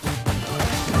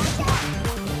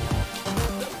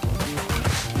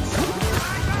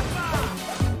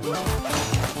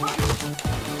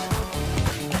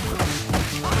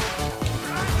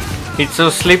 It's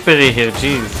so slippery here,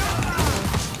 jeez.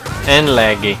 And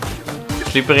laggy.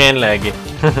 Slippery and laggy.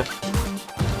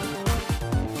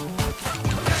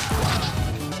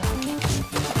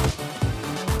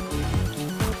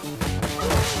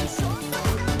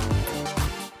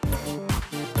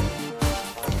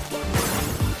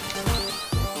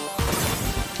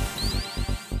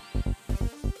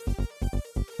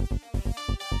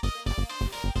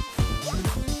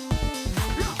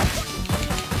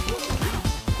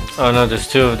 Oh no, there's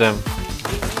two of them.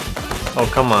 Oh,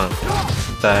 come on.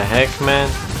 The heck, man?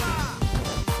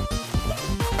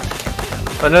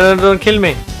 Oh no, no, don't kill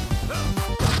me!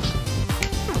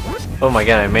 Oh my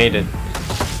god, I made it.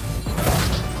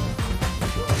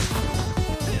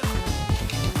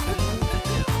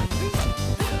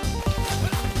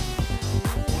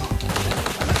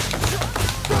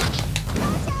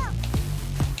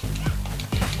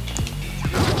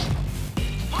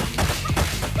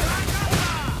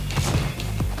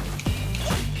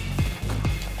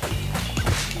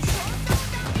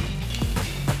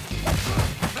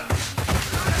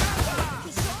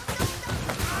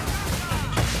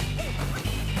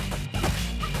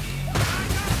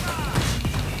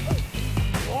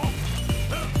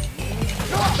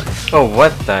 Oh,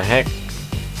 what the heck?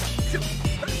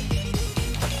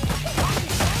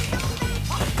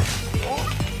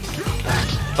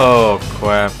 Oh,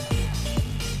 crap.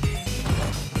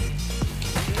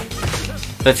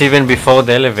 That's even before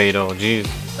the elevator, jeez.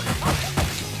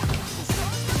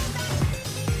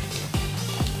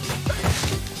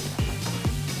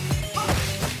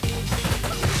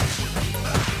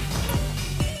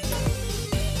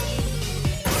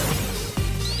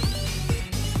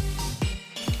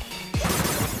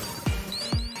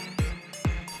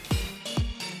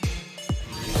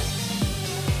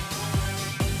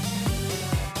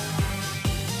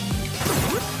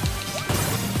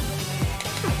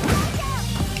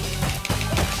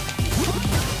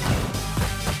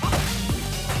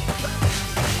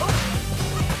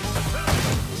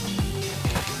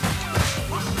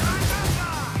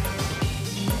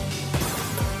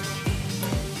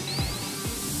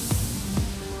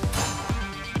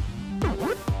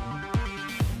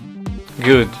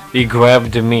 Good, he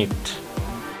grabbed the meat,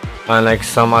 unlike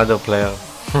some other player.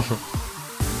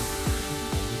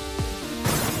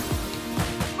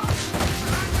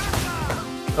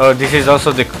 Oh, this is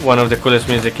also one of the coolest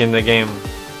music in the game.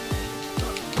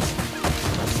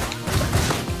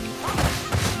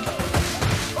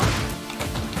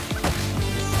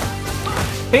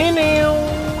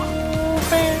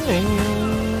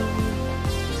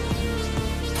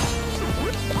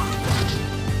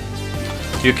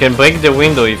 You can break the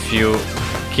window if you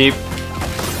keep...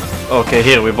 Okay,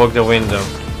 here, we broke the window.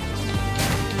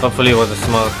 Hopefully it was a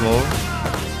smart move.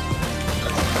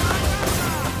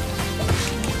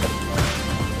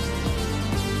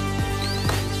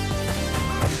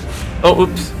 Oh,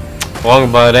 oops.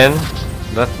 Wrong button.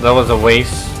 That was a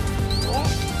waste.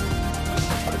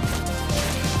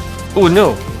 Oh,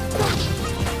 no.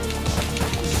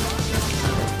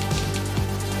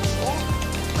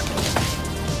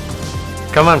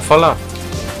 Come on, fall off.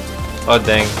 Oh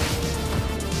dang.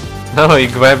 No, he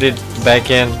grabbed it back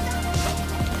in.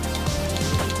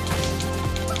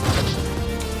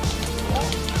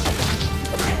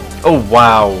 Oh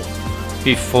wow.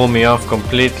 He threw me off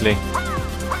completely.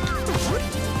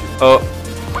 Oh.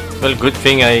 Well, good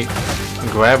thing I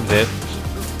grabbed it.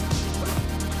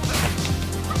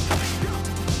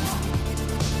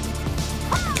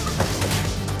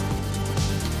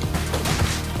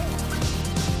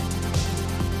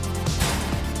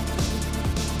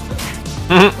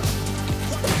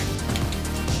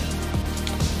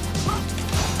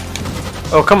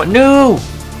 Oh come on, no!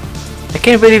 I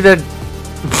can't believe that.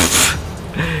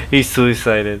 He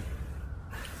suicided.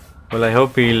 Well, I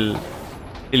hope he'll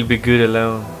be good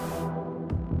alone.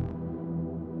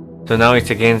 So now it's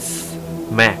against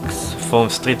Max from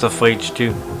Streets of Rage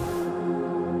 2.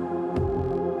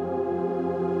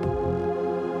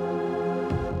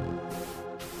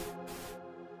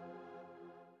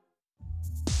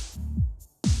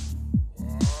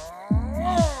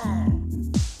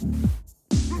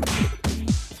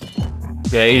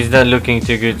 Yeah, he's not looking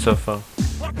too good so far.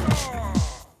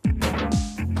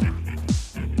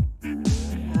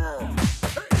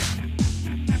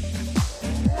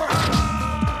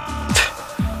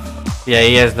 Yeah,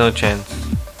 he has no chance.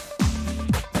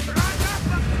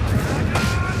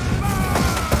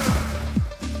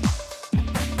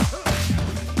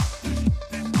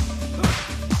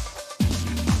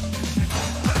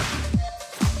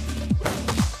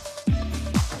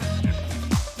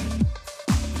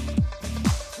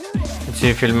 see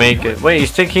if he'll make it. Wait,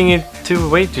 he's taking it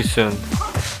way too soon.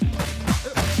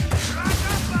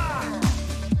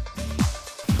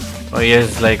 Oh, he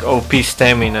has like OP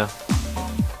stamina.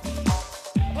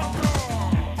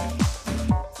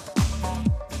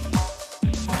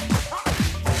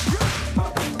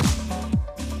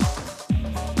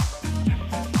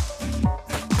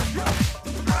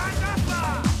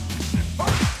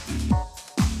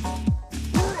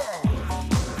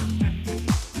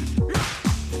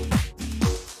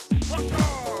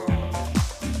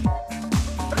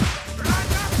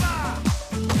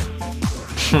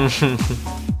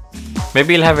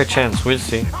 Maybe he'll have a chance, we'll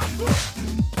see.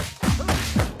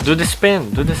 Do the spin,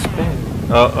 do the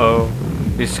spin. Uh-oh,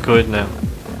 he's screwed now.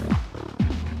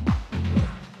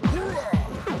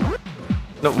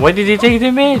 No, why did he take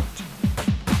the mid?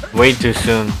 Way too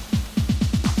soon.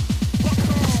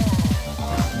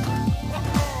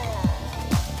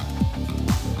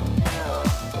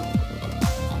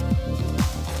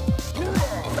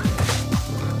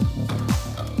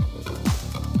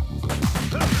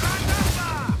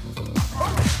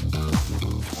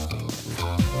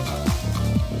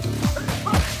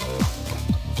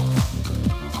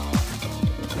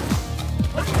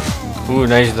 Ooh,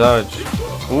 nice dodge.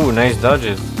 Ooh, nice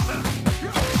dodges.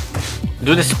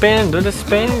 Do the spin, do the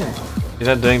spin. He's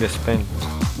not doing the spin.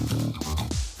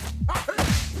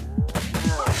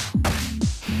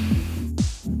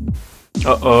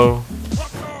 Uh-oh.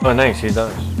 Oh, nice, he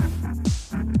dodged.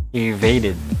 He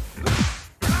evaded.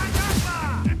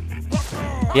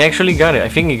 He actually got it. I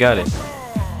think he got it.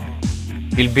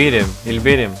 He'll beat him. He'll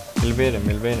beat him. He'll beat him.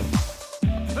 He'll beat him.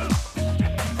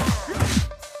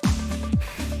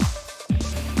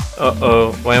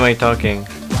 Uh-oh, why am I talking?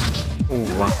 Ooh,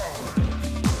 wow.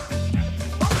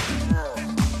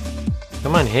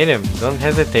 Come on, hit him. Don't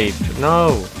hesitate.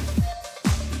 No!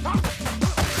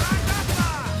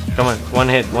 Come on, one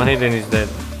hit and he's dead.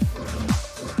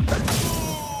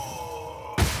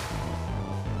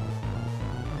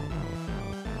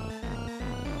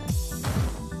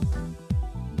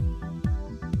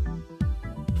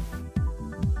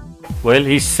 Well,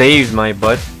 he saved my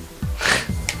butt.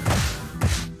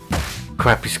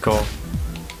 Crappy score.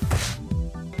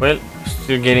 Well,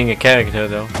 still getting a character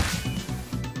though.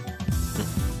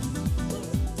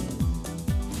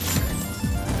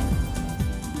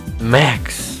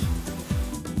 Max.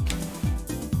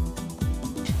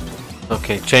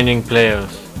 Okay, changing players.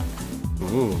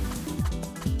 Ooh.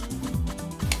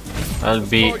 I'll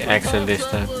be Axel this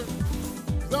time.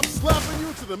 I'm slapping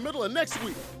you to the middle of next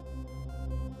week.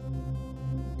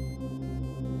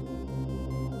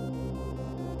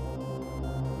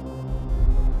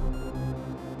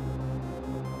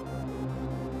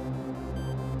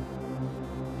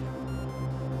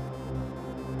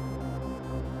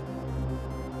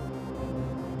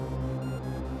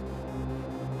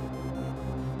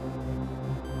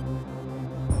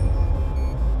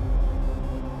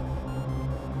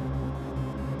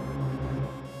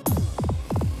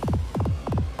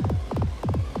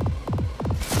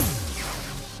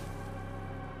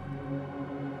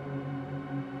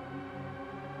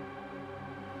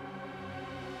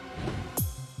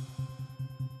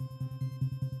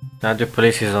 Now the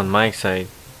police is on my side.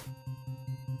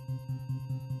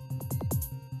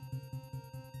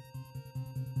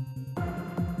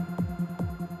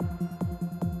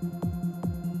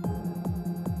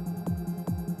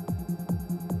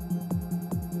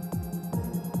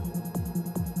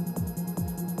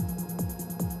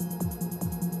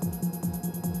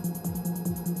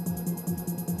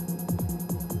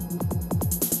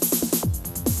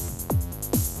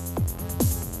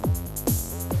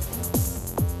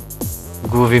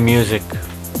 Groovy music.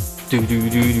 Do do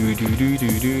do do do do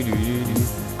do do do do.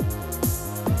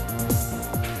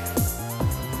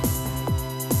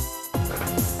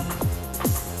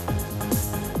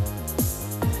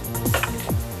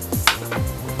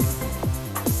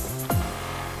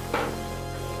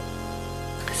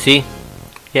 See?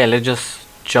 Yeah, let's just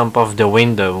jump off the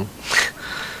window.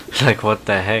 Like what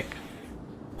the heck?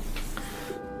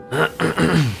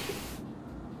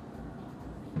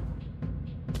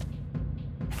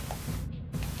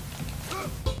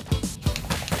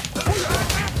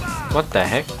 What the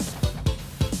heck?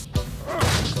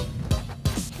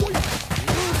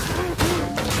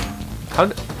 How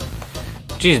the...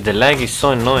 Jeez, the lag is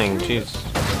so annoying, jeez.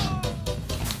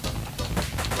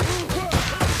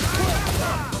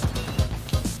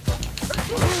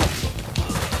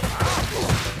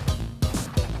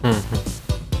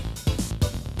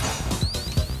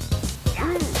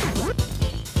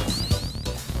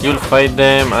 You'll fight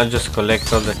them, I'll just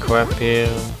collect all the crap here.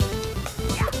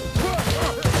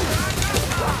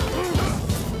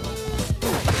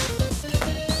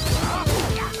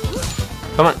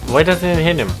 Come on, why doesn't it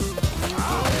hit him?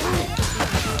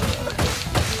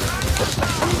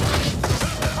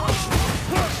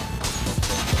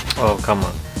 Oh, come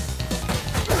on.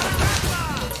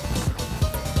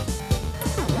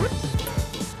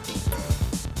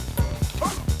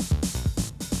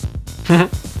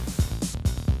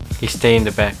 He stay in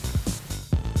the back.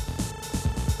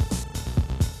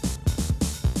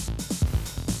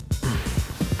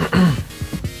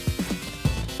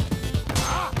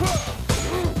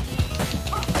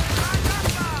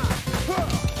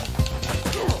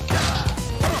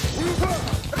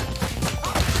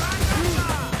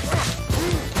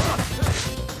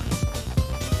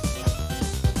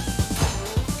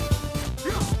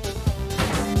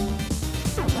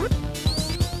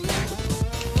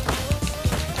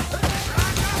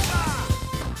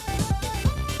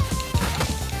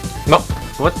 No,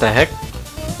 what the heck?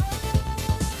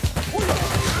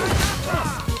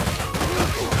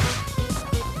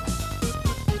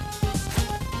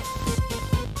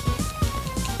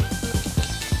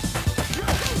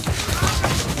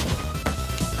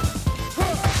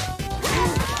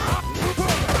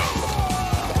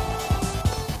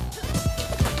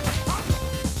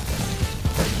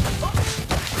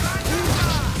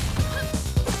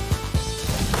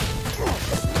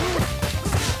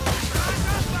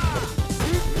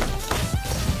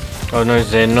 Oh no,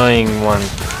 it's the annoying one.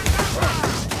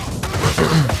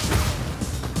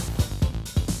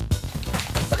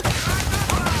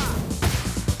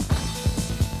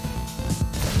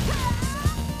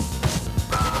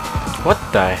 What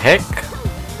the heck?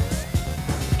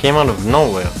 Came out of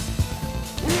nowhere.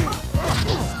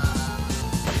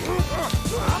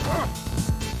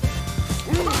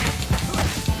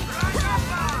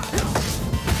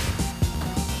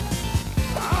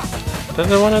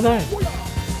 Doesn't wanna die.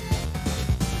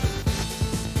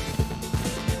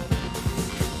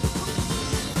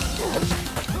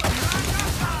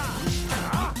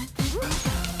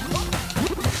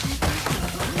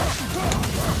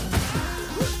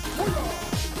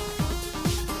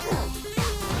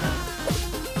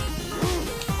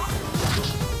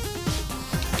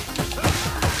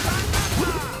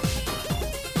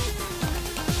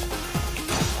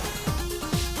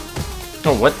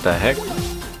 Oh, what the heck?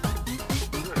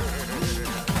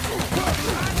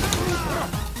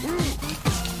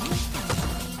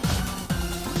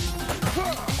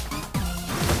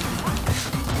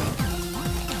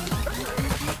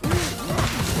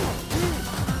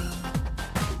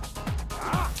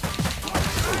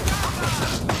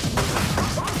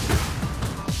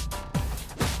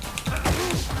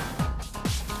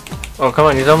 Oh, come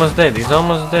on, he's almost dead. He's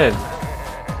almost dead.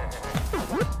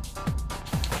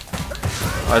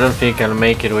 I don't think I'll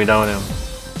make it without him.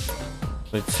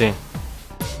 Let's see.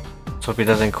 Let's hope he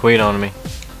doesn't quit on me.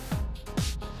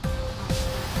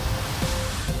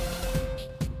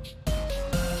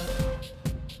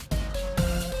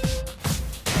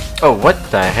 Oh, what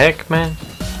the heck, man?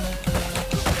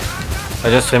 I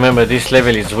just remember this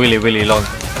level is really, really long.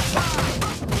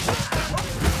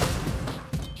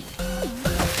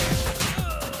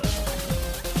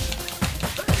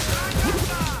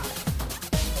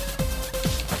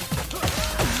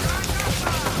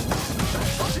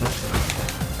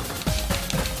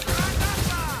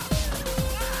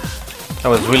 I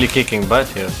was really kicking butt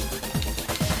here.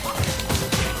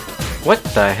 What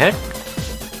the heck?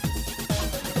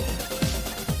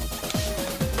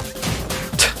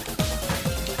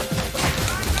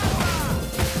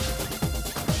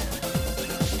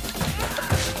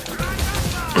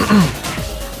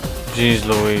 Jeez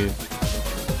Louise.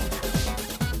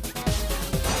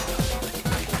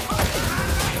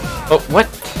 Oh, what?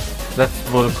 That's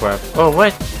bullcrap. Oh,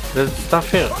 what? There's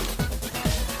stuff here.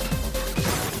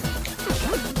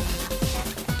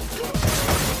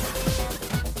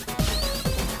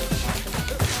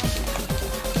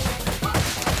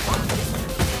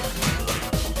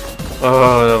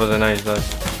 Oh, that was a nice dodge.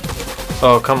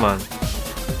 Oh, come on.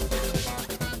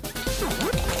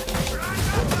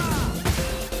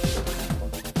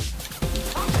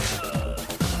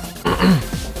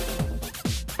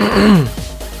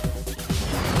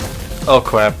 Oh,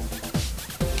 crap.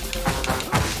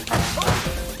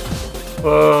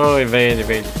 Oh, evade,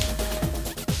 evade.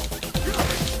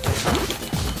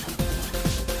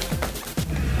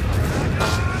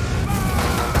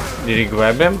 Did he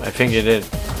grab him? I think he did.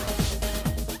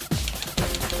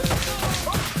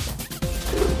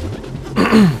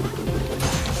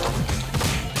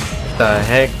 The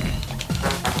heck?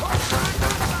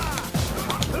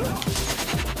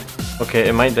 Okay,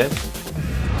 am I dead?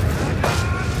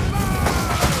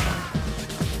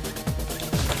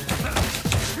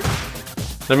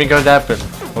 Let me go the apple.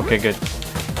 Okay, good.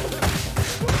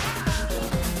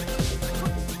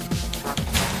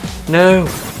 No!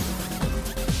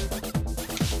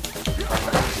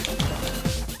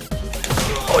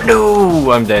 Oh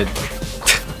no! I'm dead.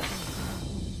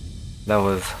 That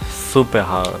was super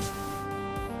hard.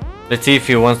 Let's see if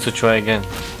he wants to try again.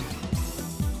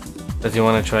 Does he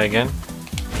want to try again?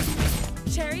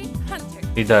 Cherry Hunter.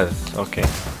 He does, okay.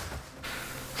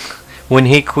 When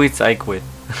he quits, I quit.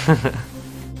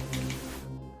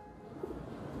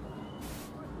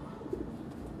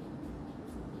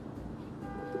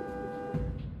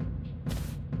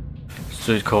 Let's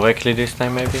do it correctly this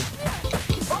time, maybe?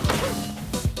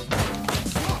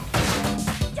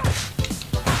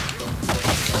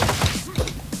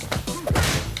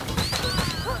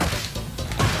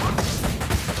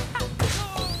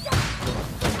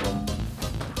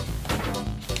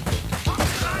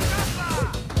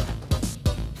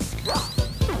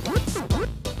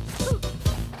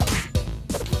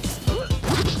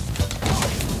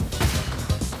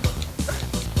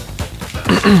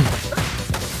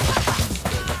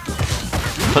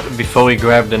 Before we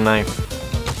grab the knife.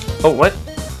 Oh, what?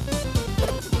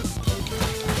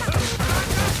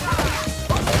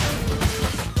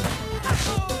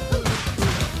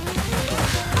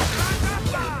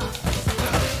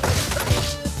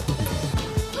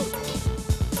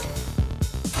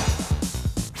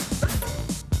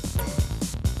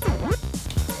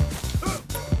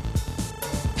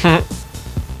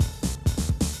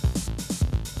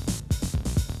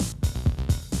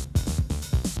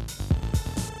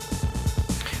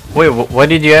 Wait, what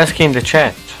did you ask in the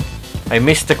chat? I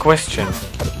missed the question.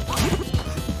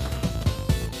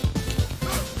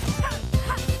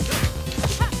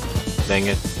 Dang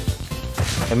it.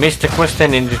 I missed the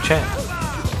question in the chat.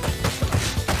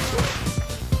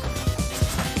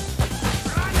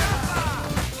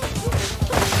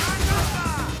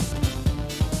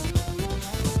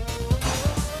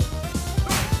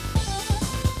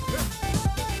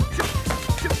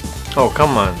 Oh,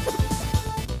 come on.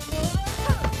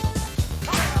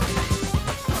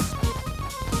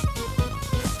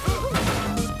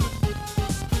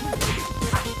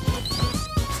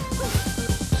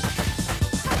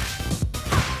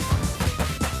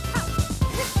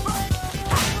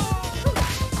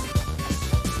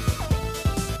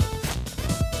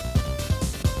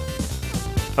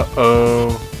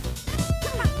 Uh-oh.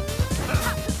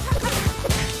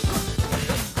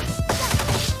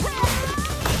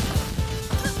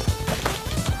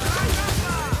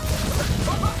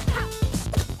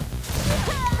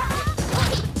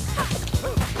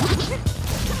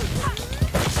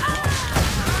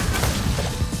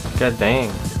 God dang.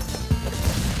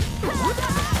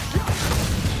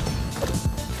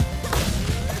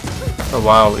 Oh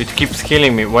wow, it keeps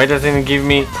killing me. Why doesn't it give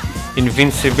me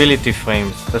invincibility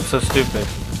frames? That's so stupid.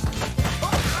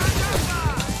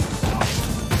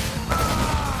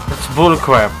 That's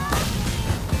bullcrap.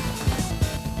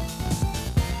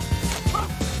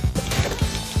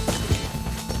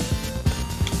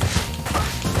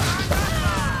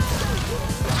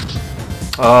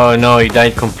 Oh no, he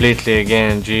died completely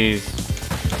again, jeez.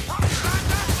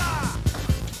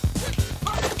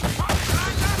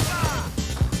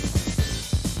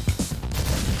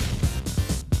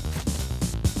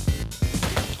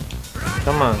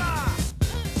 Come on.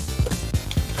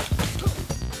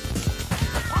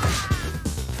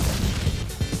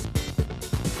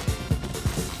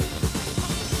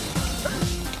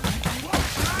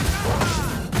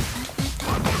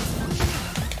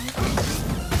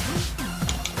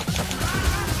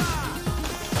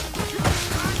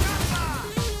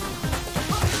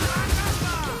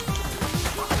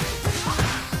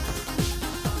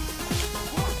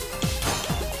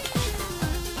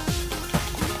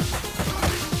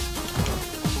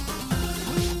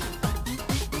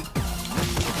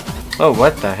 Oh,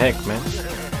 what the heck, man?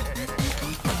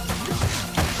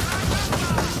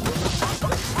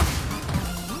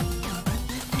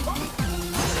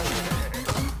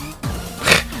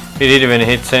 He didn't even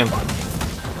hit him.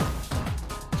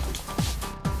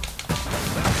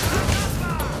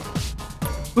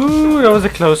 Ooh, that was a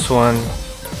close one.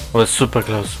 It was a super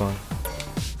close one.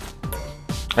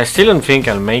 I still don't think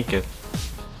I'll make it.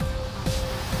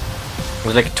 It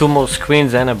was like 2 more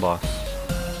screens and a boss.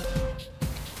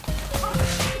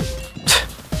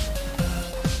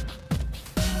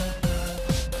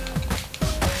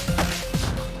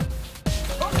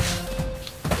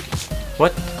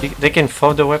 What? They can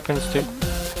throw the weapons too?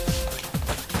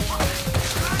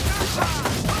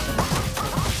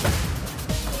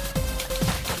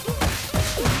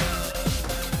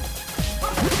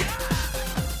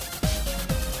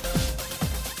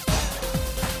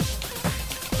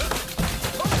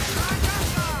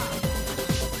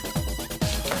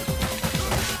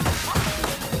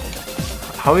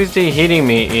 How is he hitting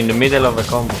me in the middle of a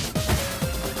combo?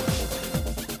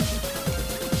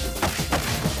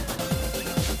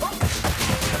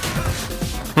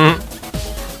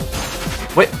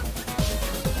 Wait.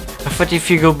 I thought if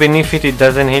you go beneath it, it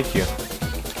doesn't hit you.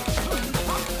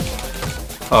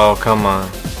 Oh, come on.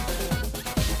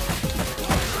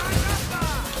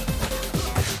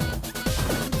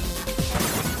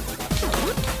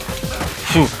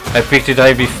 Phew, I picked it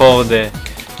right before the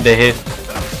hit.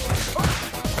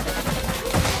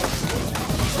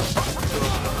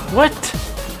 What?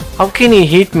 How can he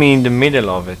hit me in the middle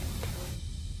of it?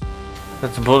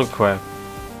 That's bullcrap.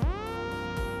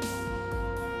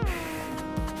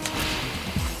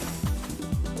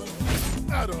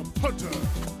 Adam Hunter.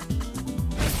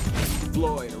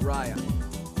 Floyd, Araya.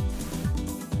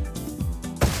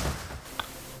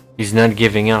 He's not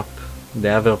giving up. The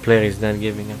other player is not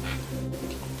giving up.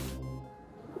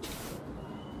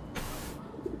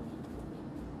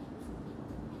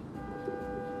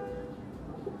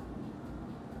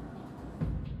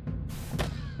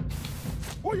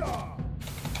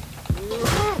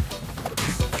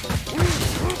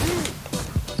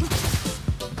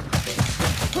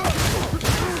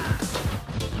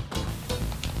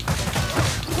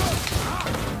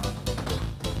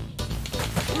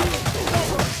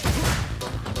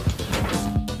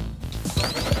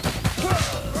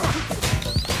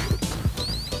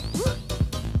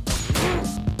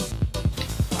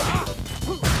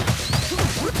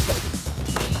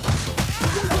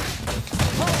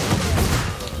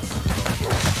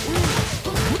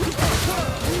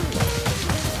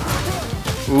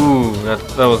 Ooh,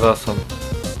 that was awesome.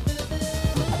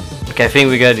 Okay, I think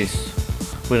we got this.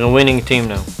 We're a winning team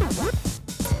now.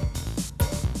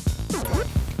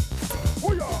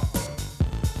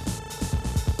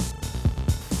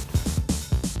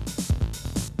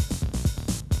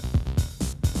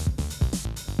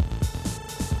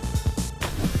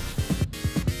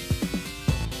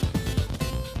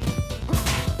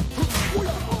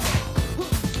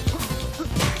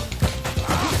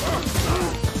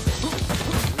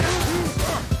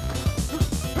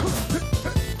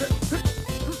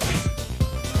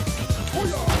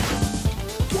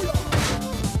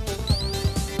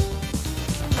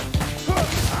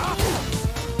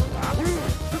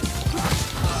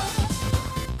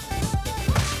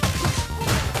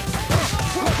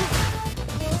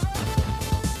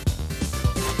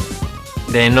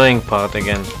 The annoying part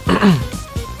again.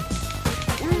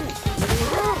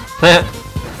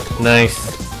 Nice.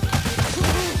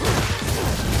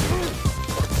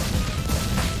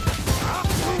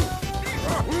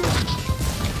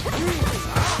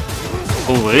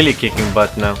 Oh, really kicking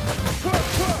butt now.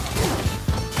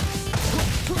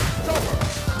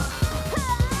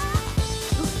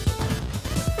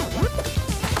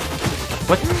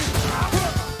 What?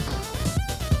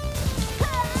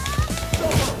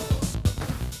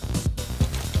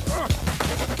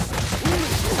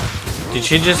 Did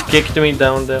she just kick me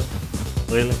down there?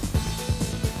 Really?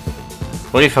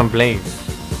 What if I'm Blaze?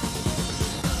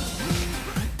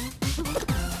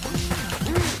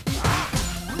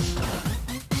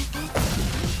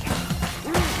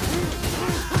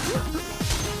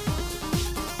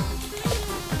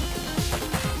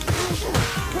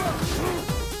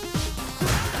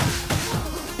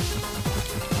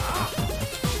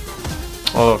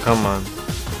 Oh, come on.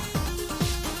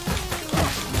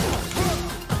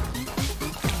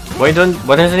 Why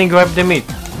doesn't he grab the meat?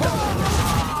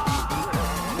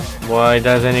 Why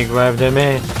doesn't he grab the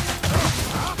meat?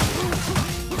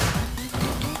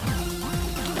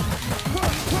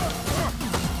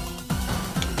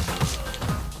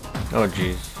 Oh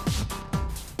jeez.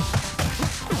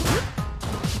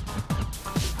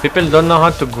 People don't know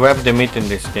how to grab the meat in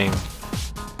this game.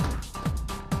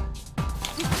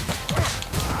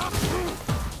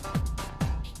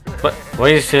 But why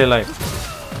is he alive?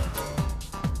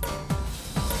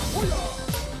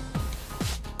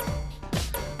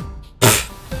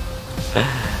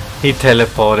 He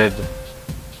teleported.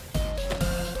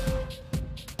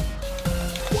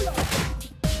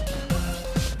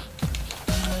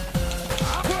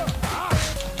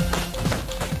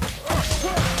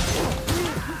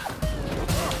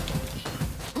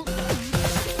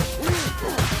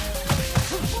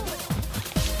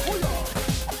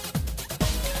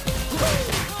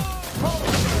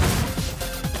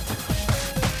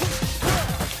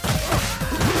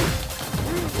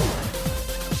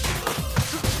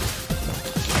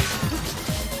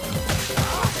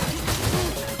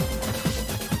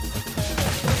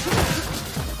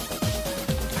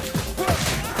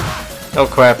 Oh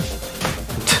crap.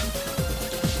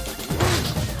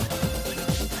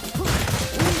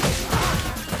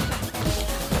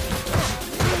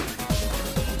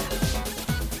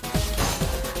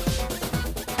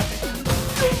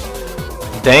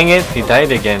 Dang it, he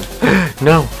died again.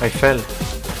 No, I fell.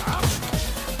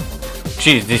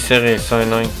 Jeez, this area is so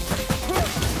annoying.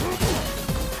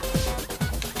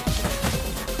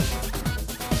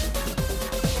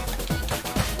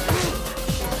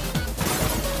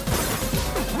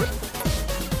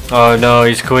 Oh no,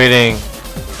 he's quitting.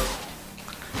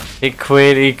 He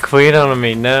quit on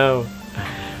me, no.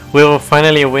 We were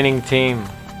finally a winning team.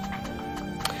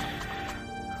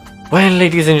 Well,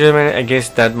 ladies and gentlemen, I guess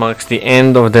that marks the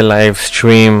end of the live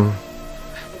stream.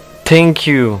 Thank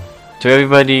you to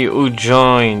everybody who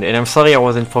joined, and I'm sorry I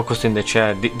wasn't focused in the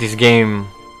chat. This game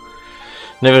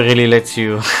never really lets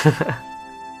you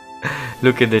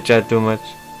look at the chat too much.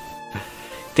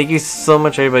 Thank you so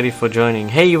much everybody for joining.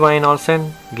 Hey Ryan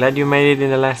Olsen, glad you made it in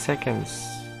the last seconds.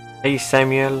 Hey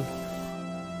Samuel.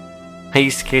 Hey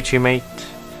Sketchy Mate.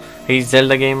 Hey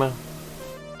Zelda Gamer.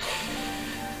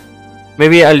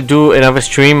 Maybe I'll do another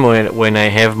stream when I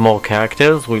have more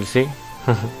characters, we'll see.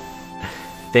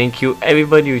 Thank you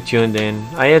everybody who tuned in.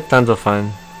 I had tons of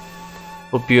fun.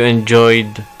 Hope you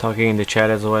enjoyed talking in the chat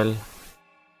as well.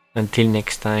 Until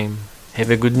next time, have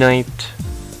a good night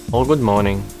or good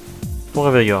morning,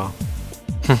 wherever you are.